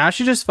 and now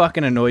she just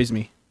fucking annoys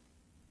me.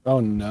 Oh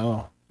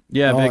no.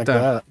 Yeah, I don't big like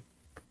time. that.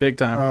 Big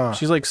time. Ah.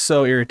 She's like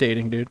so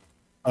irritating, dude.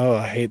 Oh,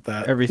 I hate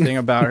that. Everything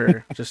about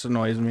her just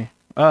annoys me.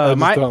 I just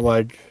My don't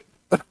like.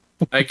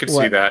 I could see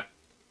What? that.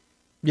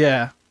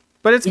 yeah,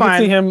 but it's You can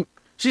see fine. him.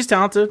 She's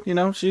talented, you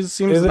know. She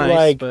seems Is it nice,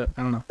 like- but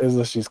I don't know.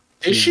 Is she's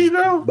Is she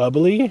though?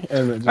 bubbly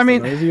and it just I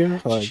mean, annoys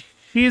you? Like,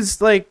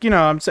 She's like, you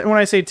know, when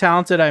I say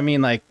talented, I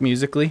mean like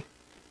musically.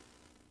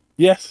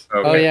 yes.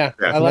 Okay. Oh yeah,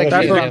 I like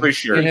That's him. what I'm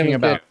sure. Him Thinking too.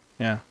 about,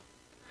 yeah.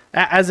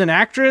 As an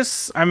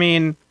actress, I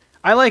mean,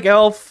 I like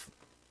Elf.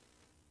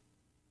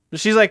 But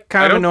she's like I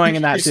kind of don't annoying think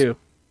in that she's- too.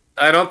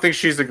 I don't think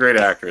she's a great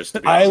actress.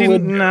 To be I honest.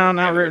 would- No,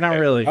 not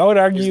really. I would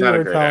She's argue not a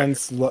her great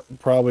talents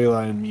probably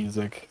lie in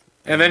music.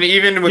 And then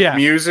even with Yeah.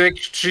 music,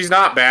 she's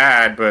not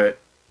bad, but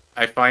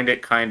I find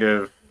it kind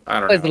of I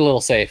don't Plays it a know.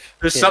 little safe.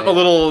 There's Yeah, something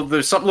yeah.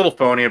 there's something a little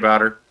phony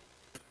about her.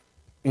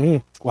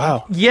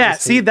 Wow. Yeah,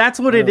 see, that's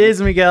what it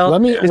is, Miguel.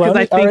 Let me. It's let because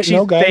me I think all right, she's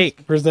no, guys,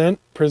 fake.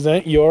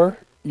 Present your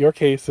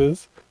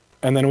cases,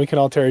 and then we can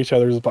all tear each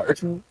other's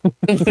apart.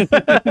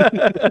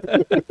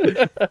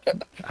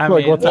 I Like,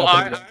 mean, what's Well,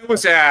 happening?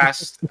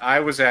 I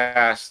was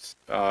asked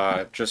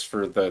just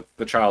for the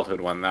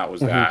childhood one. That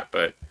was that,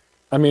 but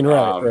I mean,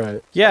 right,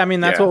 right. yeah, I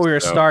mean that's yeah, what we were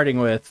so- starting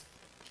with.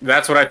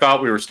 that's what I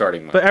thought we were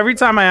starting with. But every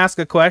time I ask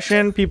a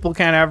question, people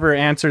can't ever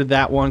answer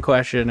that one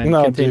question and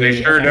No, continue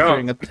they sure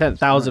answering don't.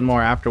 10,000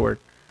 more afterward.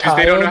 'Cause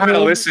they don't know how to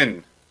Kyle,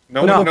 listen.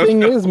 No No, one The knows.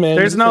 thing is, man,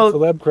 There's you no- said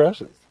celeb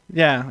crushes.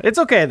 Yeah, it's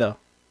okay though.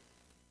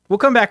 We'll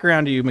come back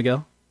around to you,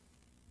 Miguel.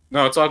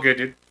 No, it's all good,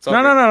 dude. It's all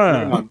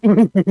No,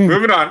 good. no.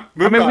 Moving on. I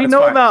Moving mean, on. we It's know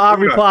fine. about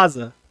Aubrey Moving on.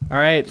 Plaza. All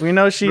right, we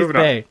know she's Moving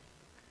on. Bay.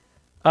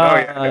 Oh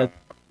yeah,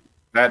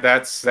 no.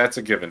 That's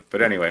a given.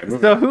 But anyway,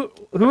 moving So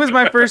on. who was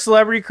my first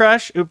celebrity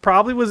crush? It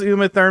probably was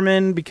Uma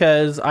Thurman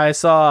because I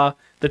saw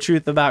The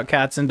Truth About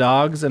Cats and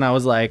Dogs and I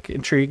was like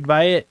intrigued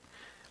by it.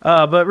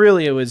 But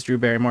really, it was Drew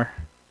Barrymore,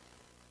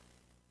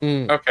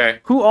 Okay.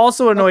 who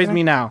also annoys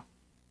me now,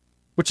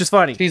 which is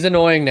funny. She's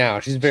annoying now.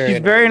 She's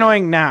very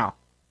annoying now,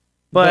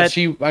 But but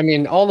she, I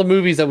mean, all the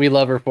movies that we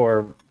love her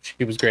for,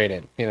 she was great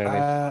in. You know what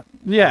I mean?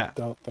 yeah,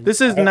 Don't think-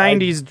 this is I-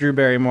 '90s Drew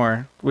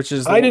Barrymore, which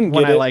is I didn't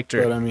when get I it, liked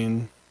her. but I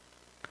mean,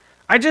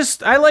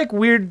 I like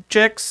weird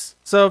chicks,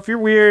 so if you're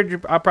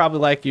weird, I'll probably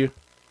like you.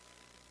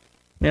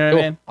 You know what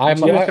I mean? I'm,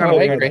 Yeah, I, kinda I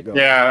weird. agree.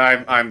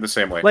 Yeah, I'm the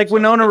same way. Like So-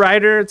 Winona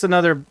Ryder, it's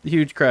another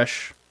huge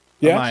crush. of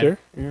yeah, mine. sure,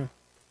 yeah, You know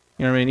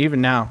what I mean? Even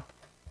now.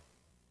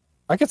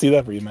 I can see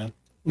that for you, man.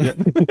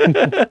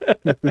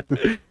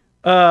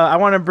 I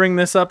want to bring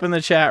this up in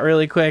the chat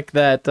really quick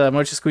that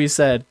Mocha Squeeze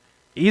said.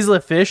 Isla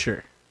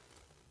Fisher.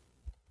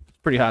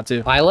 Pretty hot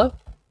too. Isla?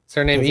 Is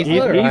her name Is it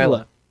Isla or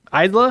Isla?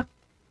 Isla?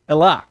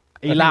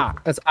 Ila.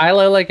 That's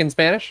Isla like in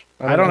Spanish?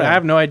 I don't. know. I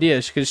have no idea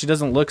because she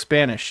doesn't look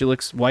Spanish. She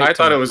looks white. I to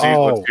thought me. it was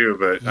Isla Oh, too,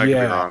 but I could be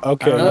Yeah. wrong.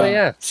 Okay. Oh,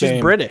 yeah. She's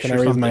Same. British Can or I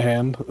raise my something.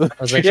 hand? I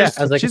was like, Yeah,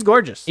 I was like, she's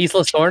gorgeous.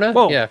 Isla Sorna?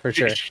 Whoa. Yeah, for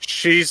sure.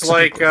 She's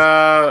like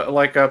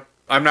a.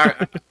 I'm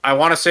not. I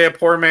want to say a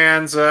poor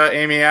man's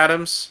Amy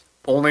Adams,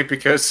 only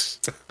because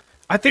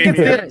I think Amy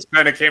it's. Adams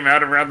kind of came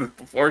out around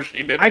before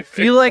she did. I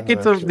feel like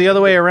it's the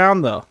other way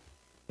around though.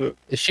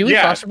 Is she with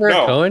Yeah, Sacha Baron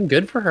no. Cohen?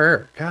 Good for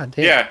her. God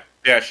damn.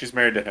 Yeah, she's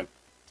married to him.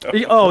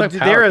 Oh, What a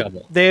power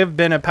couple. they've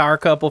been a power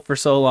couple for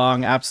so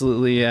long.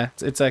 Absolutely, yeah.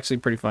 It's actually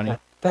pretty funny.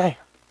 Dang.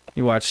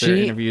 You watch their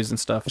She- interviews and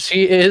stuff.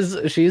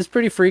 She's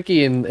pretty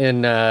freaky in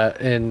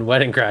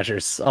Wedding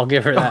Crashers. I'll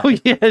give her that. Oh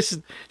yeah,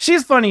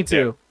 she's funny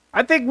too.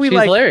 I think we She's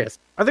like. hilarious.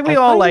 I think we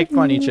all like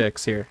funny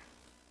chicks here.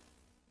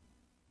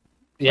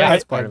 Yeah,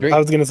 That's I part of agree. I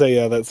was gonna say,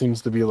 yeah, that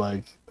seems to be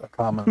like a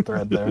common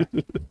thread there.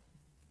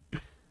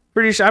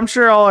 Pretty sure. I'm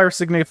sure all our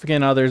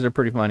significant others are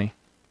pretty funny.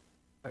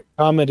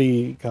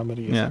 comedy.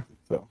 Is Yeah.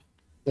 So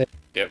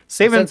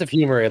Saving Sense of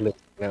humor, at least.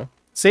 You know.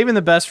 saving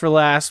the best for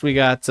last. We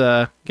got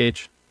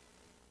Gage.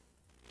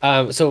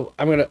 So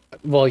I'm gonna.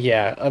 Well,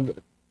 yeah.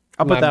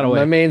 I'll put that away.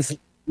 My main.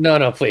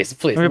 No, please.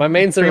 Let me My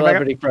main bring it back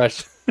up. celebrity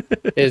crush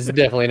is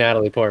definitely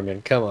Natalie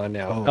Portman. Come on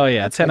now. Oh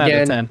yeah, 10 out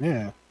of Again, 10.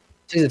 yeah.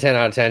 She's a 10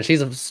 out of 10.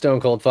 She's a stone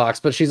cold fox,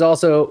 but she's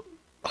also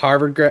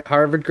Harvard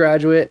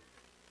graduate.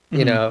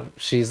 You know,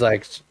 she's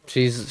like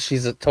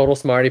She's a total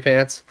smarty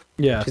pants.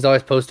 Yeah. She's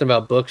always posting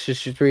about books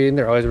she's reading.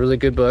 They're always really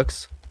good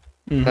books.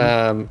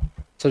 Mhm.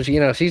 So she,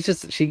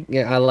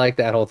 I like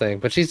that whole thing.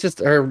 But she's just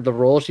the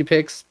role she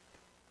picks,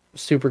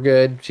 super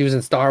good. She was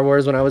in Star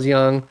Wars when I was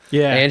young.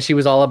 Yeah. And she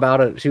was all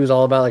about it. She was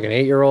all about like an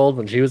 8-year-old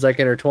when she was like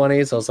in her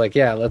 20s. So I was like,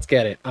 yeah, let's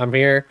get it. I'm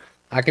here.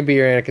 I can be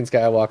your Anakin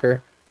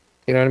Skywalker.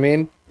 You know what I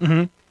mean?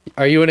 Mhm.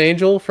 Are you an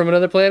angel from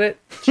another planet?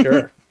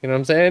 Sure. You know what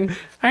I'm saying?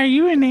 Are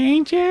you an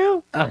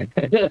angel?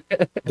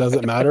 Does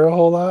it matter a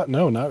whole lot?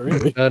 No, not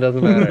really. No, it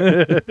doesn't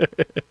matter.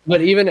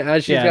 But even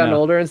as she's Yeah, gotten no.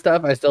 older and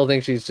stuff, I still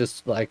think she's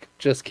just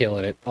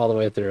killing it all the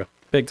way through.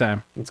 Big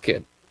time. It's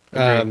good.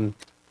 Agreed.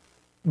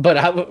 But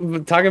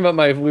talking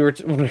about we were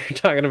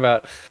talking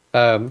about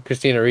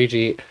Christina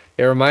Ricci.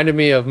 It reminded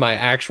me of my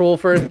actual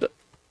first,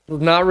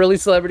 not really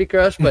celebrity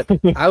crush, but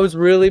I was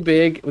really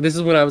big. This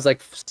is when I was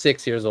like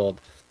 6 years old.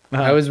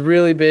 I was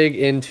really big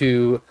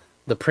into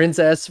the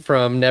princess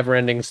from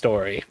Neverending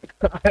Story.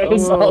 I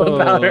was all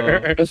about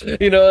her.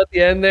 You know, at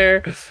the end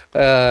there,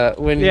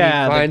 when he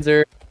finds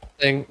her,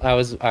 thing,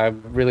 I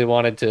really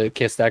wanted to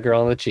kiss that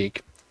girl on the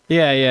cheek.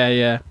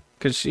 Yeah.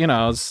 Because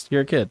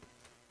you're a kid.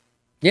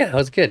 Yeah, I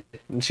was a kid,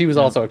 and she was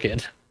also a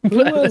kid. Who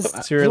was,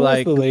 So you're who was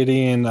like the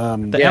lady in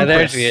the Yeah, there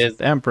Empress. she is.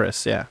 The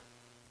Empress, yeah.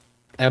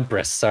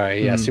 Empress.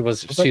 Sorry, yeah,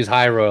 she's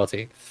high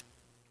royalty.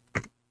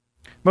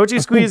 Mochi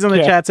Squeeze in the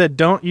Yeah. chat said,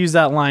 "Don't use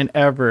that line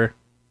ever."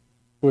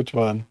 which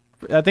one?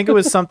 I think it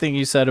was something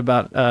you said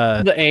about.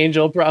 The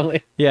angel,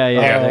 probably. Yeah.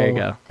 There you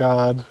go.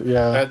 God,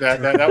 yeah.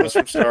 That was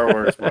from Star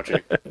Wars, Mochi.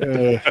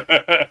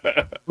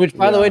 Which,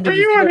 by the way, did Are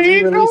you you see an they're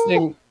angel?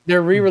 re-releasing?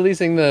 They're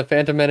re-releasing the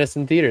Phantom Menace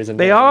in theaters, and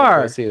They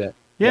are. Go see that.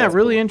 Yeah, That's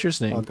really cool. I'll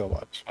interesting. go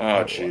watch.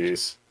 Oh,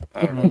 jeez.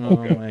 Oh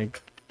my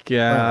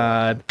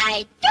god.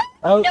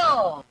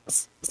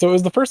 So it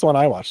was the first one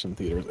I watched in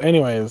theaters.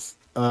 Anyways.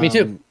 Me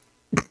too.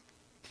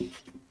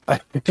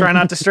 Try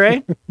not to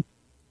stray.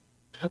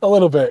 A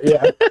little bit,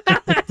 yeah.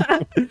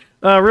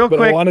 Real But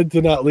I quick, wanted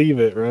to not leave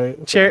it, right?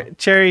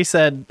 Cherry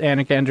said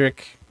Anna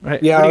Kendrick.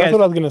 Right? Yeah, What do you that's guys-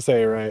 what I was gonna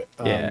say, right?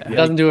 Yeah. It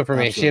doesn't do it for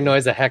me. She absolutely.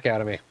 annoys the heck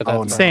out of me. But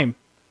Oh, that's no.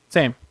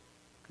 Same.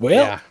 Well,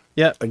 yeah.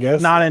 Yep. I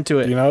guess Not into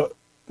it. You know,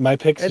 my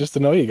pick's just to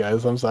know you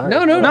guys. I'm sorry.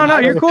 No,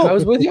 you're cool. I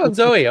was with you on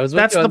Zoe.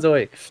 That's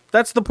Zoe.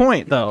 That's the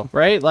point, though,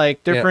 right?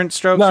 Like different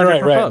strokes No, for right.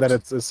 different folks.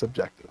 That it's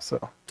subjective. So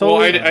Well,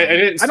 Totally. I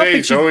didn't I don't say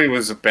think she- Zoe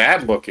was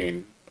bad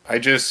looking. I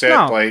just said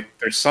No. like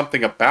there's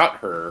something about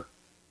her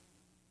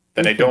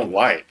that I don't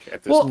like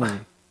at this Well,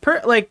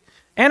 point. like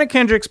Anna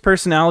Kendrick's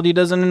personality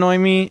doesn't annoy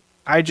me.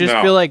 I just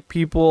No. feel like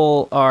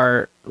people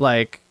are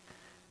like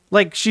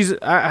she's.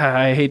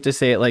 I hate to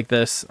say it like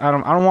this. I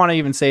don't want to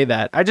even say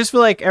that. I just feel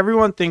like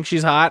everyone thinks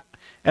she's hot,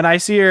 and I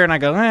see her and I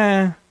go,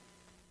 meh.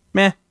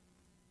 No, you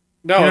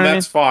know what I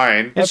that's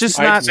fine. It's just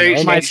I'd not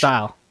say my she-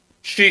 style.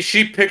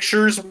 She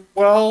pictures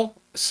well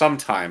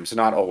sometimes,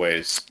 not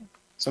always.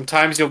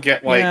 Sometimes you'll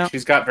get like Yeah.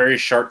 she's got very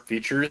sharp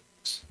features.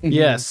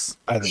 Yes.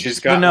 I think She's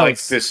The got like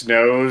nose. this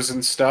nose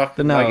and stuff.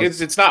 The Like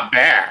nose. it's not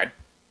bad.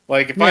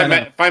 Like if Yeah, no.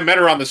 if I met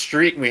her on the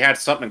street and we had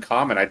something in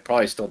common, I'd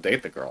probably still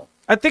date the girl.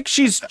 I think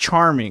she's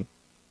charming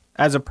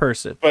as a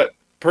person. But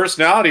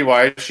personality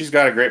wise, she's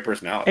got a great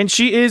personality. And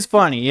she is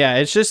funny, yeah.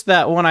 It's just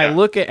that when I Yeah.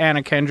 look at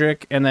Anna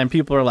Kendrick and then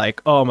people are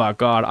like, oh my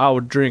God, I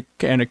would drink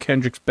Anna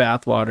Kendrick's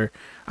bathwater.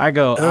 I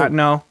go,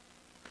 no,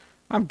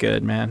 I'm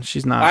good, man.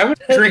 She's not. I would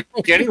drink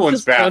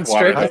anyone's Just going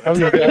straight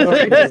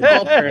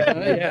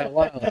bathwater. Yeah,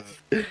 wow.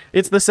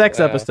 It's the sex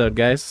episode,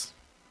 guys.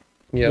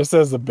 Yep. Just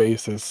as a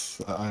basis,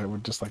 I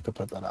would just like to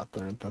put that out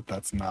there that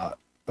that's not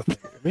a thing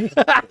for me.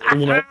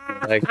 You know,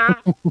 Like,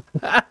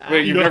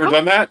 Wait, you've never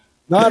done that?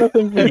 not a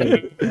thing for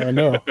me. I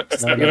know.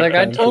 you're like,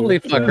 I'd totally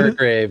fuck her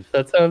grave.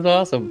 That sounds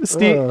awesome.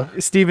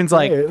 Steven's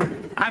like,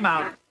 I'm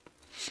out.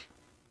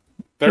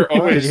 They're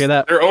always hear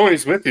that? they're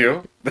always with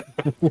you.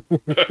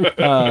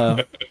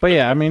 but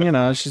yeah, I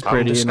mean, she's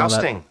pretty and all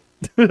that.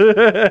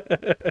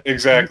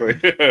 Exactly.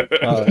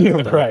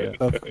 Right.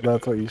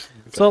 That's what you should say.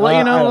 So,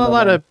 I a don't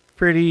lot know. of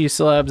pretty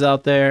celebs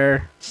out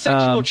there.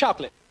 Sexual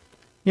chocolate.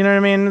 You know what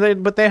I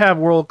mean? But they have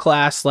world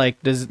class, like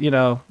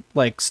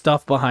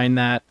stuff behind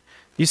that.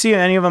 You see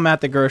any of them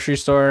at the grocery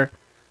store?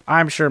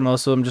 I'm sure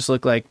most of them just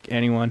look like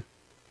anyone.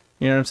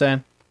 You know what I'm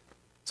saying?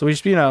 So we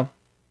just,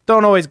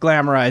 don't always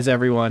glamorize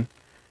everyone.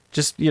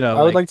 Just,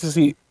 I would like to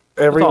see all I'm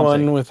saying.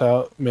 everyone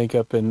without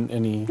makeup and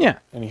any Yeah.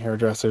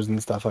 hairdressers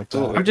and stuff like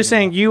that. I'm just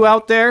saying, you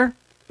out there,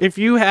 if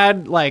you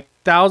had like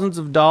thousands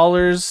of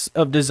dollars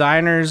of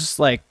designers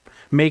like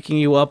making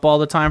you up all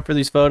the time for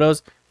these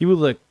photos, you would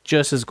look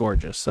just as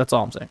gorgeous. That's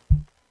all I'm saying.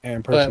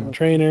 And personal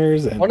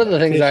trainers. And One of the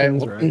things right?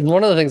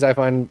 one of the things I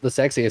find the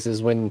sexiest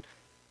is when,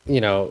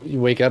 you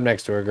wake up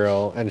next to a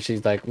girl and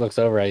she's like looks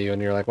over at you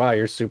and you're like, wow,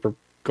 you're super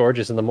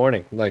gorgeous in the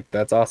morning. Like,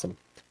 that's awesome.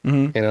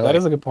 Mhm. That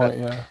is a good point.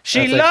 Yeah. She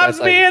That's like- loves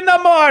that's me like- in the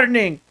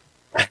morning.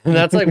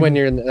 that's like when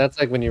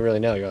you really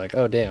know. You're like,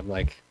 oh damn,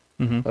 like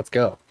Mhm. let's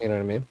go. You know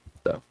what I mean?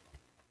 So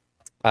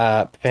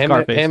Pam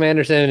Scarface.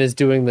 Anderson is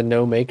doing the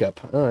no makeup.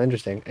 Oh,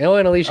 interesting. Oh,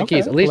 and Alicia Okay.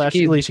 Keys. Alicia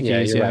Keys. Alicia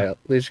Keys, you're yeah. right.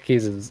 Alicia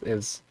Keys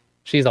is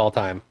she's all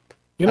time.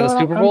 You At know the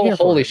what? Super I'm Bowl, here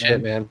for holy it,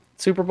 shit, man.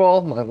 Super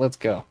Bowl. Let's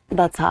go.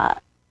 That's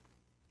hot.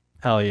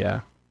 Hell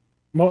yeah.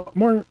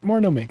 More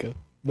no makeup.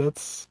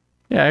 That's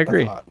Yeah, I that's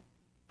agree. hot.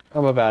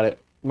 I'm about it.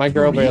 My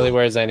girl barely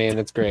wears any, and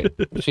it's great.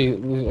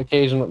 The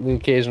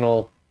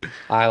occasional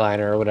eyeliner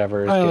or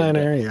whatever. Is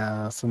Eyeliner, Good.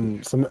 yeah. Some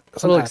little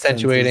accents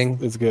accentuating.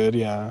 is good,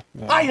 yeah.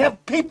 I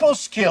have people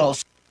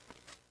skills.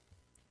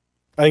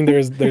 I think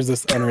there's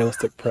this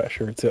unrealistic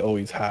pressure to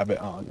always have it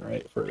on,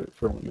 right?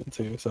 For women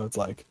too. So it's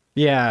like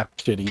Yeah.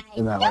 shitty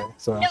in that way.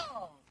 So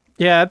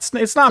Yeah, it's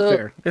not So-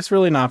 fair. It's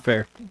really not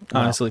fair,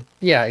 honestly.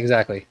 Yeah,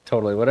 exactly.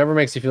 Totally. Whatever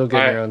makes you feel good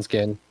in I- your own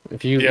skin.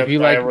 If you Yep, if you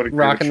I like would agree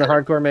rocking the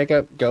with you. hardcore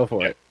makeup, go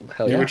for it.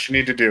 Hell Do yeah. what you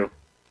need to do.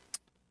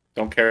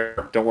 Don't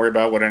care. Don't worry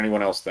about what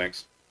anyone else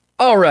thinks.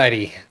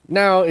 Alrighty,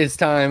 now it's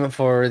time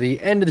for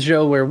the end of the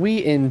show where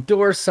we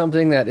endorse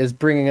something that is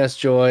bringing us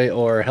joy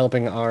or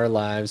helping our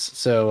lives.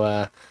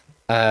 So,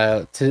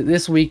 to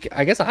this week,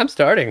 I guess I'm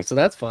starting, so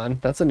that's fun.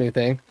 That's a new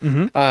thing.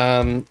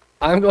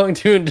 I'm going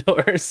to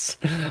endorse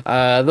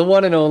the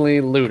one and only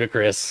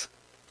Ludacris.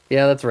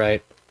 Yeah, that's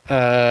right.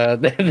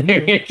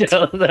 There you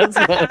go. That's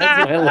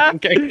my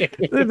link.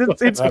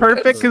 It's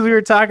perfect because we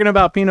were talking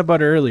about peanut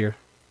butter earlier.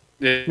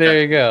 Yeah.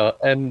 There you go.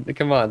 And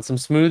come on, some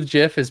smooth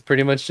Jif is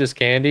pretty much just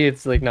candy.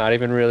 It's like not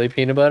even really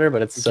peanut butter,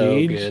 but it's so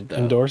Gage good. though.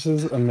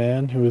 endorses a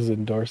man who is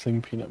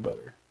endorsing peanut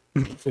butter.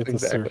 It's Exactly. a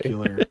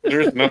circular.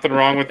 There's nothing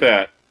wrong with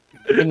that.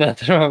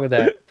 Nothing wrong with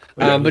that.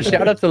 But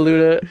shout out to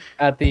Luda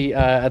at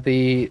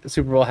the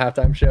Super Bowl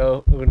halftime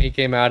show when he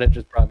came out. It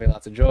just brought me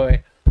lots of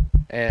joy,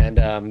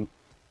 and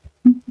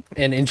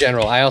in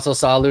general, I also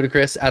saw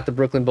Ludacris at the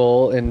Brooklyn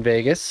Bowl in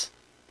Vegas.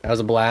 That was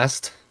a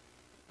blast.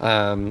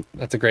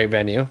 That's a great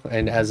venue,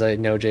 and as I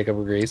know, Jacob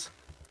agrees.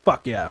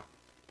 Fuck yeah.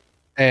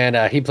 And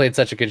he played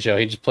such a good show.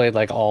 He just played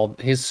like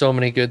he has so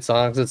many good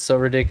songs. It's so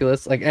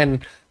ridiculous. Like,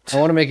 and I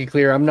want to make it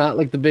clear, I'm not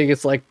like the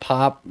biggest like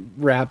pop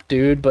rap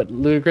dude, but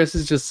Ludacris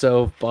is just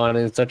so fun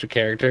and such a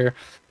character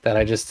that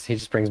he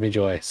just brings me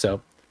joy. So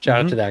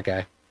shout out to that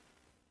guy.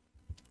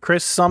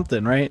 Chris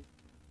something, right?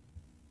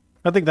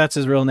 I think that's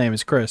his real name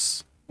is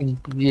Chris.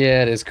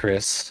 Yeah, it is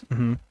Chris.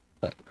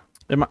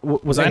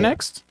 Was I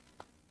next?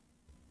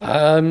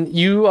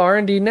 You are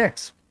indeed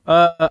next.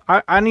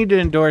 I need to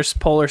endorse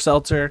Polar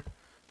Seltzer.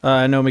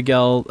 I know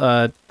Miguel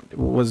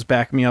was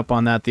backing me up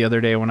on that the other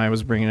day when I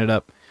was bringing it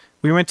up.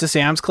 We went to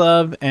Sam's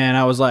Club and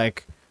I was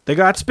like, they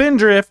got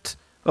Spindrift.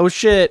 Oh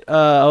shit,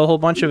 a whole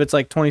bunch of it's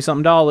like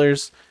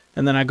 $20-something.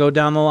 And then I go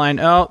down the line.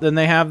 Oh, then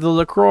they have the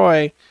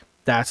LaCroix.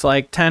 That's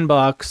like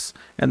 $10.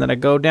 And then I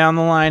go down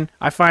the line.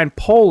 I find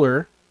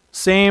Polar,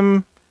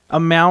 same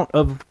amount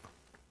of,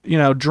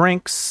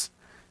 drinks.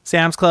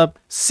 Sam's Club,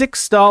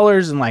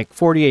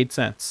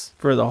 $6.48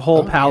 for the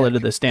whole pallet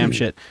of this damn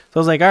shit. So I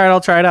was like, all right,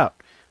 I'll try it out.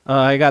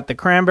 I got the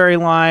cranberry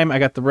lime, I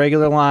got the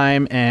regular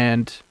lime,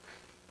 and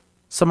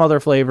some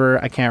other flavor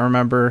I can't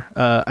remember.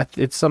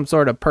 It's some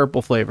sort of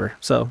purple flavor.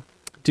 So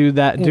do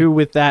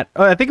with that.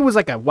 Oh, I think it was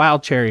like a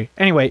wild cherry.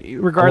 Anyway,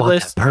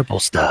 regardless, purple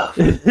stuff.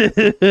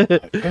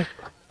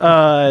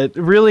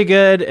 really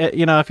good.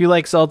 If you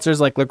like seltzers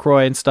like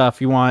LaCroix and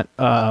stuff, you want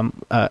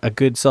a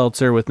good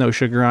seltzer with no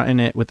sugar in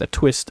it with a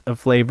twist of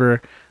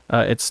flavor.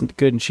 It's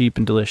good and cheap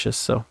and delicious.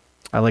 So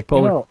I like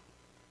Polar.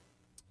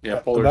 Yeah,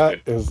 Polar's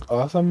That good. is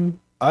awesome.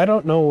 I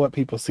don't know what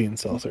people see in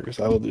seltzers.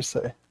 I will just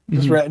say,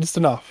 just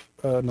enough,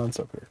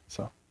 non-soaker.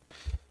 So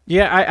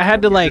Yeah, I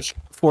had to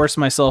force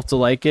myself to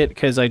like it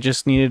because I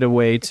just needed a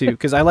way to,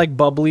 because I like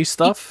bubbly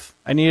stuff.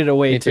 I needed a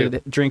way Me to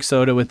too. drink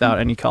soda without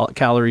any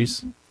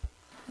calories.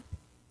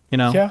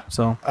 Yeah.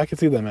 So I can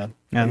see that, man.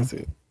 Yeah. I can see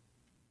it.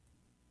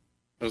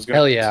 I was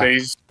Hell gonna yeah.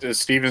 say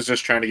Steven's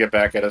just trying to get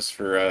back at us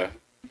for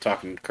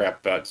talking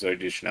crap about Zoe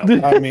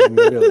Deschanel. I mean,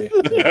 really,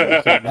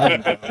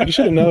 you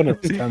should have known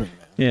it was coming, man.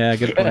 yeah,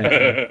 good point.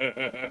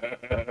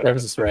 That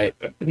was right.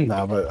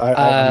 No, but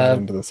I'm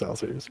into the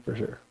seltzers for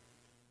sure.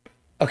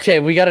 Okay,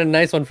 we got a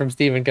nice one from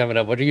Steven coming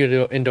up. What are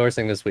you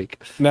endorsing this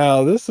week?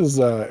 Now, this is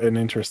an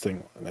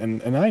interesting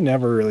one, and I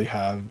never really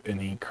have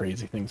any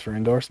crazy things for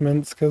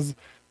endorsements because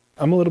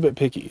I'm a little bit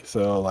picky.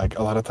 So, like,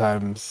 a lot of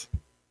times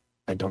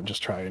I don't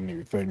just try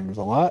new things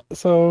a lot.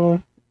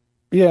 So,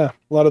 yeah,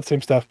 a lot of the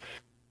same stuff.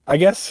 I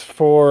guess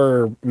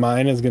for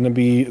mine is going to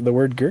be the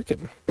word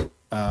gherkin.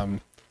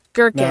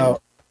 Gherkin.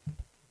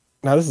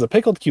 Now this is a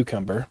pickled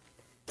cucumber,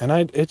 and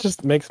it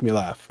just makes me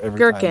laugh every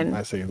Gherkin. time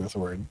I say this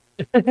word.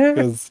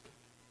 Because,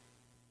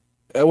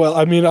 well,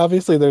 I mean,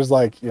 obviously there's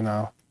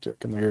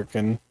jerking the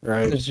gherkin,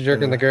 right? Just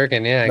jerking the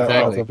gherkin. Yeah, That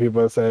exactly. also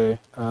people say.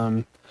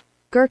 But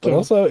Gherkin.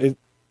 also,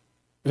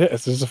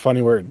 it's just a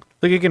funny word.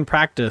 Like you can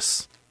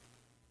practice.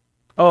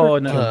 Oh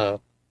no,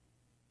 Oh,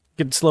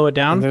 you can slow it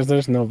down. And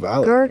there's no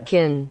vowel.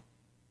 Gherkin.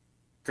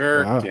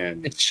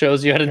 Gherkin. it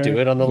shows you how to do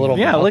it on the little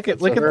Yeah, mouth. look at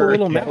the little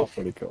Gherkin. mouth.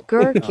 Pretty cool.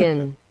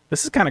 Gherkin.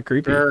 This is kind of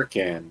creepy.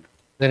 Gherkin.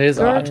 That is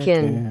odd.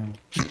 Gherkin.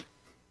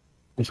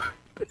 Damn.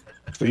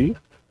 See?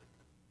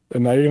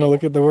 And now you're gonna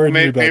look at the word. and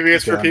Maybe, you'd be like, maybe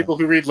it's for "Damn it." people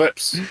who read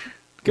lips.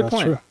 Good That's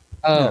point. true.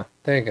 Oh,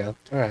 there you go.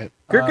 All right.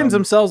 Gherkins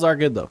themselves are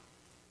good though.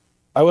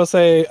 I will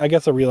say, I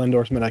guess a real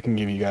endorsement I can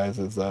give you guys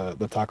is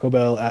the Taco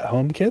Bell at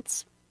home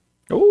kits.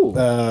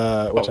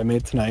 which I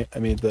made tonight. I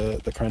made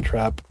the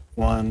Crunchwrap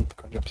one, the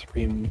Crunchwrap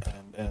Supreme,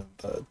 and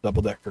the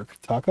Double Decker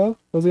Taco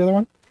was the other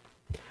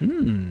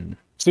one.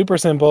 Super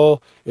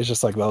simple. It's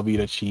just like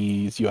Velveeta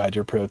cheese. You add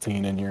your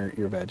protein and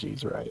your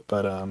veggies, right?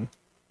 But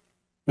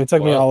it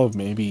took me all of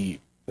maybe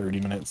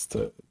 30 minutes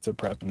to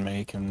prep and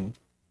make, and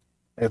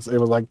it's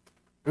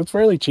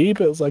fairly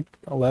cheap. It was like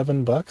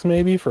 $11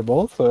 maybe for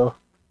both. So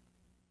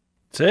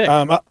sick.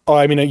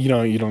 I mean,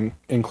 you don't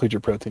include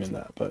your protein in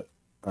that, but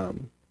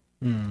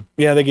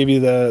yeah, they give you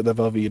the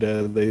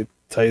Velveeta. They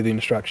tell you the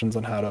instructions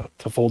on how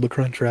to fold the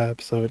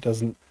Crunchwrap so it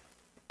doesn't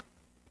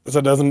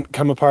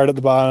come apart at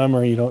the bottom,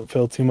 or you don't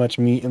feel too much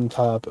meat in the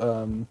top.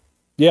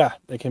 Yeah,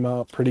 they came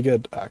out pretty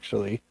good,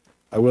 actually.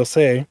 I will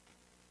say,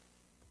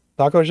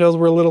 taco shells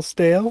were a little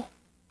stale.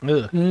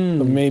 So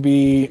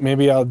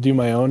maybe I'll do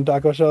my own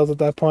taco shells at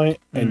that point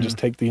and just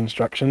take the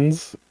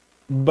instructions.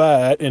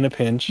 But in a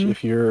pinch,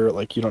 if you're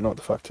like, you don't know what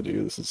the fuck to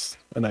do, this is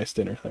a nice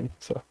dinner thing.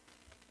 So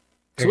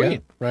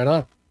sweet, right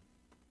on.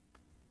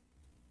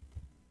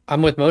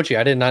 I'm with Mochi.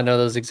 I did not know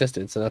those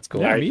existed, so that's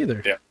cool. Yeah, me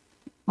either. Yeah.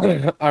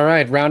 All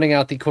right, rounding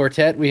out the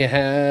quartet, we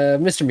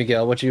have Mr.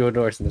 Miguel. What you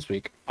endorsing this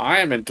week? I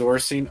am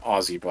endorsing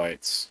Aussie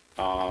Bites.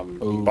 You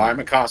can buy them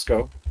at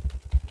Costco.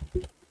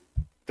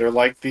 They're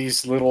like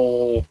these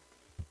little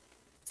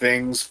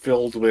things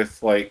filled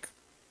with, like,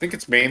 I think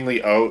it's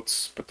mainly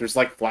oats, but there's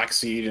like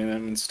flaxseed in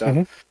them and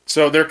stuff.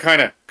 So they're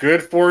kind of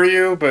good for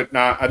you, but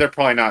they're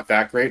probably not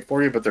that great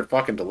for you, but they're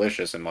fucking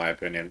delicious in my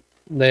opinion.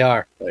 They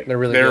are. Like, they're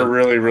really they're good.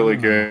 really, really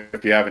good.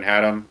 If you haven't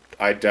had them,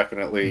 I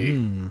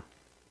definitely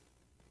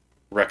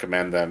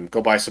recommend them.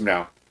 Go buy some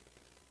now.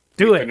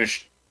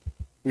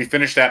 We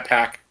finished that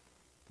pack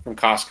from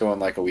Costco in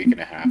like a week and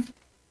a half.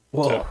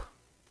 Whoa.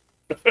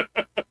 So.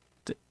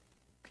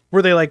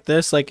 Were they like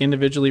this, like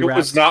individually wrapped? It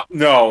was not.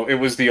 No, it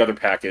was the other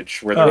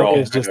package where they're all.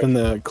 It's just in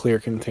the clear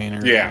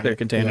container. Yeah, clear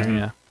container.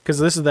 Yeah, because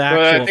this is the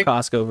actual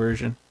Costco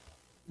version.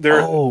 The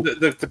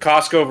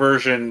Costco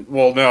version.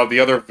 Well, no, the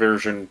other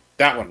version.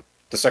 That one.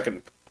 The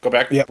second. Go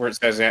back where it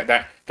says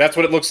that. That's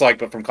what it looks like,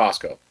 but from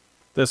Costco.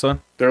 This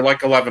one. They're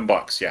like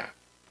 $11. Yeah.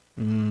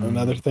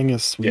 Another thing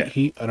is Sweet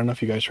Heat. I don't know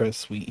if you guys tried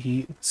Sweet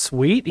Heat.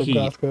 Sweet Heat.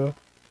 Costco.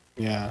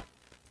 Yeah.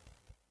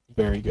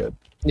 Very good.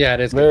 Yeah, it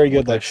is very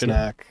good. Like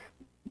snack.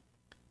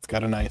 It's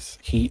got a nice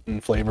heat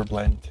and flavor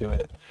blend to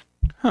it.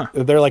 Huh?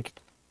 They're like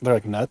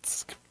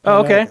nuts.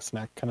 Oh, okay. Like a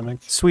snack kind of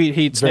mix. Sweet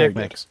Heat snack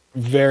mix.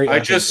 Very. I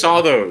just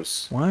saw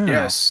those. Wow.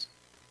 Yes.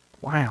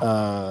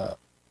 Wow.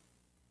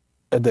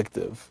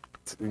 Addictive.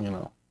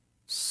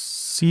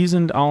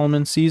 Seasoned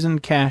almonds,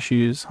 seasoned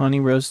cashews,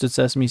 honey roasted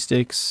sesame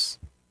sticks.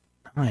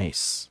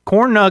 Nice.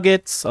 Corn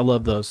nuggets. I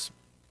love those.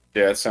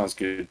 Yeah, that sounds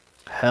good.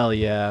 Hell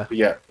yeah. But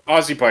yeah,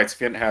 Aussie Bites.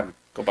 If you hadn't had them,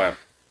 go buy them.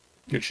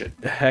 Good shit.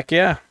 Heck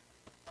yeah.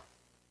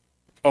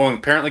 Oh, and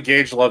apparently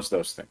Gage loves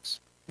those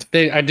things.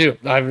 I do.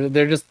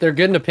 They're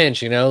good in a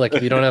pinch, Like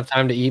if you don't have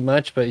time to eat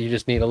much, but you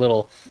just need a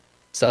little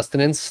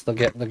sustenance, they'll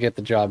get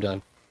the job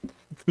done.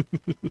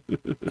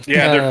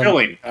 Yeah, they're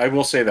filling. I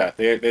will say that.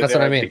 That's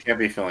what I mean. They can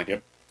be filling.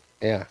 Yep.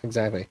 Yeah,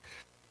 exactly.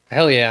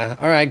 Hell yeah!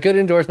 All right, good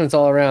endorsements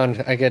all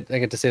around. I get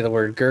to say the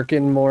word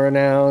gherkin more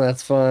now.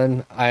 That's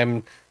fun.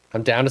 I'm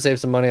down to save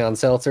some money on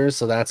seltzers,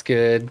 so that's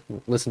good.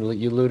 Listen to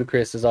you,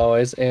 Ludacris, as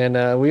always. And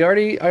I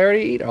already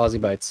eat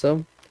Aussie Bites,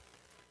 so.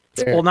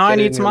 Well, now I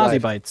need some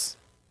Aussie Bites.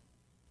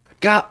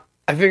 God,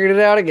 I figured it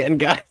out again,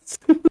 guys.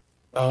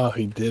 Oh,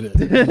 he did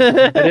it.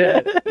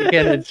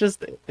 Again, it's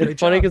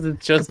funny because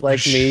it's just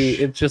like me.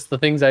 It's just the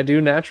things I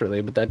do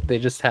naturally, but that they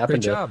just happen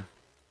to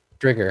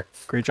trigger.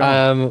 Great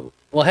job.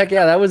 Well, heck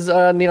yeah, that was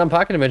Neon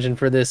Pocket Dimension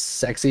for this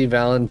sexy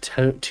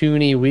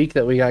Valentine week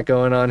that we got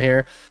going on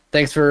here.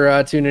 Thanks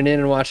for tuning in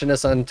and watching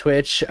us on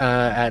Twitch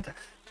at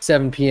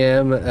 7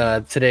 p.m.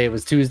 Today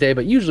was Tuesday,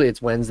 but usually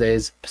it's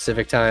Wednesdays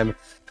Pacific time.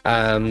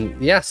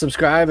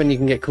 Subscribe and you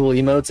can get cool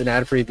emotes and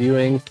ad-free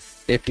viewing.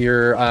 If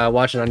you're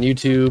watching on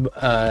YouTube,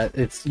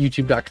 it's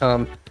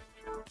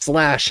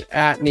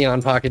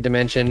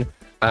youtube.com/@NeonPocketDimension.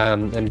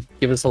 And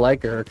give us a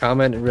like or a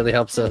comment. It really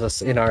helps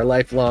us in our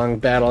lifelong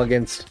battle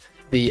against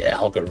the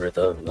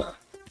algorithm.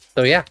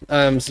 So yeah,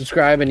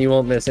 subscribe and you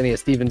won't miss any of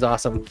Steven's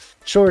awesome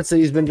shorts that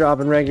he's been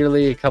dropping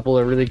regularly. A couple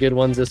of really good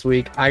ones this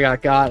week. I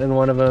got in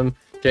one of them.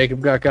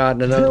 Jacob got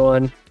in another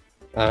one.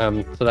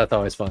 So that's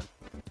always fun.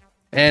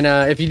 And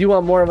if you do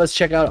want more of us,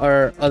 check out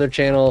our other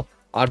channel,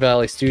 Odd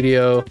Valley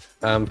Studio,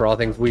 for all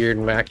things weird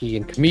and wacky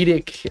and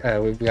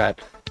comedic. We've got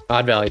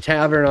Odd Valley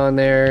Tavern on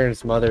there and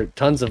some other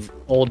tons of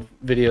old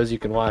videos you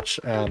can watch.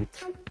 And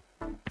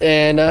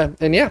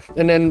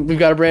then we've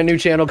got a brand new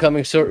channel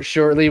coming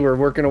shortly. We're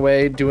working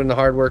away, doing the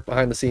hard work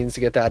behind the scenes to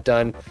get that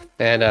done.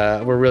 And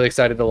we're really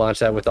excited to launch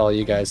that with all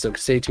you guys. So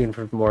stay tuned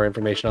for more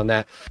information on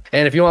that.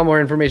 And if you want more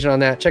information on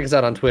that, check us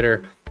out on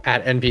Twitter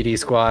at NPD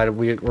Squad.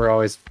 We're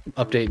always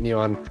updating you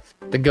on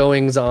the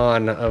goings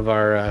on of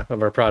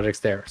our projects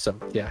there. So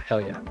yeah,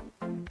 hell yeah.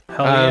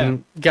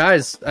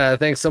 Guys,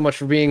 thanks so much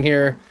for being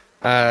here.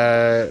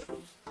 Each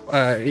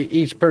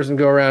person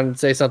go around and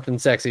say something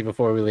sexy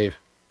before we leave.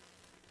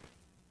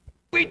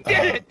 We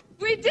did it!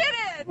 We did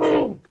it!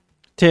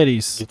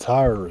 Titties.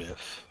 Guitar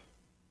riff.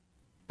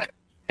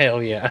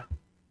 Hell yeah.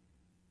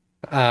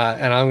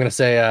 And I'm gonna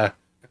say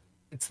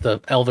it's the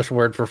Elvish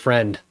word for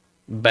friend,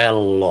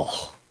 bello.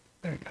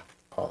 There you go.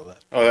 All of that.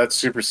 Oh, that's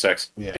super sexy. Yeah.